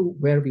talk through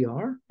where we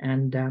are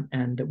and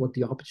what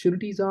the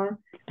opportunities are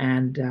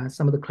and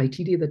some of the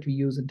criteria that we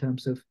use in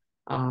terms of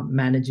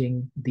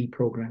managing the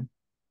program.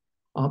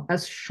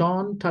 As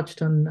Sean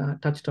touched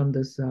on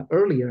this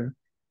earlier,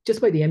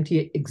 just by the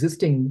MTA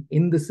existing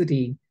in the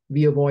city,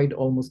 we avoid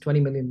almost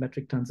 20 million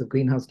metric tons of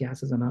greenhouse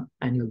gases on an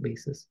annual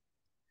basis.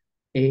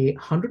 A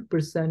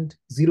 100%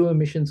 zero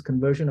emissions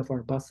conversion of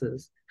our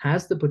buses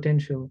has the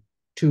potential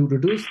to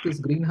reduce these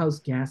greenhouse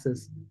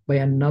gases by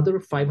another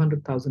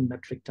 500,000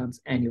 metric tons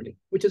annually,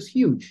 which is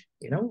huge.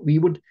 We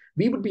would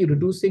be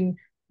reducing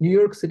New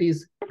York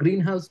City's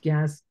greenhouse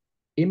gas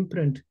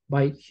imprint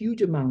by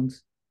huge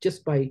amounts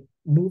just by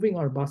moving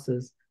our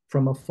buses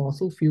from a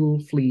fossil fuel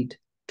fleet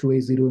to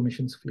a zero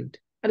emissions fleet.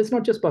 And it's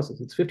not just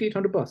buses, it's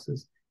 5,800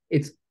 buses.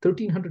 It's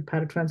 1,300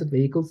 paratransit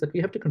vehicles that we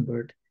have to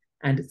convert.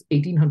 And it's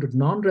 1,800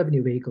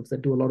 non-revenue vehicles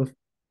that do a lot of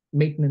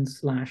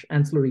maintenance /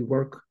 ancillary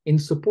work in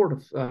support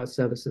of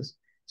services.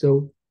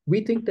 So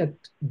we think that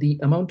the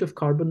amount of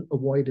carbon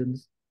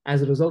avoidance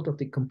as a result of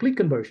the complete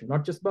conversion,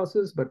 not just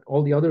buses, but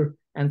all the other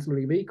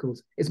ancillary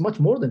vehicles, is much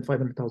more than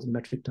 500,000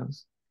 metric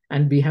tons.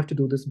 And we have to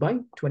do this by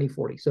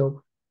 2040.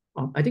 So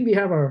I think we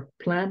have our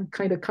plan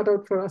kind of cut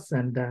out for us,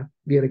 and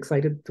we are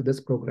excited to this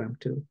program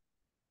too.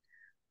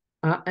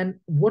 And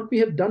what we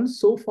have done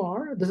so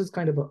far, this is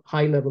kind of a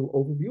high-level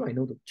overview. I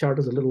know the chart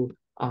is a little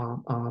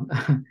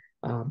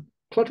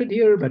cluttered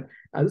here, but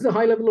this is a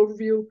high-level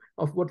overview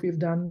of what we've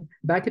done.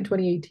 Back in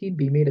 2018,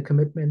 we made a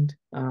commitment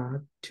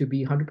to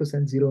be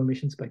 100% zero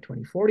emissions by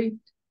 2040.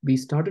 We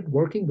started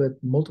working with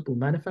multiple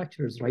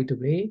manufacturers right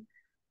away.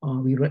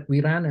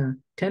 We ran a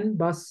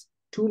 10-bus,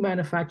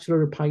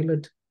 2-manufacturer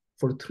pilot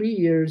for 3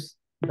 years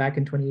back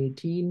in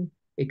 2018.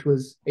 It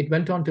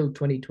went on till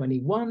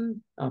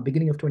 2021,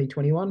 beginning of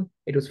 2021.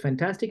 It was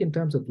fantastic in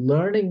terms of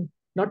learning,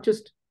 not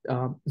just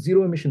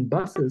zero emission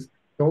buses,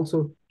 but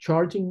also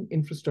charging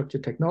infrastructure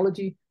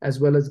technology, as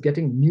well as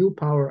getting new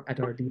power at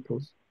our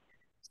depots.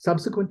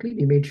 Subsequently,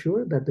 we made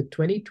sure that the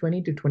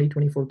 2020 to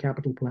 2024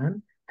 capital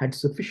plan had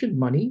sufficient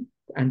money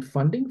and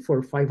funding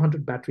for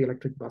 500 battery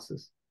electric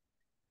buses.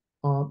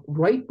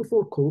 Right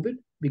before COVID,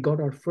 we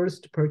got our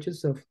first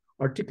purchase of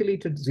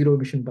articulated zero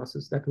emission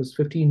buses. That was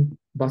 15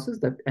 buses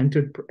that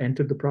entered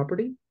the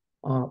property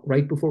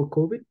right before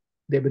COVID.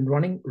 They've been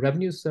running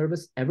revenue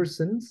service ever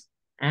since.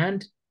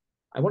 And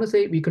I want to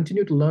say we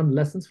continue to learn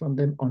lessons from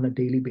them on a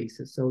daily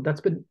basis. So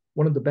that's been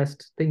one of the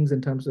best things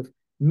in terms of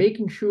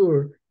making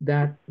sure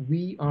that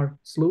we are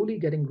slowly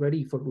getting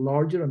ready for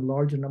larger and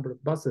larger number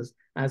of buses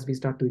as we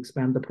start to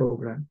expand the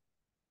program.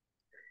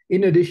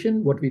 In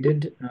addition, what we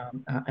did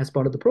as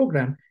part of the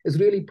program is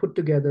really put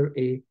together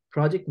a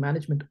project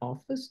management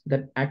office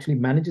that actually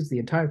manages the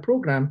entire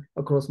program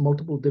across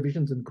multiple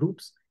divisions and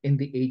groups in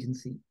the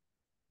agency.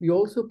 We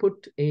also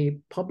put a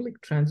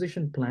public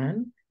transition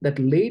plan that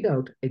laid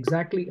out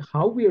exactly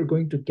how we are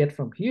going to get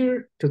from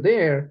here to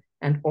there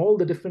and all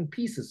the different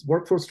pieces: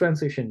 workforce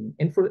transition,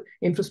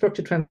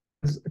 infrastructure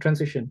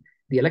transition,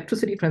 the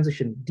electricity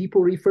transition,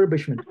 depot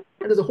refurbishment,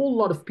 and there's a whole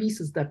lot of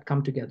pieces that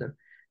come together.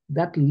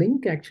 That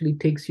link actually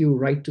takes you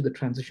right to the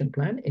transition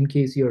plan in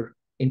case you're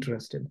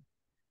interested.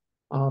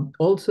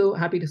 Also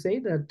happy to say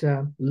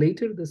that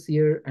later this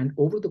year and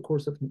over the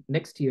course of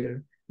next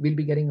year, we'll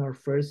be getting our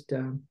first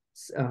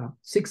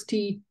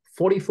 60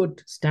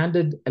 40-foot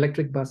standard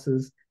electric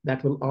buses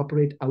that will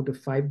operate out of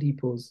 5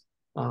 depots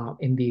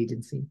in the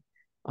agency.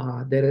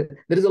 There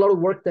is a lot of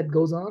work that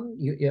goes on,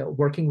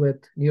 working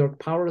with New York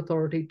Power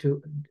Authority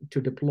to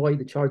deploy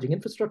the charging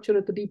infrastructure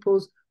at the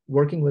depots,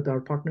 working with our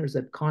partners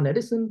at Con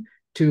Edison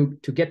to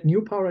get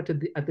new power at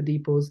the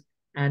depots.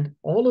 And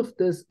all of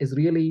this is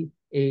really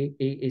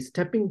a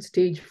stepping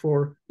stage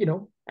for,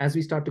 as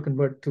we start to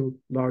convert to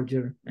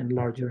larger and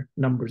larger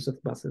numbers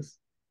of buses.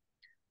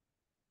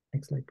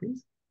 Next slide,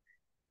 please.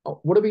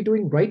 What are we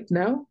doing right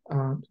now?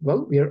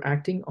 Well, we are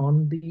acting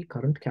on the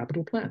current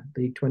capital plan.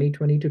 The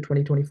 2020 to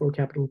 2024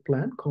 capital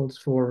plan calls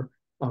for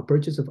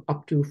purchase of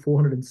up to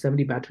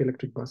 470 battery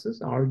electric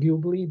buses,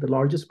 arguably the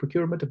largest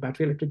procurement of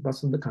battery electric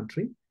buses in the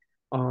country.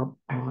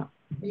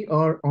 We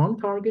are on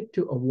target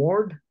to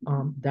award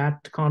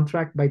that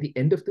contract by the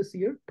end of this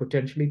year,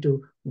 potentially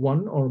to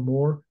one or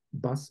more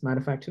bus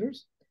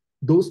manufacturers.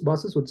 Those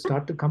buses would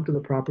start to come to the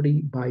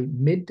property by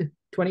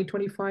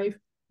mid-2025,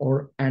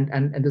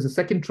 and there's a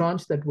second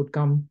tranche that would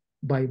come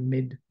by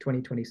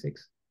mid-2026.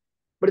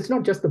 But it's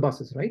not just the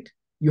buses, right?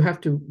 You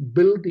have to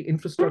build the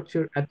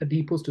infrastructure at the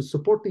depots to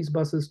support these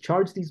buses,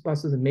 charge these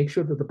buses, and make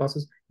sure that the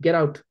buses get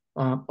out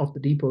of the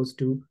depots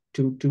to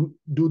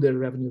do their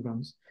revenue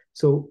runs.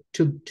 So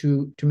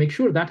to make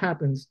sure that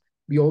happens,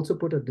 we also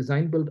put a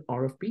design build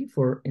RFP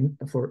for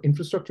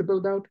infrastructure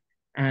build out,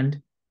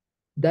 and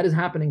that is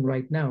happening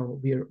right now.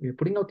 We're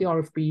putting out the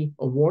RFP,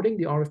 awarding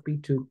the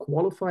RFP to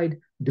qualified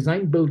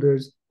design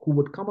builders who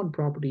would come on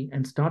property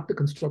and start the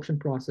construction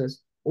process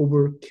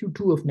over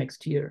Q2 of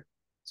next year.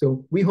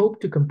 So we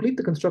hope to complete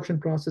the construction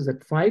process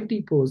at 5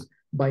 depots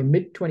by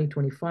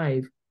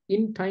mid-2025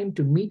 in time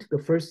to meet the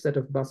first set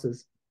of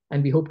buses.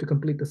 And we hope to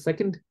complete the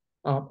second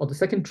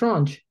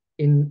tranche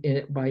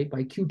by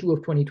Q2 of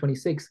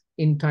 2026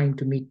 in time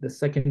to meet the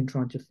second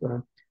tranche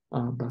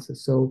of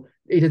buses. So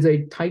it is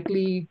a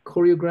tightly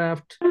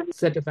choreographed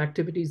set of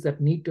activities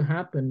that need to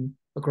happen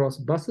across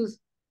buses,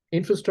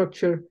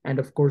 infrastructure, and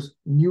of course,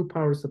 new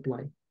power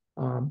supply.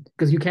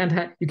 Because you can't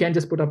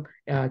just put up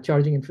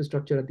charging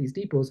infrastructure at these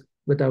depots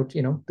without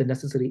the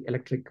necessary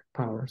electric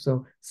power.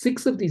 So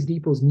 6 of these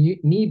depots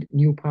need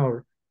new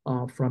power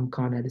from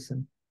Con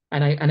Edison.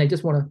 And I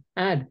just want to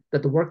add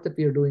that the work that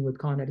we are doing with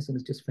Con Edison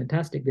is just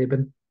fantastic. They've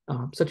been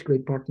such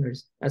great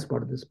partners as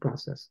part of this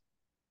process.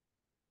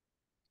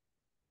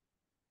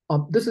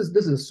 This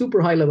is a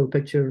super high level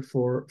picture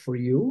for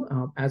you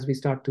as we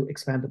start to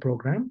expand the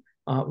program.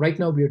 Right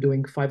now, we are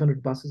doing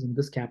 500 buses in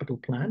this capital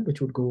plan, which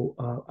would go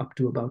up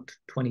to about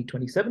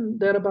 2027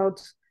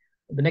 thereabouts.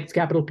 The next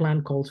capital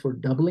plan calls for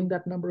doubling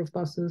that number of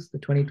buses. The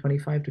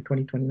 2025 to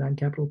 2029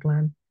 capital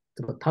plan,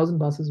 it's about 1,000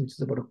 buses, which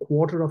is about a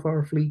quarter of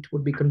our fleet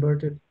would be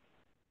converted.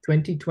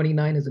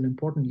 2029 is an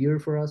important year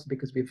for us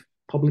because we've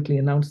publicly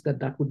announced that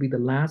that would be the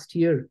last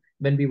year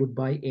when we would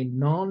buy a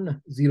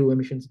non-zero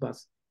emissions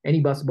bus. Any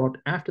bus bought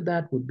after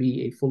that would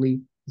be a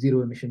fully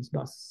zero emissions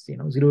bus.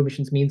 Zero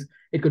emissions means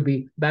it could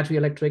be battery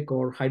electric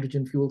or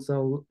hydrogen fuel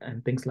cell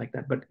and things like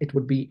that, but it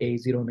would be a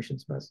zero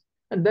emissions bus.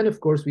 And then,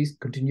 of course, we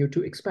continue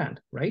to expand,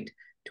 right?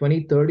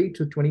 2030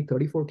 to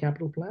 2034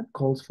 capital plan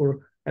calls for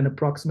an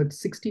approximate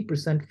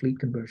 60% fleet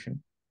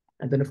conversion.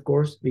 And then, of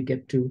course, we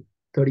get to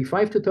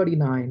 35 to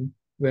 39,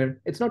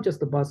 where it's not just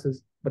the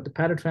buses, but the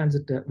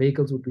paratransit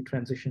vehicles would be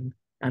transitioned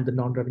and the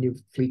non-revenue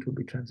fleet would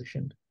be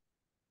transitioned.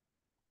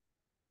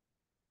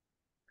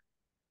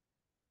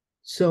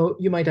 So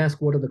you might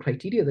ask, what are the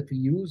criteria that we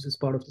use as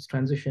part of this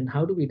transition?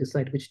 How do we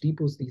decide which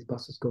depots these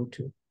buses go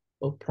to?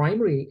 Well,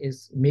 primary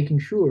is making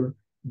sure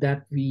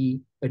that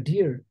we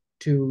adhere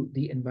to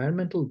the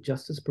environmental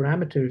justice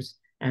parameters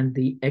and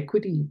the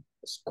equity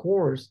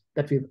scores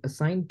that we've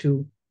assigned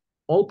to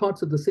all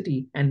parts of the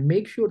city, and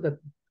make sure that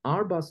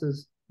our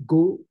buses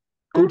go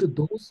to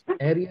those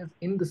areas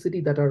in the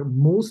city that are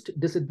most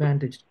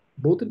disadvantaged,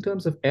 both in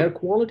terms of air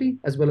quality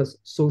as well as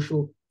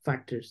social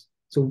factors.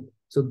 So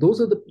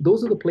those are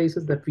the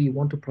places that we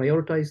want to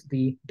prioritize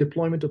the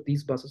deployment of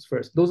these buses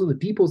first. Those are the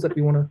depots that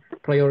we want to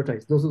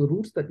prioritize. Those are the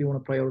routes that we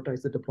want to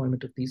prioritize the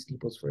deployment of these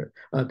depots for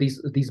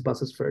these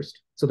buses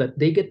first, so that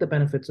they get the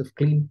benefits of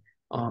clean,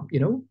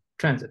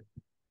 transit.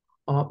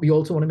 We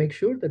also want to make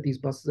sure that these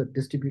buses are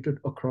distributed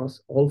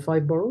across all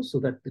 5 boroughs, so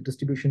that the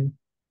distribution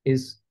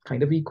is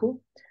kind of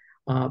equal.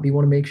 We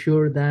want to make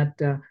sure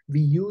that we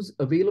use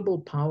available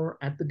power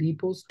at the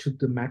depots to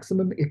the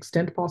maximum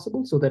extent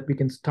possible, so that we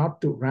can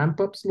start to ramp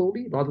up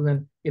slowly rather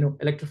than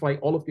electrify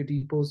all of your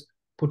depots,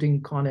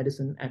 putting Con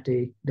Edison at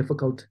a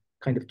difficult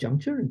kind of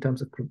juncture in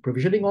terms of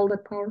provisioning all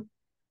that power.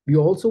 We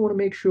also want to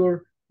make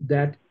sure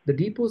that the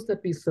depots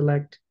that we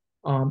select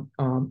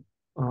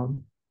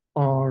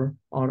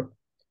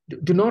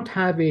do not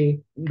have a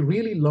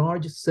really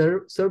large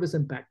service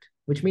impact,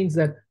 which means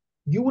that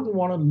you wouldn't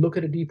want to look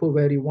at a depot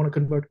where you want to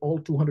convert all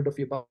 200 of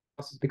your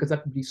buses, because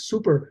that would be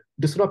super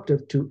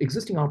disruptive to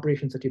existing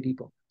operations at your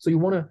depot. So you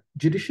want to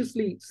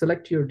judiciously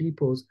select your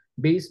depots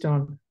based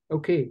on,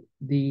 okay,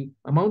 the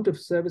amount of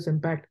service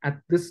impact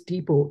at this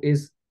depot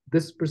is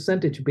this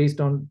percentage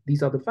based on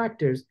these other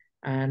factors,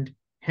 and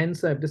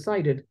hence I've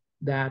decided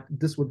that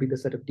this would be the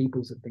set of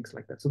depots and things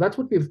like that. So that's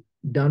what we've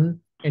done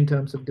in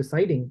terms of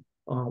deciding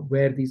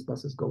where these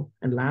buses go.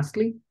 And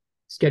lastly,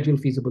 schedule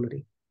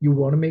feasibility. You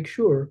want to make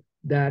sure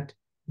that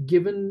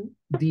given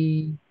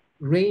the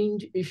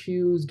range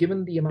issues,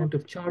 given the amount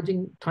of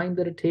charging time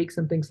that it takes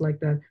and things like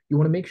that, you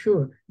want to make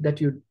sure that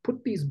you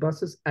put these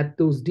buses at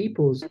those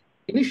depots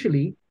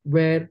initially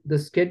where the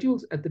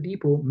schedules at the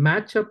depot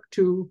match up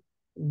to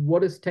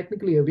what is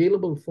technically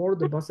available for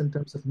the bus in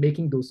terms of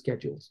making those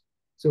schedules.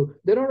 So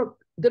there are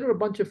a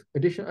bunch of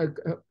additional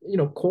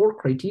core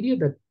criteria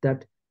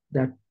that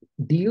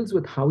deals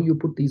with how you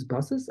put these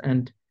buses,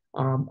 and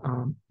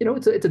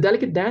it's a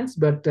delicate dance,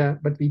 but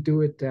we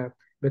do it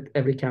with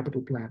every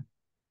capital plan.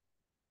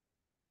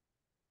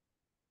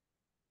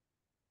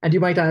 And you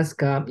might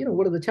ask,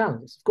 what are the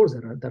challenges? Of course,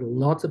 there are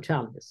lots of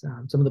challenges.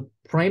 Some of the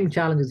prime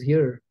challenges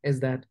here is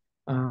that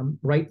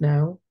right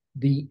now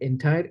the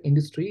entire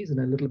industry is in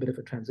a little bit of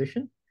a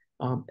transition.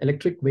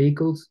 Electric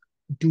vehicles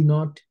do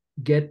not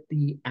get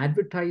the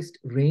advertised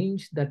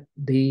range that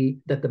the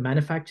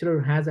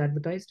manufacturer has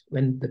advertised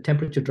when the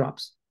temperature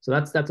drops. So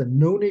that's a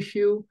known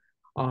issue.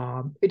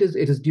 It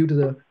is due to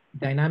the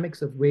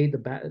dynamics of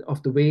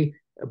the way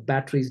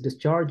batteries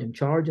discharge and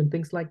charge and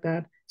things like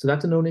that. So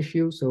that's a known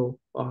issue. So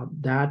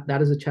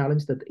that is a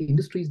challenge that the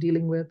industry is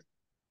dealing with.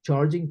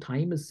 Charging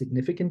time is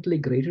significantly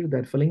greater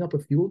than filling up a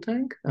fuel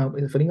tank,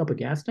 filling up a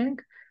gas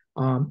tank.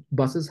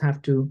 Buses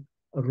have to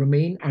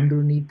remain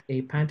underneath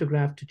a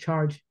pantograph to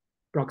charge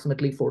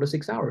approximately 4 to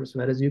 6 hours,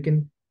 whereas you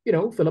can,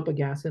 fill up a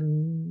gas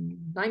in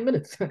 9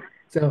 minutes.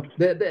 So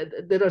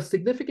there are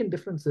significant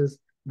differences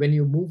when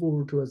you move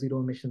over to a zero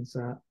emissions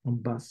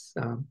bus.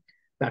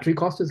 Battery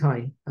cost is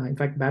high. In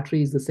fact,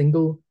 battery is the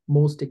single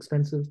most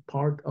expensive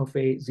part of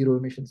a zero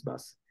emissions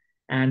bus.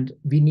 And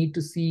we need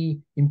to see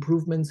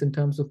improvements in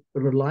terms of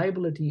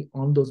reliability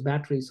on those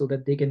batteries so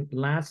that they can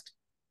last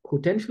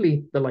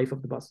potentially the life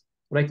of the bus.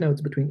 Right now,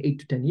 it's between 8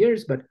 to 10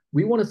 years, but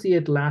we want to see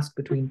it last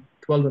between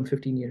 12 and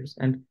 15 years.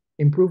 And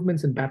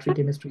improvements in battery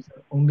chemistries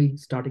are only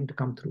starting to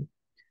come through.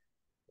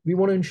 We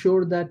want to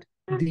ensure that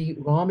the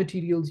raw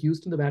materials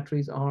used in the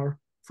batteries are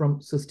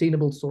from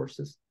sustainable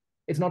sources.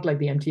 It's not like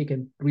the MTA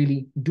can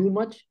really do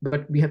much,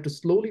 but we have to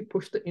slowly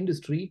push the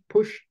industry,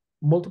 push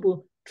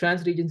multiple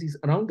transit agencies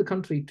around the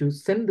country to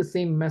send the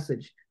same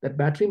message that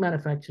battery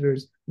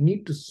manufacturers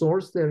need to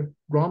source their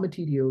raw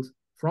materials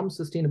from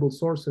sustainable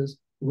sources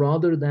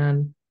rather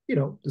than,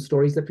 the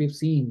stories that we've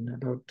seen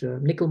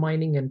about nickel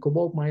mining and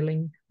cobalt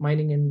mining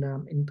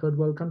in third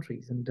world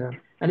countries. And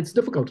it's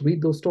difficult to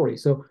read those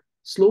stories. So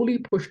slowly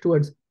push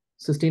towards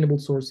sustainable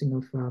sourcing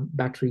of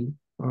battery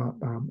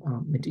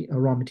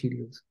raw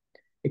materials.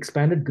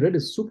 Expanded grid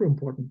is super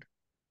important.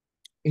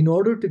 In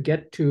order to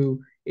get to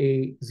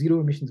a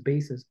zero emissions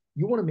basis,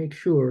 you want to make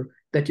sure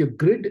that your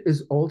grid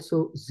is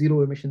also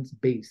zero emissions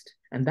based.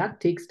 And that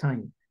takes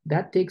time.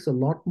 That takes a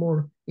lot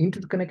more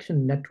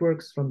interconnection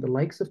networks from the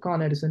likes of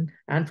Con Edison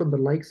and from the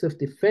likes of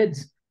the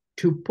feds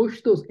to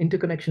push those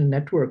interconnection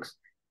networks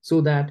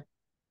so that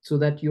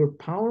your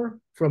power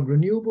from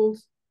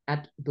renewables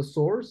at the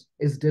source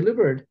is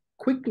delivered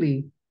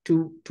quickly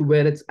to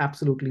where it's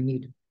absolutely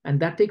needed. And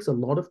that takes a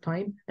lot of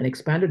time. An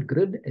expanded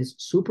grid is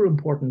super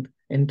important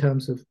in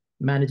terms of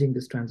managing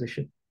this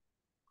transition.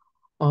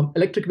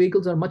 Electric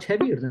vehicles are much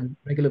heavier than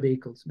regular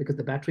vehicles because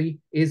the battery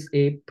is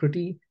a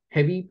pretty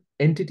heavy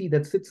entity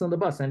that sits on the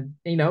bus. And,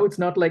 it's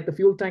not like the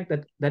fuel tank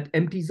that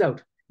empties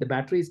out. The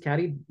battery is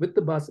carried with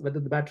the bus, whether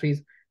the battery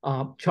is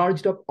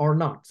charged up or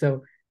not.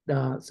 So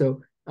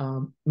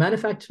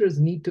manufacturers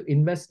need to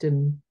invest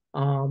in,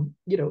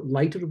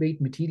 lighter weight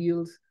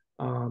materials,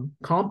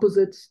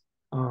 composites,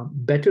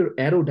 better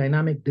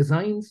aerodynamic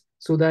designs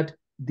so that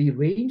the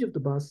range of the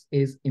bus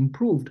is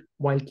improved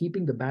while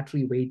keeping the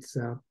battery weights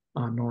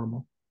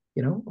normal.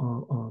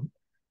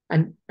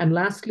 And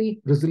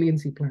lastly,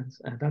 resiliency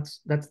plans.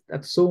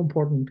 That's so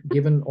important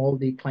given all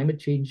the climate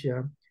change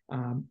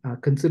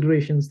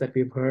considerations that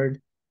we've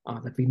heard,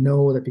 that we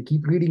know, that we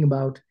keep reading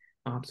about.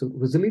 So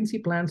resiliency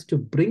plans to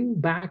bring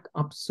back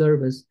up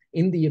service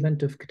in the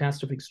event of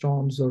catastrophic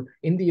storms or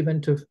in the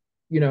event of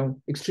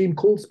extreme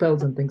cold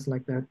spells and things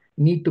like that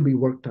need to be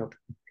worked out.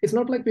 It's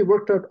not like we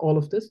worked out all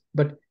of this,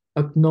 but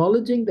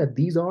acknowledging that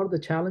these are the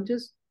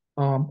challenges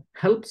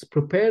helps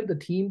prepare the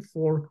team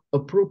for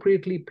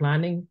appropriately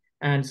planning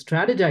and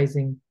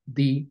strategizing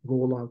the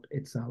rollout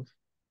itself.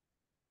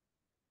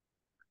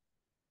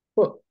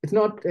 Well,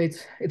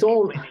 it's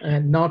all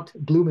not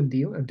gloom and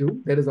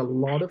doom. There is a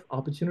lot of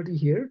opportunity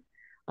here.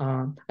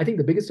 I think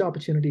the biggest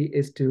opportunity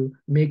is to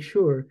make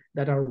sure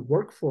that our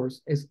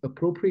workforce is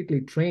appropriately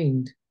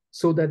trained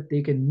so that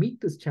they can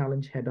meet this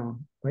challenge head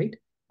on, right?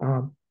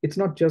 It's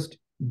not just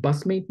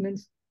bus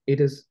maintenance, it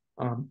is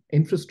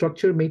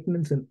infrastructure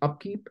maintenance and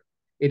upkeep,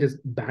 it is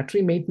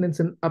battery maintenance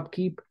and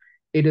upkeep,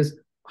 it is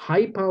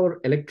high power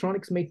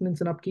electronics maintenance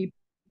and upkeep.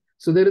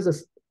 So there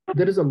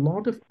is a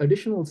lot of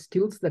additional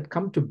skills that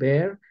come to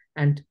bear,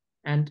 and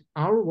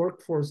our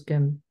workforce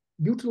can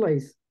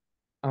utilize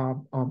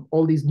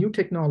all these new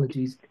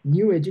technologies,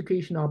 new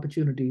education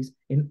opportunities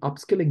in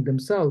upskilling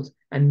themselves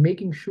and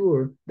making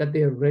sure that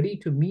they are ready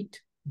to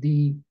meet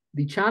the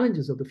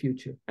challenges of the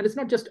future. And it's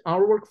not just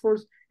our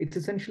workforce, it's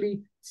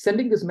essentially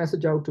sending this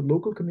message out to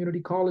local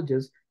community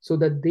colleges so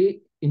that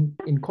they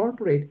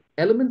incorporate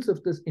elements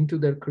of this into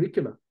their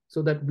curricula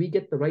so that we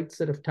get the right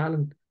set of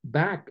talent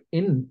back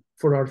in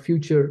for our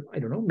future, I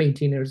don't know,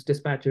 maintainers,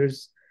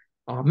 dispatchers,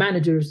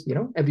 managers,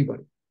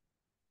 everybody.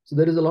 So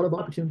there is a lot of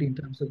opportunity in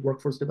terms of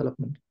workforce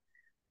development.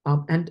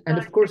 And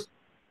of course,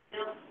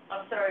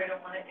 I'm sorry, I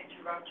don't want to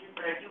interrupt you,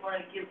 but I do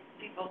want to give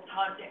people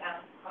time to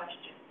ask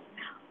questions.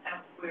 And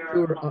we're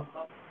sure,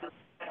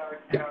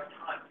 at our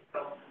time. So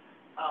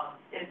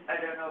I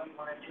don't know if you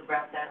wanted to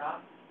wrap that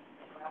up.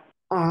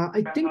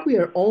 I think we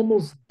are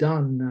almost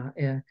done.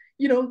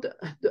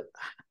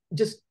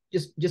 Just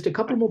a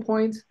couple more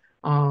points.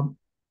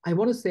 I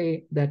want to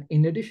say that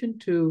in addition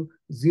to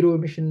zero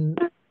emission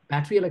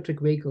battery electric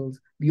vehicles,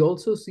 we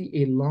also see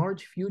a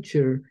large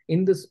future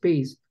in the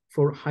space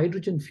for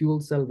hydrogen fuel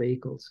cell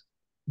vehicles,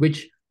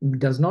 which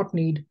does not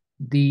need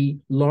the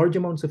large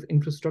amounts of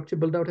infrastructure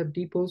built out at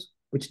depots,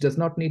 which does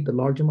not need the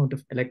large amount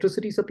of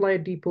electricity supply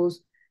at depots,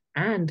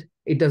 and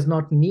it does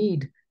not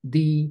need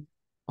the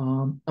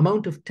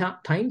amount of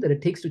time that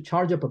it takes to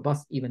charge up a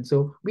bus even.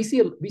 So we see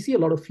a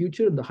lot of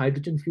future in the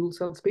hydrogen fuel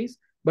cell space,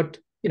 but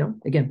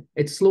again,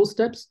 it's slow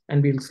steps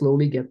and we'll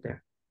slowly get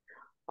there.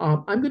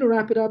 I'm going to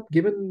wrap it up.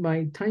 Given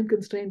my time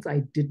constraints,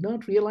 I did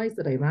not realize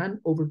that I ran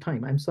over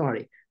time. I'm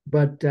sorry,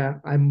 but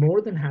I'm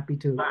more than happy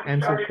to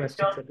answer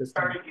questions at this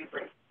time.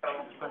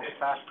 It's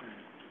fascinating.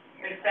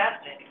 It's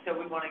fascinating, so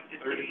we want to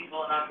just give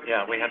people an opportunity.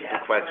 Yeah, we have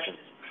some questions.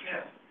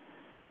 Yeah.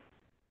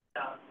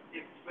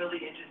 It's really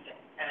interesting,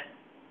 and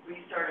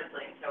we started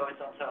late, so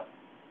it's also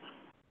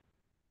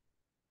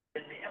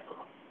in the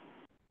envelope.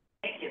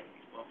 Thank you.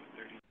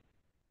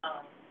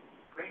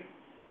 Great.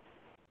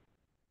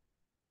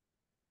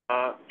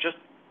 Just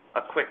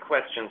a quick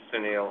question,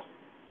 Sunil.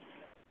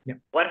 Yeah.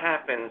 What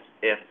happens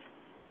if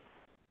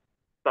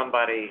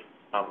somebody,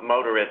 a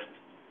motorist,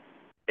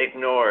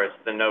 ignores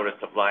the notice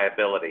of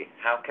liability?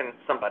 How can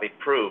somebody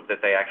prove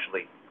that they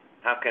actually,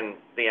 how can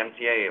the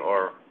MTA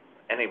or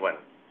anyone,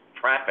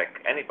 traffic,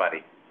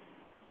 anybody,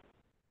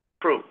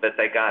 prove that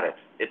they got it?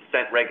 It's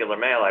sent regular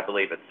mail, I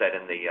believe it said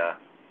in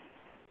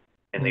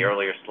the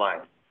earlier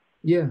slide.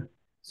 Yeah,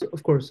 so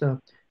of course.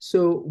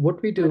 So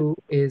what we do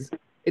is,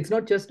 it's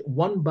not just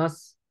one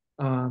bus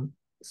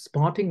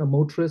spotting a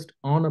motorist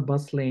on a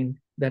bus lane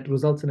that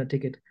results in a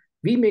ticket.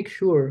 We make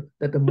sure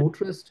that the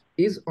motorist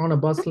is on a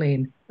bus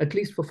lane at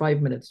least for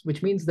 5 minutes,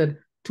 which means that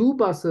two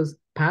buses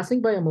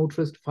passing by a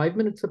motorist 5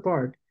 minutes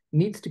apart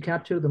needs to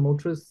capture the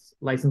motorist's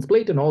license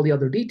plate and all the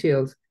other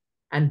details.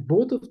 And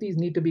both of these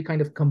need to be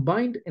kind of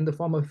combined in the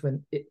form of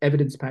an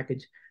evidence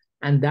package.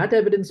 And that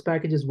evidence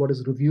package is what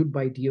is reviewed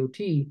by DOT,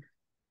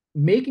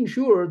 making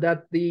sure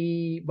that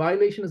the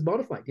violation is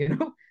modified,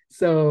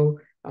 So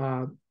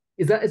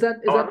is that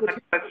what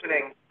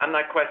I'm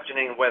not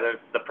questioning whether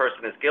the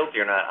person is guilty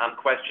or not. I'm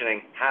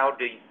questioning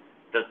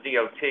does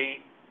DOT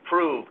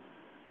prove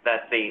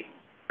that the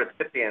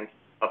recipient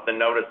of the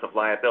notice of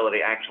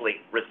liability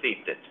actually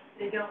received it?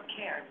 They don't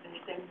care. They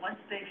say once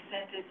they've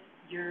sent it,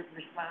 you're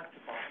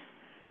responsible.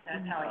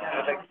 That's how I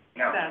got a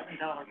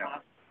 $6,000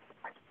 box.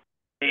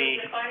 The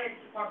finance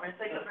department,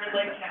 it's like a red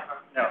light camera.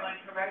 No. Am I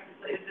correct?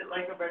 Is it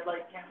like a red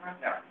light camera?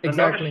 No.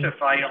 Exactly.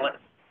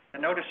 The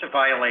notice of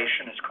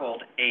violation is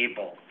called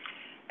ABLE,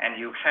 and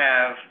you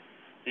have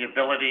the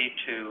ability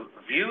to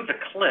view the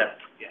clip,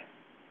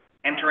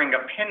 entering a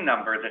PIN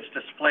number that's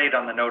displayed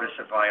on the notice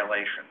of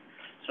violation.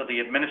 So the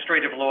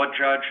administrative law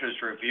judge who's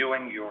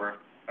reviewing your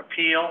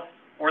appeal,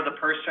 or the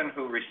person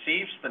who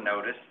receives the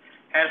notice,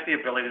 has the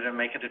ability to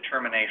make a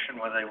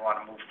determination whether they want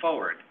to move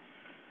forward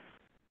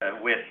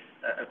with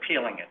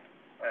appealing it.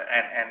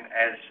 And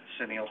as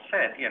Sunil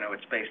said,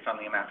 it's based on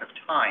the amount of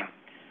time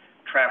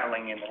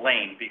traveling in the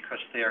lane, because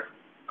they're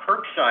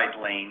curbside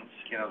lanes.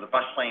 The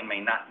bus lane may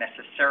not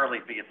necessarily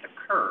be at the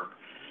curb.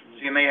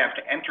 So you may have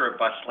to enter a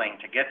bus lane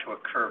to get to a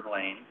curb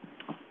lane.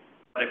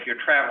 But if you're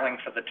traveling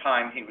for the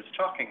time he was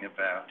talking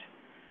about,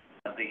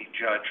 the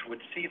judge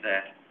would see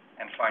that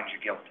and find you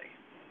guilty.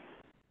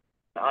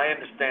 I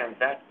understand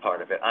that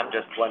part of it. I'm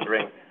just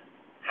wondering,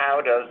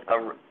 how does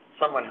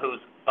someone who's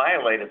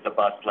violated the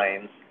bus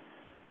lanes,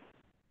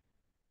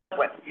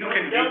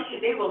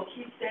 They will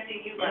keep sending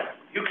you letters.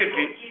 You could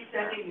be, Keep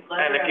sending you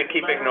letter and if you after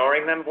keep letter.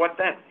 ignoring them, what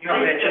then?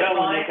 they just,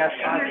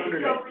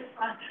 You're so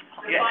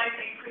responsible. The Yes. fine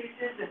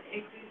increases and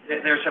increases.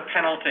 there's a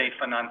penalty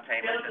for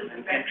non-payment and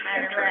And,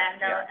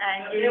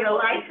 interest. your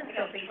license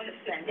will be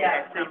suspended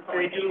at some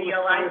point, either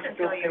your license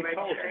or your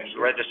registration.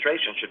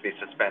 Registration should be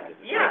suspended.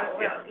 Yeah,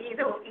 well,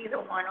 either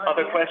one or the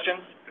Other other.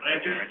 questions?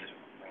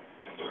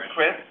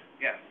 Chris?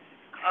 Yes.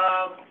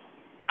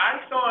 I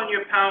saw on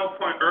your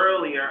PowerPoint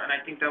earlier, and I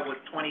think that was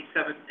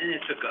 27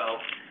 minutes ago,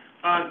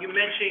 you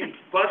mentioned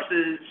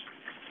buses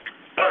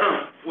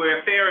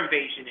where fare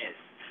invasion is.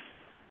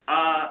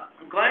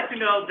 I'm glad to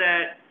know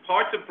that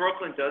parts of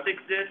Brooklyn does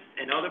exist,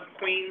 and other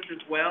Queens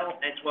as well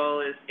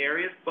as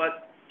areas,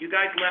 but you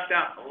guys left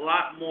out a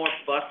lot more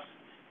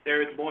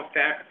there is more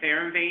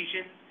fare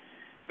invasion.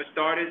 For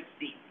starters,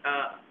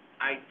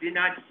 I did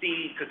not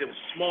see, because it was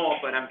small,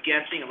 but I'm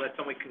guessing, unless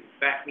someone can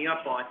back me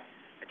up on,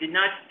 I did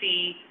not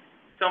see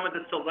some of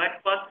the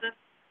select buses.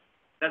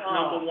 That's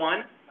number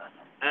one.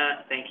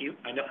 Thank you.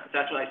 I know,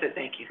 that's what I said,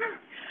 thank you.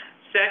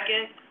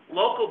 Second,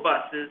 local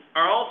buses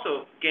are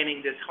also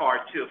getting this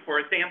hard too. For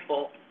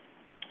example,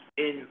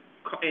 in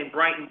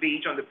Brighton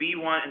Beach on the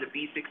B1 and the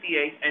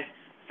B68, and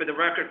for the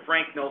record,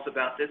 Frank knows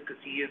about this because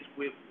he's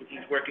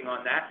working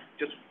on that.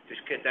 Just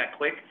get that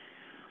quick.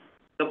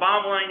 The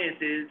bottom line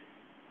is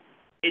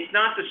it's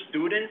not the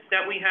students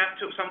that we have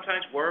to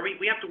sometimes worry.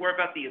 We have to worry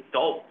about the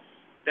adults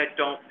that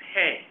don't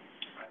pay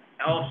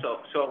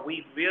also. So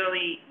we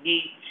really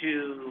need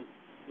to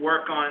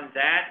work on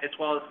that as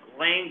well as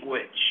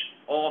language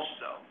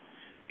also,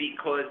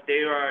 because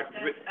they are.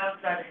 That's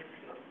outside of his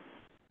scope.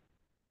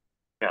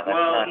 Yeah,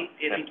 Well, if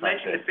he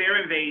mentioned the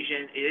fare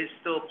invasion, it is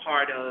still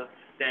part of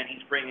that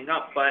he's bringing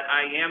up, but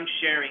I am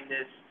sharing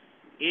this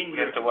in We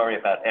your. have to worry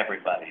about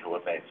everybody who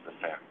evades the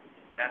fare.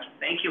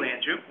 Thank you,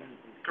 Andrew.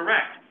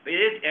 Correct. It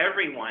is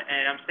everyone,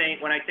 and I'm saying,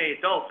 when I say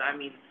adults, I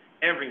mean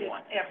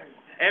everyone.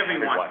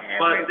 Everyone.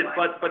 But the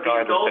Regardless of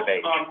adults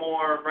age. are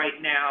more right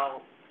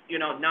now,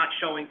 not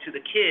showing to the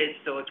kids,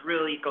 so it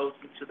really goes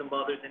to the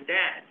mothers and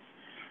dads.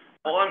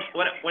 Let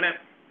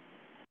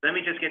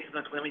me just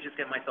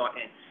get my thought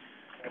in.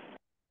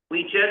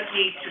 We just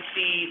need to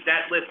see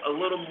that lift a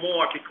little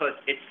more because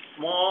it's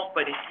small,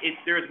 but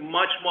there's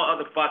much more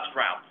other bus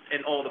routes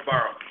in all the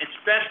boroughs,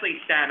 especially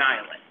Staten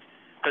Island,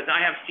 because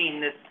I have seen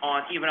this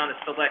even on the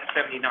Select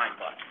 79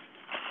 bus.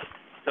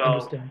 So,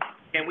 Understand.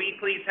 can we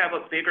please have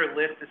a bigger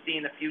list to see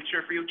in the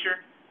future?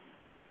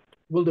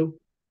 Will do.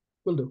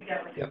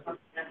 That was, Yep.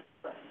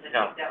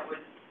 that was.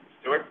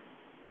 Stuart?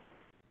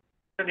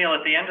 So Neil,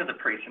 at the end of the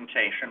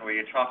presentation where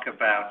you talk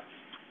about,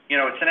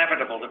 it's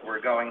inevitable that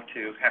we're going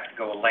to have to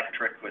go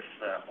electric with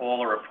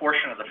all or a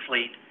portion of the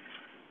fleet,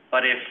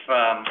 but if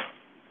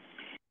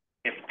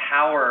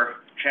power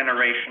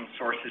generation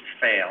sources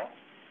fail,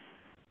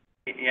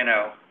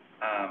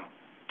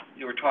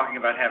 you were talking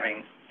about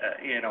having,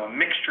 a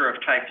mixture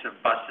of types of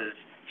buses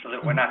so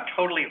that we're not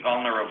totally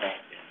vulnerable.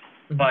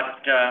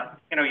 But,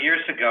 many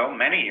years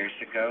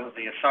ago,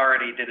 the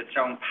authority did its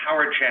own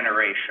power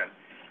generation.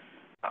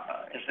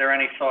 Is there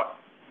any thought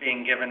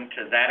being given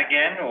to that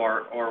again,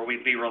 or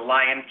we'd be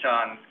reliant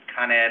on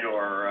Con Ed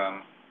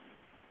or?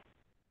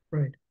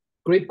 Right.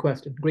 Great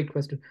question.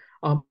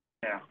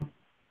 Yeah.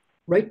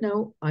 Right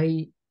now,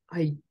 I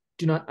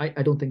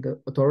don't think the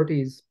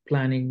authority is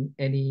planning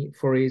any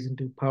forays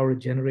into power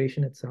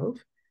generation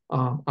itself.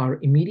 Our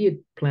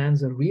immediate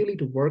plans are really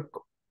to work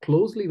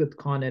closely with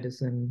Con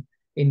Edison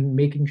in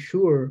making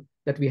sure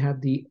that we have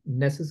the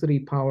necessary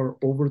power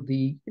over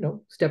the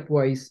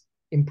stepwise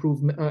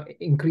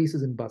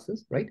increases in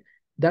buses, right?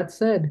 That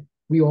said,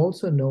 we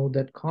also know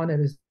that Con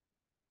Edison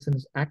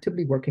is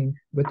actively working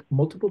with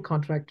multiple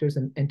contractors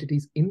and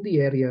entities in the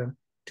area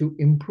to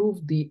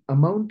improve the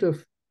amount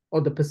of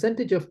or the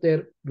percentage of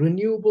their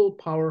renewable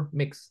power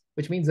mix,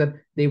 which means that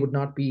they would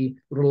not be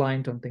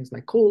reliant on things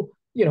like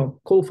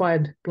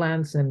coal-fired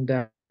plants and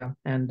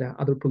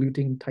other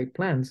polluting type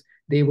plants.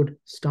 They would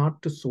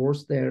start to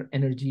source their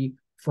energy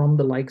from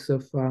the likes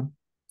of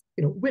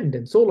wind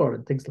and solar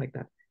and things like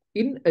that.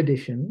 In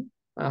addition,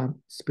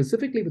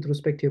 specifically with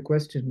respect to your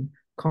question,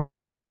 Con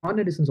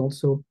Edison is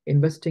also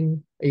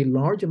investing a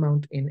large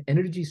amount in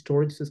energy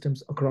storage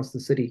systems across the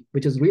city,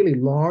 which is really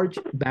large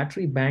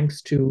battery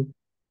banks to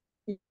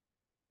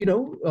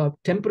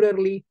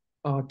temporarily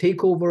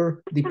take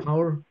over the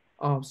power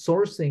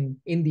sourcing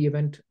in the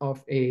event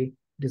of a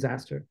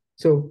disaster.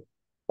 So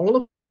all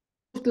of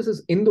this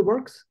is in the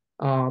works,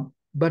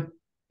 but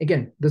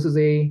again,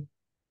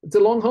 it's a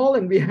long haul,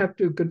 and we have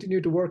to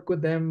continue to work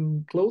with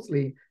them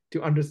closely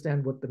to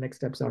understand what the next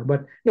steps are.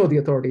 But no, the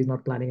authority is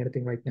not planning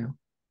anything right now.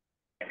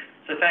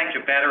 So thank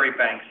you. Battery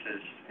banks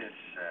is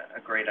a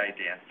great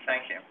idea.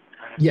 Thank you.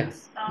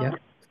 Yes. Yeah.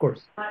 Of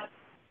course.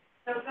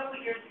 So a couple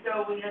of years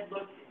ago, we had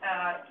looked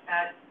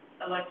at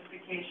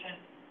electrification.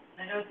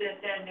 I know that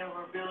then it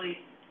was really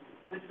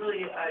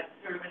a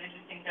sort of an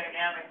interesting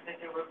dynamic, that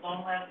there were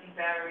long-lasting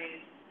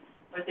batteries,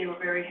 but they were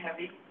very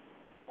heavy,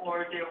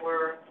 or there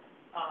were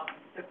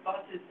the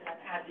buses that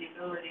had the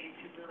ability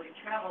to really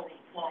travel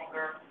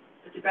longer,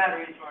 but the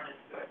batteries weren't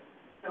as good.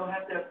 So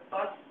have the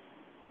bus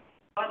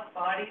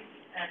bodies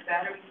and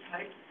battery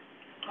types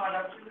caught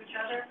up to each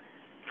other,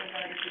 so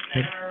that it's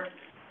a better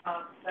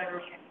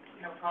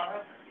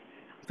product?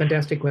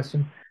 Fantastic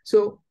question.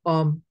 So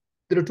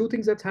there are two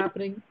things that's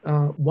happening.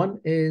 One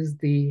is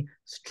the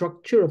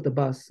structure of the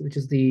bus, which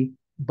is the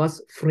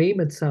bus frame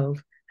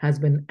itself, has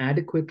been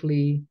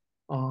adequately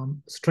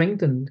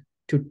strengthened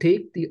to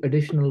take the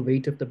additional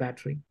weight of the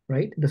battery,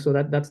 right? So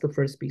that's the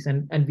first piece.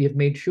 And we have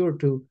made sure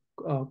to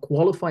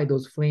qualify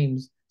those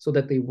frames so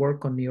that they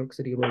work on New York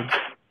City roads.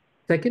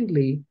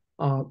 Secondly,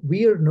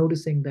 we are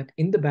noticing that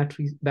in the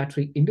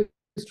battery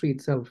industry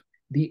itself,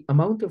 the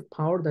amount of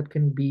power that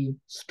can be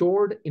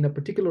stored in a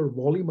particular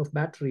volume of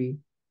battery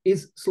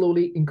is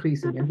slowly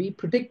increasing. And we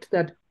predict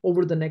that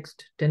over the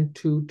next 10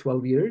 to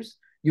 12 years,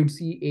 you'd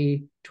see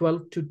a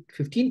 12 to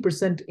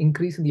 15%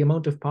 increase in the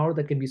amount of power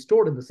that can be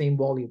stored in the same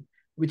volume,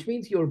 which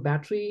means your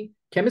battery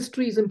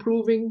chemistry is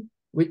improving,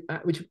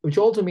 which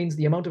also means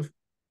the amount of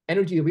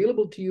energy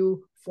available to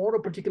you for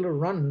a particular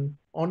run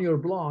on your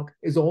block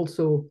is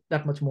also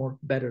that much more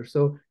better.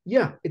 So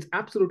yeah, it's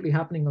absolutely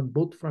happening on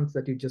both fronts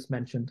that you just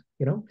mentioned,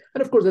 you know.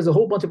 And of course, there's a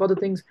whole bunch of other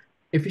things,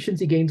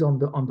 efficiency gains on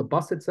the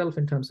bus itself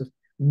in terms of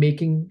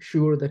making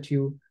sure that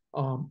you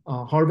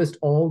harvest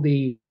all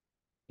the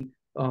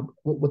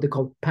what they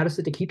call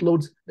parasitic heat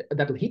loads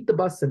that will heat the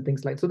bus and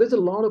things like. So there's a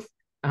lot of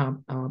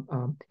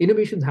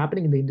innovations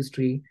happening in the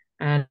industry,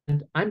 and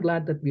I'm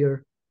glad that we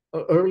are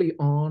early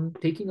on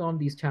taking on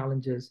these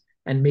challenges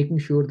and making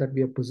sure that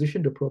we are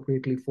positioned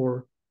appropriately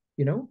for,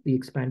 you know, the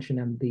expansion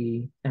and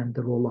the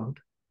rollout.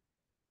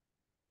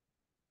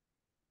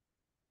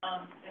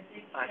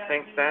 I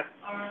think that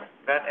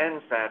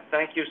ends that.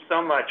 Thank you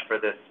so much for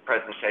this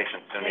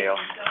presentation, Sunil.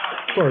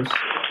 Of course.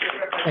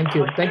 Thank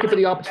you. Thank you for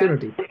the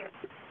opportunity.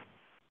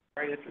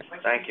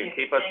 Thank you.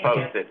 Keep us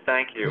posted.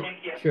 Thank you.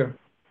 Sure.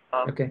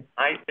 Okay.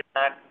 I did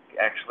not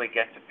actually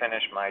get to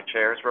finish my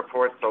chair's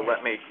report, so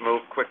let me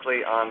move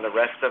quickly on the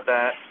rest of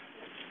that.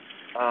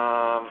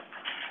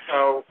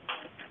 So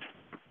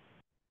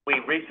we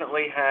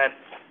recently had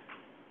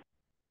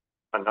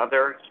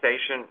another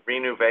station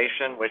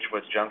renovation, which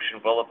was Junction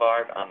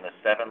Boulevard on the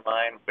 7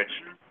 line, which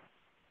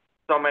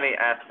so many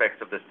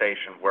aspects of the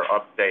station were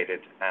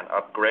updated and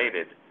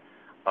upgraded,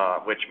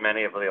 which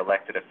many of the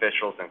elected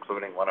officials,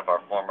 including one of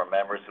our former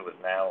members who is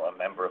now a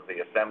member of the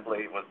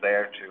Assembly, was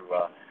there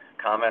to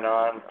comment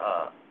on,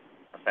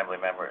 Assembly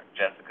member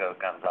Jessica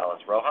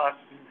Gonzalez Rojas.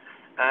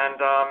 And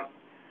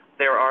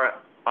there are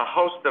a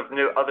host of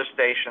new other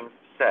stations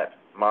set.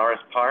 Morris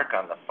Park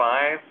on the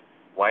 5,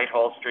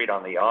 Whitehall Street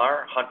on the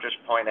R, Hunters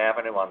Point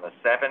Avenue on the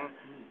 7,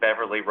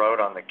 Beverly Road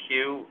on the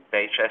Q,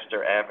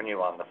 Baychester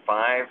Avenue on the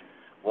 5,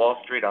 Wall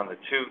Street on the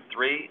 2,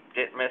 3,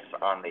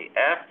 Ditmas on the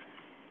F,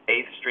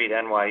 8th Street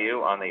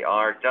NYU on the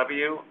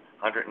RW,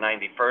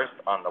 191st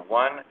on the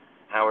 1,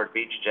 Howard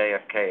Beach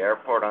JFK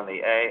Airport on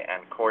the A,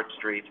 and Court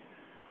Street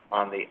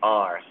on the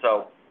R.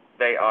 So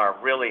they are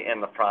really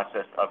in the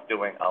process of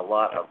doing a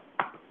lot of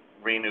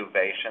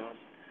renovations.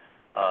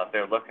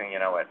 They're looking, you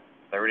know, at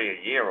 30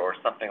 a year or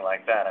something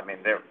like that. I mean,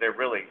 they're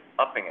really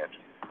upping it.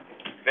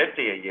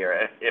 50 a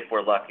year if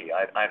we're lucky.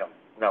 I don't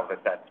know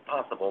that that's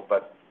possible,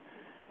 but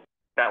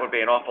that would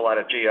be an awful lot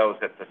of GOs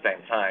at the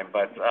same time.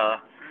 But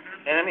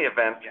in any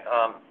event,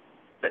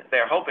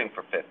 they're hoping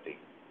for 50.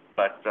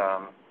 But Is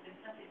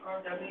that the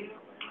RW?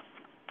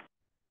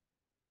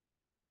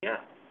 yeah.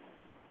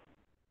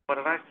 What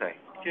did I say?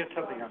 You had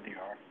something on the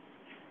R.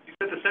 You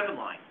said the 7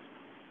 line.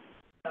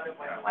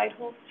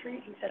 Whitehall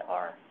Street, he said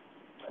R.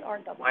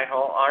 RW.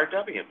 Whitehall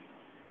RW.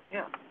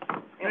 Yeah.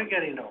 You're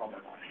getting to all the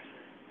lines.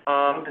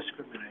 No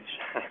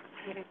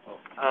discrimination.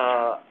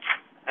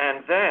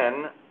 And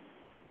then,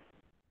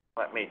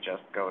 let me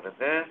just go to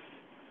this.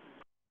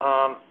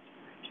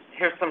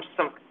 Here's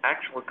some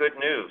actual good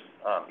news.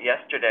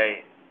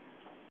 Yesterday,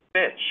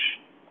 Fitch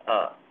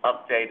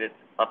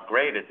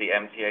upgraded the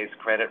MTA's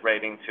credit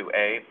rating to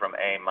A from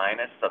A-,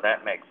 so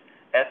that makes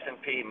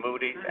S&P,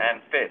 Moody's,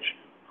 and Fitch,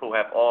 who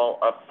have all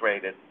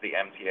upgraded the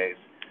MTA's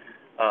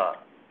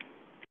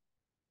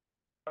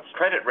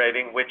credit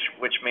rating,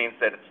 which means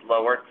that it's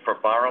lowered for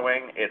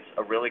borrowing. It's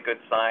a really good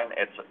sign.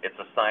 It's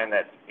a sign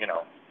that, you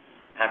know,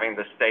 having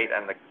the state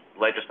and the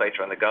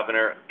legislature and the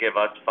governor give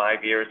us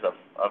 5 years of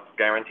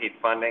guaranteed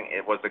funding,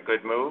 it was a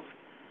good move.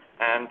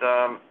 And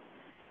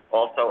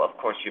also, of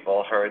course, you've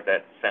all heard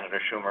that Senator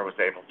Schumer was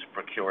able to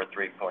procure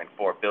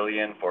 $3.4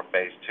 billion for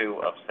Phase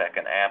 2 of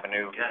 2nd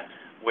Avenue, Yes.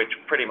 which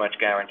pretty much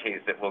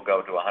guarantees that we'll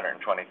go to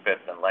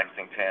 125th and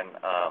Lexington.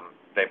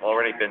 They've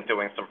already been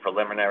doing some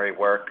preliminary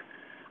work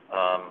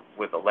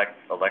with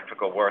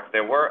electrical work.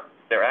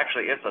 There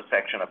actually is a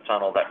section of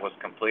tunnel that was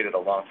completed a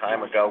long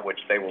time ago, which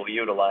they will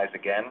utilize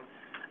again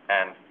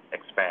and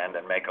expand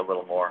and make a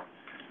little more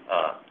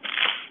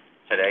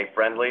today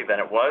friendly than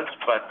it was.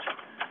 But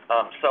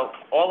so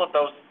all of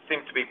those seem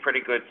to be pretty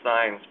good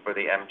signs for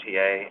the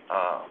MTA.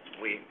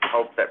 We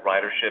hope that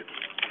ridership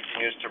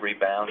continues to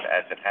rebound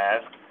as it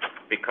has,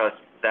 because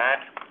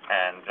that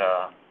and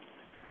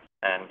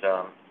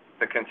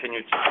the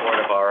continued support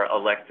of our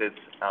electeds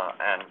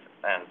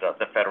and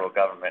the federal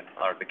government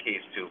are the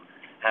keys to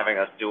having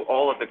us do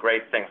all of the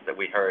great things that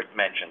we heard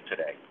mentioned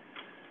today.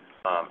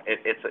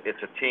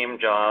 It's a team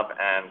job,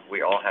 and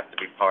we all have to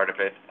be part of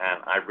it,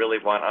 and I really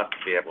want us to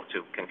be able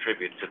to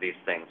contribute to these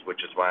things,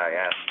 which is why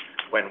I asked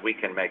when we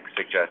can make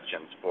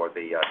suggestions for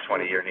the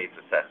 20-year needs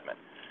assessment,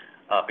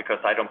 because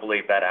I don't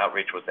believe that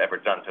outreach was ever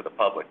done to the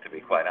public, to be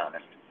quite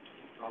honest.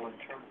 All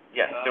internal.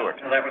 Yes, Stuart.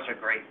 Well, that was a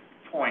great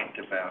point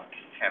about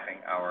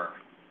having our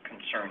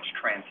concerns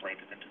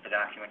translated into the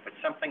document, but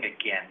something,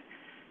 again,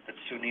 that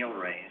Sunil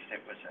raised,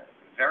 it was a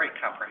very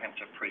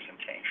comprehensive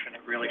presentation.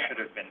 It really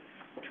should have been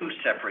 2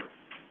 separate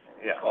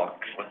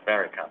talks. It was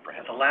very The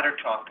comprehensive. latter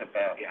talked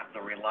about the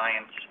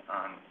reliance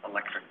on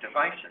electric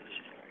devices.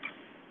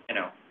 You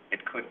know,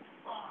 it could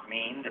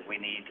mean that we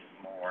need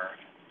more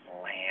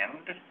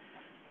land,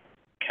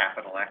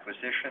 capital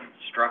acquisition,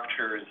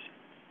 structures,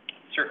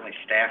 certainly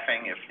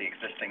staffing if the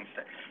existing,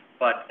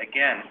 but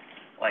again,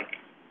 like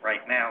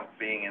right now,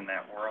 being in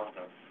that world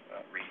of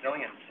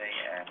resiliency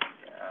and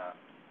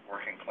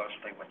working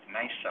closely with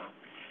NYCTRC,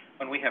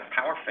 when we have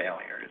power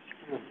failures,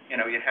 you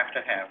know, you have to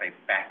have a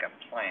backup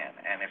plan.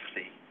 And if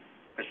the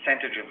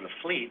percentage of the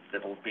fleet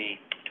that'll be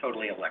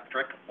totally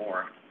electric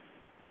or,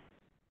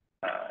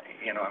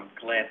 you know, I'm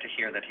glad to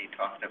hear that he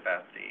talked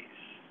about these,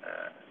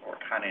 or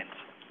Conan's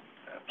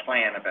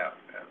plan about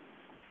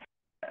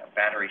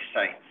battery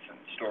sites and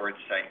storage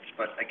sites.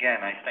 But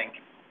again, I think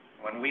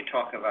when we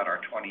talk about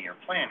our 20-year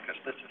plan, because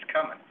this is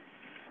coming,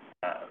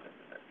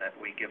 that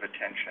we give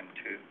attention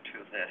to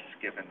this,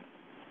 given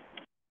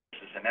this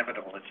is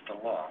inevitable, it's the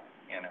law,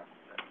 you know.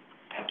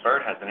 And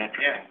Bert has an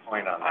interesting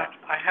point on that.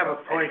 I have a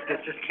point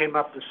that just came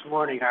up this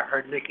morning. I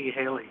heard Nikki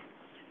Haley,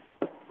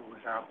 who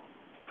was out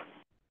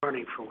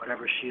running for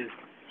whatever she is.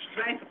 She's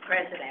running for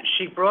president.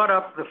 She brought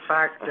up the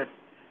fact that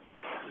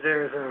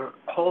there's a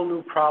whole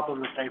new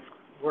problem that they're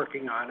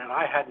working on, and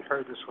I hadn't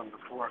heard this one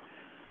before,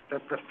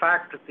 that the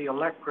fact that the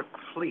electric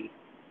fleet,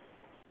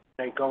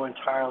 they go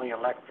entirely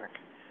electric,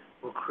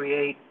 will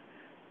create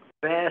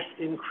vast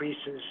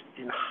increases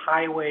in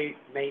highway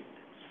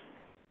maintenance,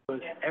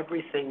 because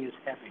everything is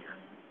heavier.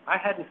 I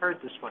hadn't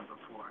heard this one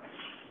before,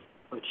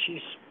 but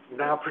she's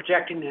now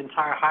projecting the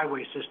entire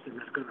highway system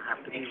is gonna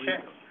have to be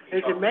rebuilt.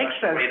 It makes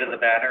sense. The weight of the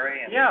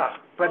battery and... Yeah,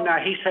 but now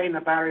he's saying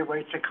the battery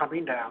weights are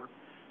coming down,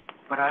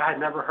 but I had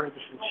never heard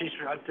this, and she's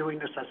doing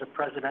this as a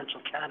presidential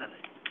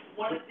candidate.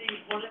 One of the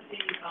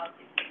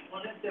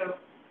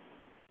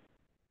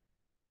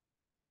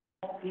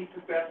only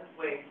progressive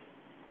ways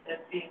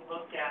that's being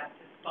looked at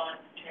to fund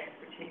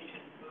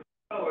transportation moving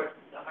forward,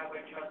 the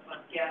Highway Trust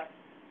Fund gas,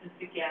 since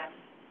the gas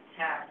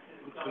tax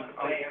is going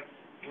away of,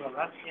 Well,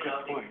 that's a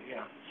good point,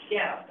 yeah.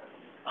 yeah,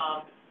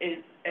 is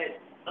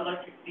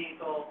electric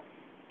vehicle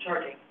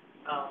charging,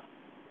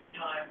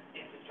 time,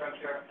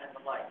 infrastructure, and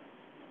the like,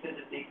 because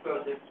of the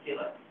growth of the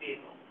electric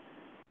vehicle.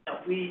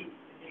 Now, we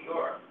in New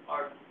York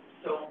are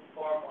so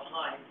far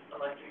behind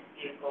electric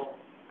vehicle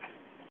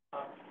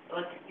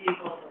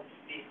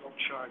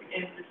Charging.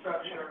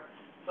 infrastructure,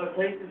 but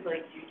places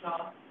like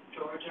Utah,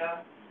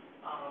 Georgia,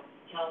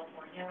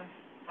 California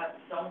have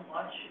so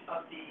much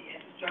of the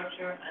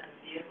infrastructure and the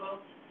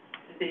vehicles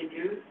that they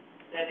use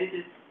that it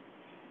is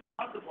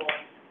possible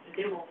that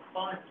they will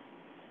fund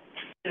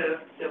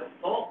the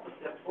bulk of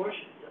the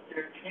portions of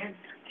their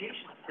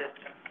transportation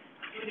system,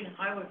 including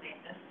highway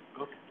maintenance,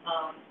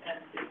 and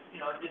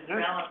this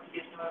balance to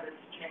get some of it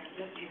to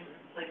transit, even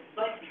in places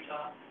like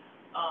Utah,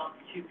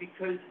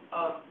 because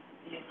of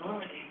the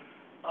enormity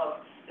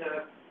of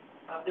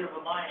their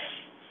reliance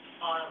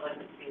on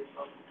electric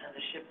vehicles and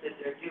the shift that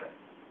they're doing.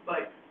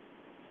 But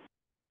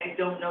I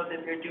don't know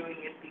that they're doing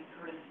it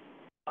because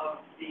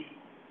of the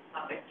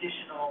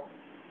additional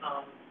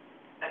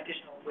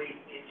weight,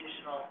 the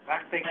additional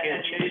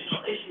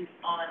additional issues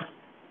on,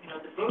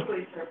 the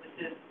roadway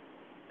surfaces,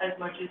 as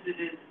much as it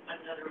is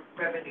another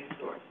revenue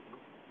source.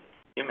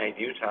 You made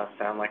Utah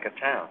sound like a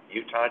town.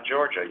 Utah,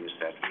 Georgia, you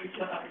said.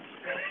 Utah,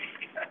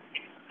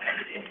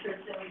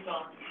 insert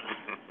semi-song.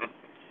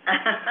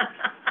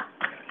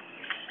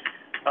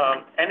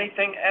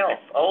 Anything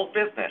else? Old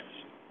business?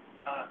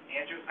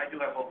 Andrew, I do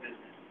have old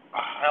business.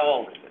 How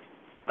old is it?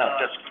 No,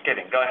 just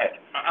kidding. Go ahead.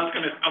 I was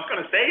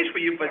gonna say it for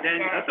you, but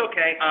then that's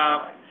okay.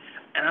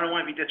 And I don't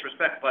want to be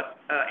disrespectful, but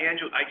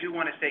Andrew, I do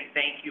want to say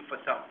thank you for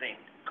something,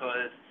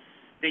 because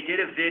they did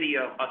a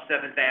video of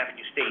 7th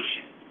Avenue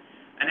Station,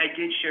 and I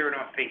did share it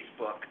on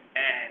Facebook,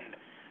 and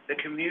the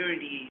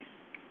community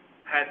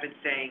has been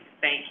saying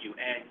thank you,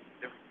 and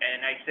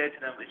I said to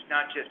them, it's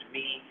not just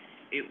me,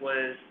 it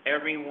was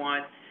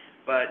everyone,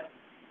 but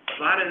a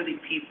lot of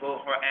the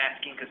people are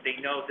asking, because they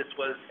know this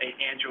was an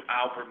Andrew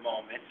Albert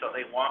moment, so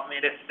they want me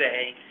to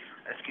say,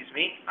 excuse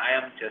me, I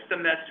am just a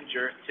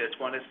messenger, they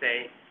want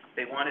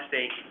to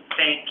say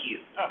thank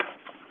you,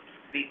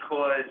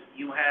 because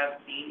you have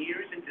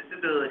seniors and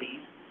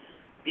disabilities,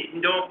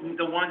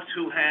 the ones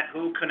who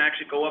can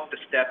actually go up the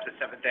steps at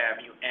 7th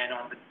Avenue and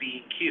on the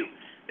B&Q.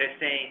 They're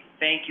saying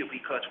thank you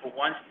because for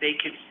once they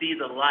can see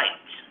the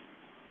light,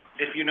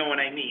 if you know what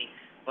I mean,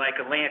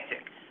 like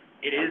Atlantic.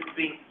 It is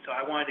being, so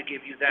I wanted to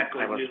give you that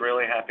good news. I was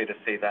really happy to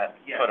see that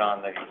put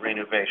on the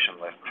renovation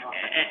list.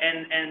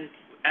 And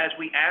as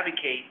we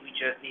advocate, we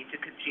just need to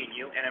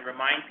continue and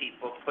remind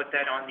people, put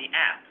that on the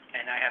app.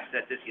 And I have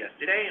said this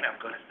yesterday, and I'm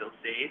going to still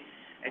say it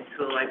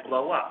until I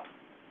blow up.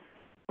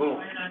 Boom.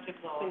 Try not to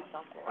blow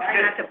up.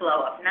 Try not to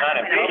blow up, not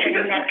when I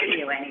open next to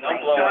you anyway. Don't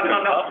blow up in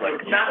public.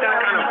 Not that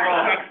kind of blow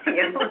up. Next to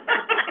you.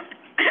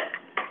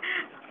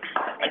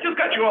 I just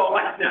got you all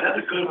wet now, that's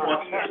a good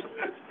one.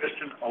 Just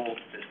an old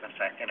business,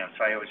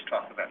 so I always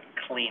talk about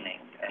cleaning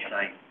as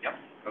I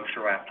go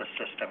throughout the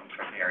system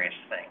for various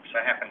things. So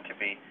I happen to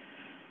be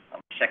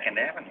on the 2nd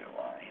Avenue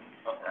line,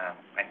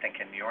 I think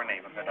in your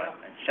neighborhood, on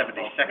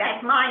 72nd.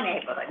 That's my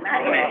neighborhood,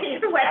 not even,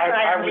 he's the west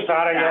side. I was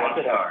on it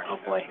yesterday. Oh,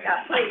 boy,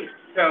 please.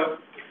 So,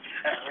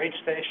 Great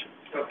station.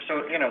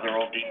 So they're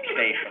all deep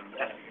stations,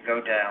 and you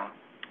go down,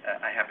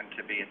 I happen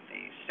to be at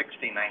the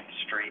 69th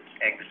Street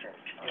exit,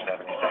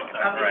 72nd,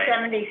 Of the right?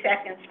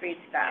 72nd Street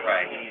stop.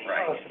 Right.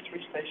 Oh, it's a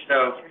three-station,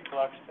 So-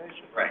 three-block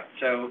station. Right,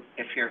 so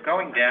if you're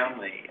going down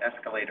the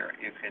escalator,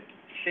 you could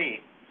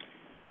see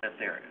that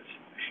there is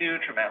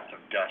huge amounts of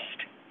dust,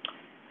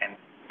 and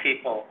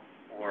people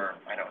were,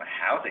 I don't know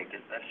how they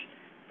did this,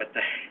 but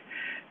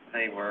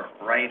they were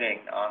writing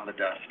on the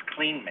dust,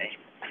 "Clean me."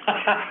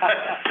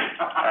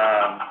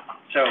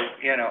 So,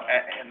 you know,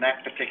 in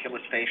that particular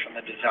station,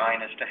 the design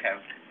is to have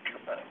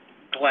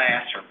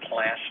glass or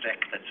plastic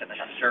that's in a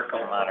circle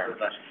over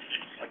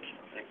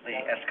the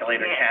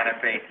escalator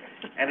canopy,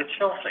 and it's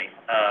filthy.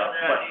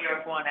 But New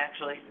York one,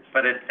 actually.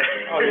 but it,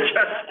 it's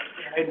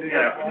just, you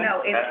know.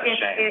 No, That's a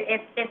shame.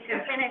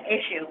 it's been an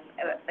issue,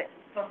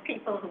 for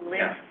people who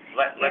live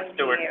Let's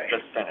do it,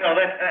 just finish. No,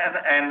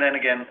 and then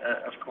again,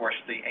 of course,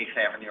 the 8th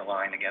Avenue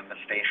line, again, the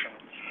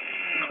stations,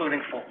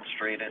 including Fulton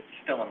Street, it's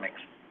still a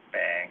mixed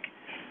bag.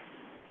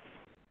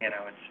 You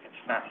know,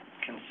 it's not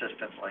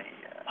consistently,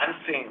 I'm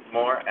seeing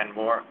more and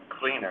more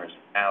cleaners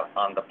out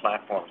on the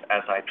platforms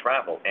as I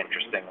travel,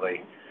 interestingly.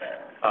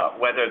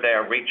 Whether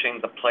they're reaching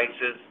the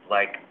places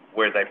like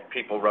where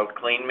people wrote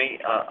 "Clean Me"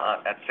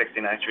 at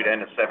 69th Street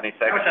end of 72nd.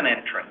 that was an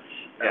entrance,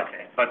 Yeah.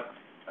 okay, but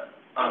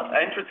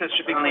Entrances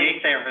should be on the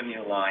clean. 8th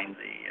Avenue line,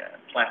 the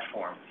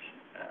platforms,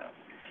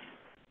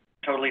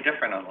 totally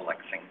different on the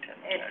Lexington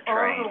It's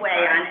train. all the way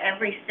on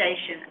every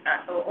station,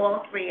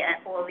 all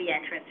the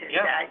entrances.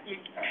 Yeah.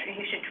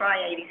 You should try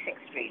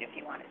 86th Street if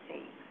you want to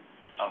see.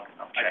 I'll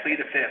I check plead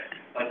it. the fifth.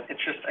 But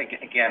it's just,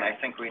 again, I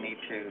think we need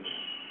to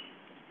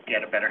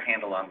get a better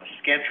handle on the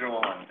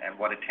schedule and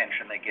what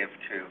attention they give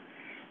to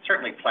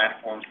certainly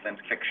platforms and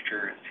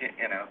fixtures,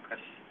 you know, because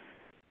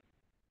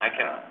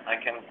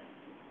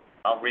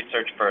I'll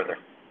research further.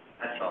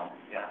 that's all,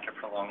 not to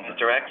prolong it.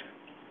 Mr. X?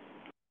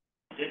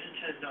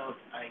 Visitor note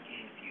I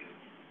gave you.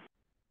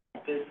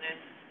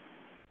 Business,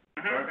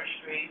 Mm-hmm. Burger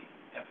Street,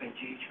 F&G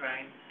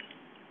trains.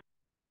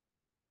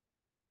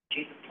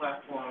 Keep the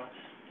platforms,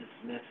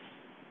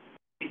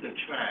 keep the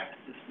tracks,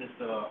 dismiss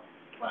the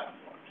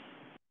platforms.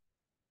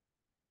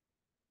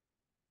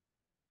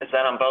 Is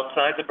that on both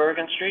sides of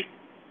Bergen Street?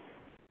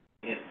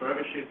 Yes,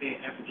 Burger Street being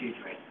F&G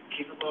trains.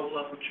 Keep the low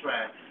level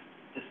tracks,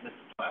 dismiss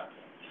the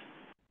platforms.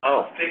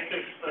 Oh, Fix the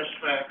express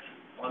tracks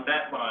on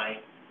that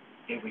line.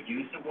 They were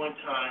used at one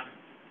time.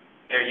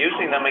 they're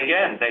using them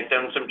again. They've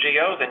done some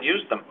GOs and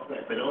used them.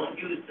 Okay, but don't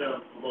use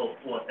them below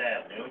 4th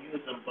Avenue. Don't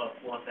use them above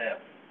 4th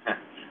Avenue.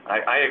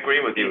 I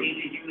agree with They you.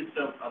 need to use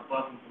them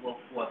above and below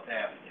 4th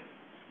Avenue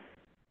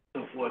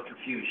to avoid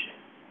confusion.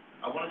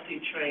 I want to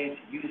see trains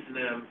using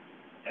them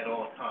at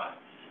all times.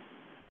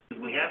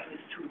 Because we have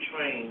these 2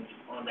 trains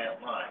on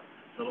that line.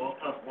 So at all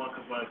times, one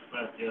could run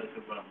express, the other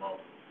could run local.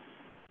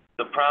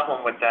 The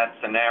problem with that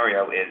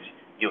scenario is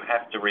you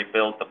have to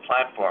rebuild the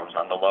platforms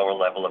on the lower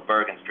level of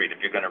Bergen Street if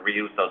you're going to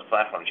reuse those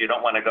platforms. You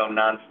don't want to go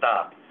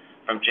nonstop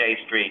from J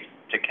Street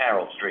to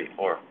Carroll Street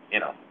or, you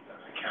know,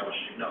 Carroll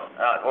Street, no.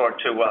 or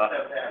to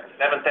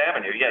 7th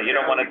Avenue. Yeah, you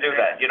don't want to do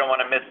that. You don't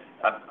want to miss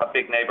a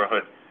big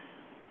neighborhood.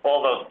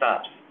 All those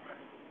stops.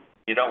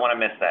 You don't want to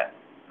miss that.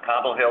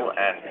 Cobble Hill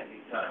and,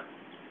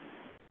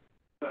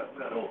 But,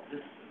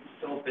 this is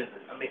so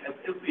business. I mean, it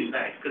would be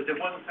nice, because there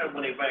wasn't time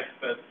when they ran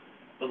express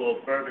below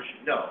Burger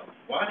Street. No.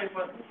 Why they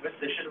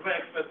should have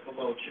ran express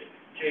below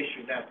J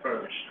Street, not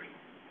Burger Street.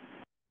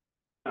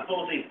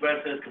 Supposedly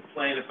residents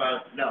complain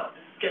about, no,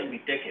 this is getting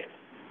ridiculous.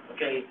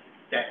 Okay,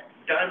 that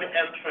Diamond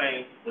F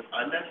train was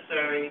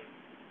unnecessary.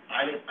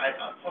 I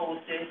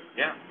opposed it.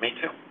 yeah, me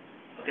too.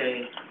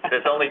 Okay,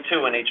 There's only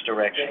 2 in each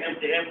direction.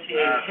 the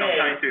MTA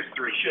Sometimes head there's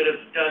 3. should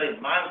have done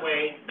it my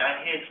way,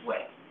 not his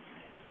way.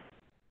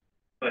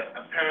 But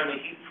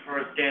apparently he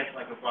prefers dance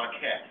like a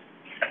Rockette.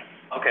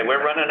 Okay,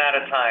 we're running out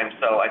of time,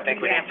 so I think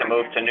we need to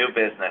move to new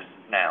business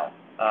now.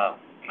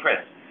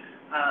 Chris?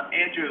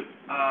 Andrew,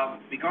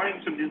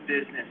 regarding some new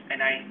business,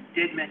 and I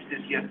did mention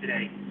this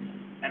yesterday,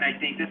 and I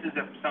think this is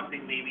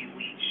something maybe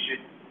we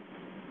should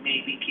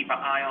maybe keep an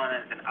eye on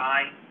as an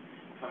eye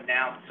from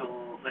now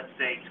till, let's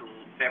say, till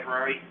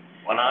February.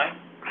 One eye?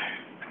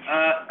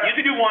 You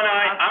can do one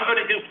eye, I'm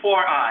gonna do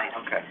 4 eyes.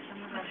 Okay.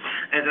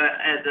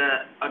 As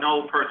an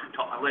old person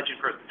a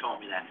legend person told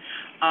me that.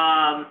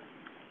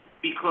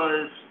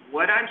 Because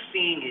what I'm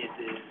seeing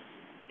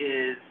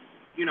is,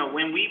 you know,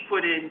 when we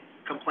put in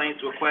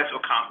complaints, requests,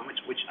 or compliments,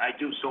 which I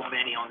do so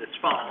many on this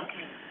phone,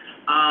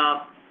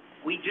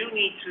 we do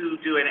need to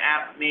do an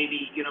app,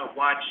 maybe, you know,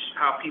 watch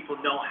how people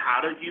know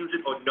how to use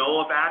it or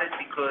know about it,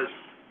 because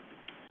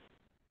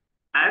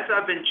as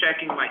I've been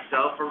checking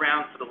myself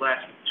around for the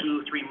last 2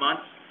 or 3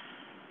 months,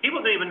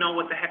 people don't even know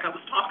what the heck I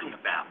was talking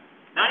about.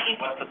 Not even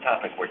What's the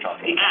topic we're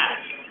talking the about?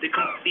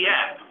 app, the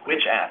app,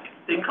 Which app?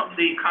 the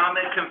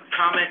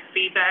comment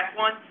feedback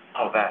one.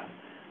 Oh, that.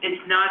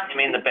 It's not. You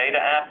mean the beta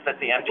app that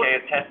the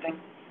MTA is testing?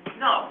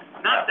 No,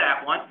 not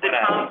that one. What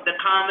app? The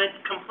comment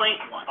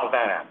complaint one. Oh,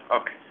 that app,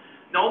 okay.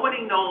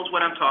 Nobody knows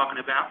what I'm talking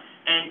about.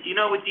 And you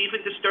know what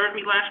even disturbed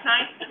me last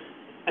night?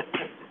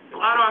 A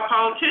lot of our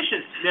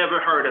politicians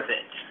never heard of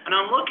it. And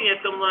I'm looking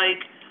at them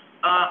like,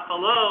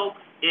 hello,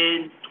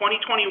 in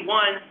 2021,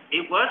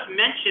 it was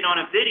mentioned on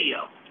a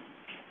video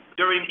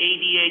during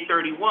ADA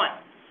 31.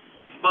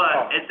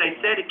 But as I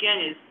said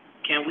again, is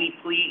can we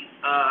please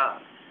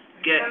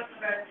get...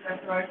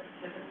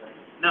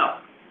 No.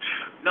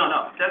 No,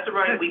 that's all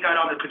right, we got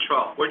under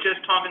control. We're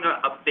just talking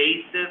a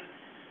basic,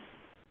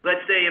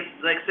 let's say,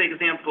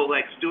 example,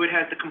 like Stuart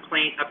has the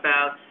complaint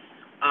about,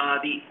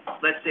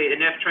 let's say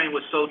an F train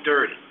was so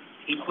dirty.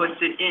 He puts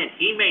it in,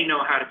 he may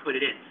know how to put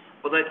it in.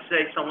 But let's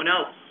say someone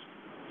else,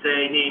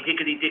 say named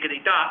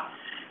Hickety-Dickety-Dock,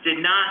 did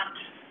not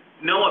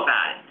know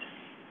about it.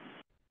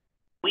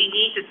 We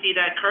need to see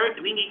that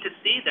we need to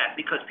see that,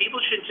 because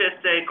people shouldn't just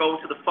say, go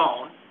to the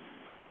phone,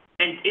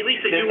 and at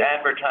least Is that this you...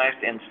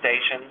 advertised in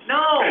stations?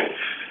 No,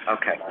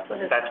 Okay,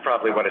 that's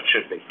probably what it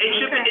should be. it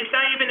should be, it's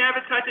not even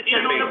advertised, it's Should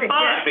even on the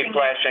bus. be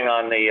flashing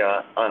on the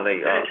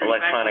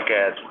electronic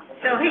ads.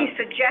 So he's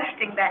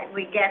suggesting that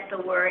we get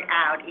the word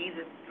out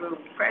either through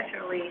press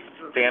release,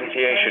 through The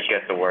MTA should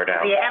get the word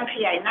out. the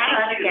MTA,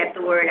 not us get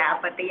the word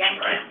out, but the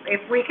MTA,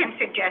 if we can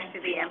suggest to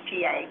the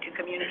MTA to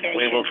communicate.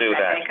 We will do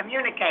that. They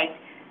communicate,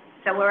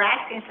 so we're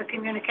asking for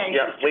communication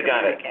Yeah, to we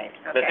got it. communicate,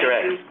 Mr.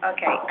 X.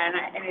 Okay,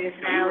 and it is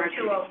now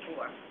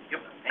 2:04.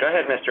 Go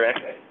ahead, Mr. X.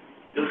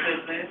 New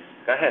business,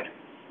 Go ahead.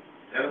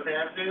 7th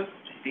Avenue,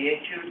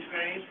 BHU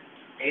train,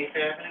 8th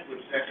Avenue,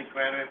 which is actually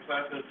Granite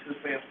Plaza, 2,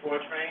 3, and 4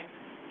 train.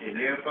 They're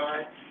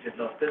nearby, there's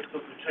no physical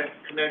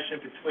connection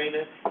between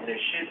it, and it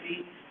should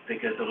be,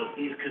 because of the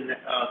east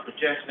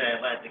congestion at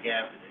Atlantic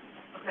Avenue.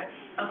 Okay,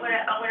 I'm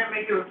gonna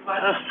make a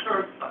request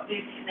for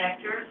these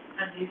connectors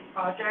and these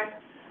projects.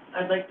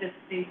 I'd like to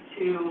speak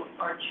to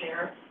our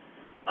chair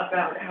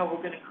about how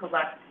we're gonna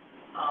collect,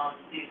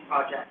 these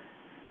projects.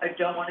 I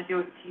don't wanna do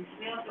it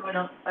piecemeal, so I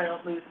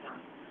don't lose them.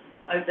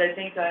 I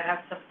think I have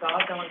some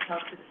thoughts, I wanna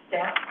talk to the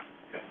staff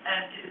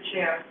and to the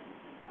chair,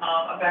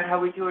 about how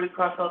we do it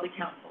across all the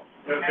councils.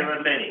 There are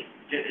many.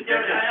 I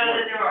know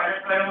that there are,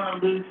 that's why I don't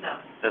wanna lose them.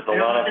 There's a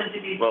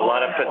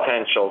lot of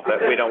potential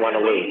that we don't want to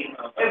lose.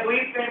 If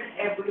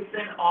we've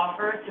been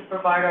offered to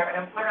provide our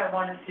input, I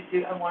wanna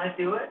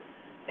do it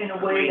in a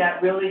way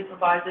that really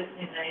provides it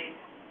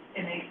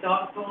in a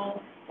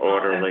thoughtful,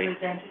 Orderly. and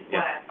presented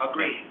way.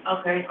 Agreed.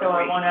 Okay, so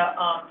I wanna,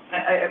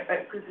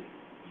 cause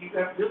you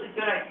got really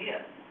good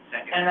ideas,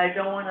 Second. and I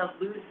don't wanna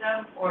lose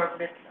them or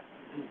miss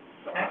them.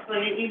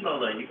 Actually, you email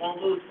her, you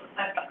won't lose her.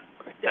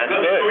 That's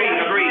good.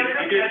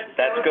 Agreed.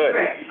 That's good.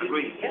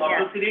 Agreed.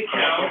 Walk up to the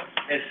account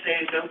and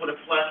save them with a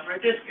flash for a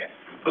discount.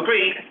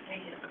 Agreed.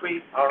 Thank you.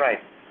 Agreed. All right.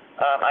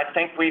 I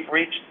think we've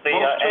reached the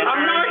end. A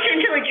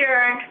motion to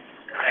adjourn.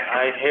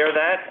 I hear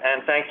that,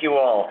 and thank you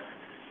all.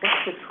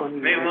 What's the 20?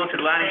 Maybe we'll move to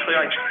the line and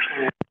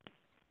clear.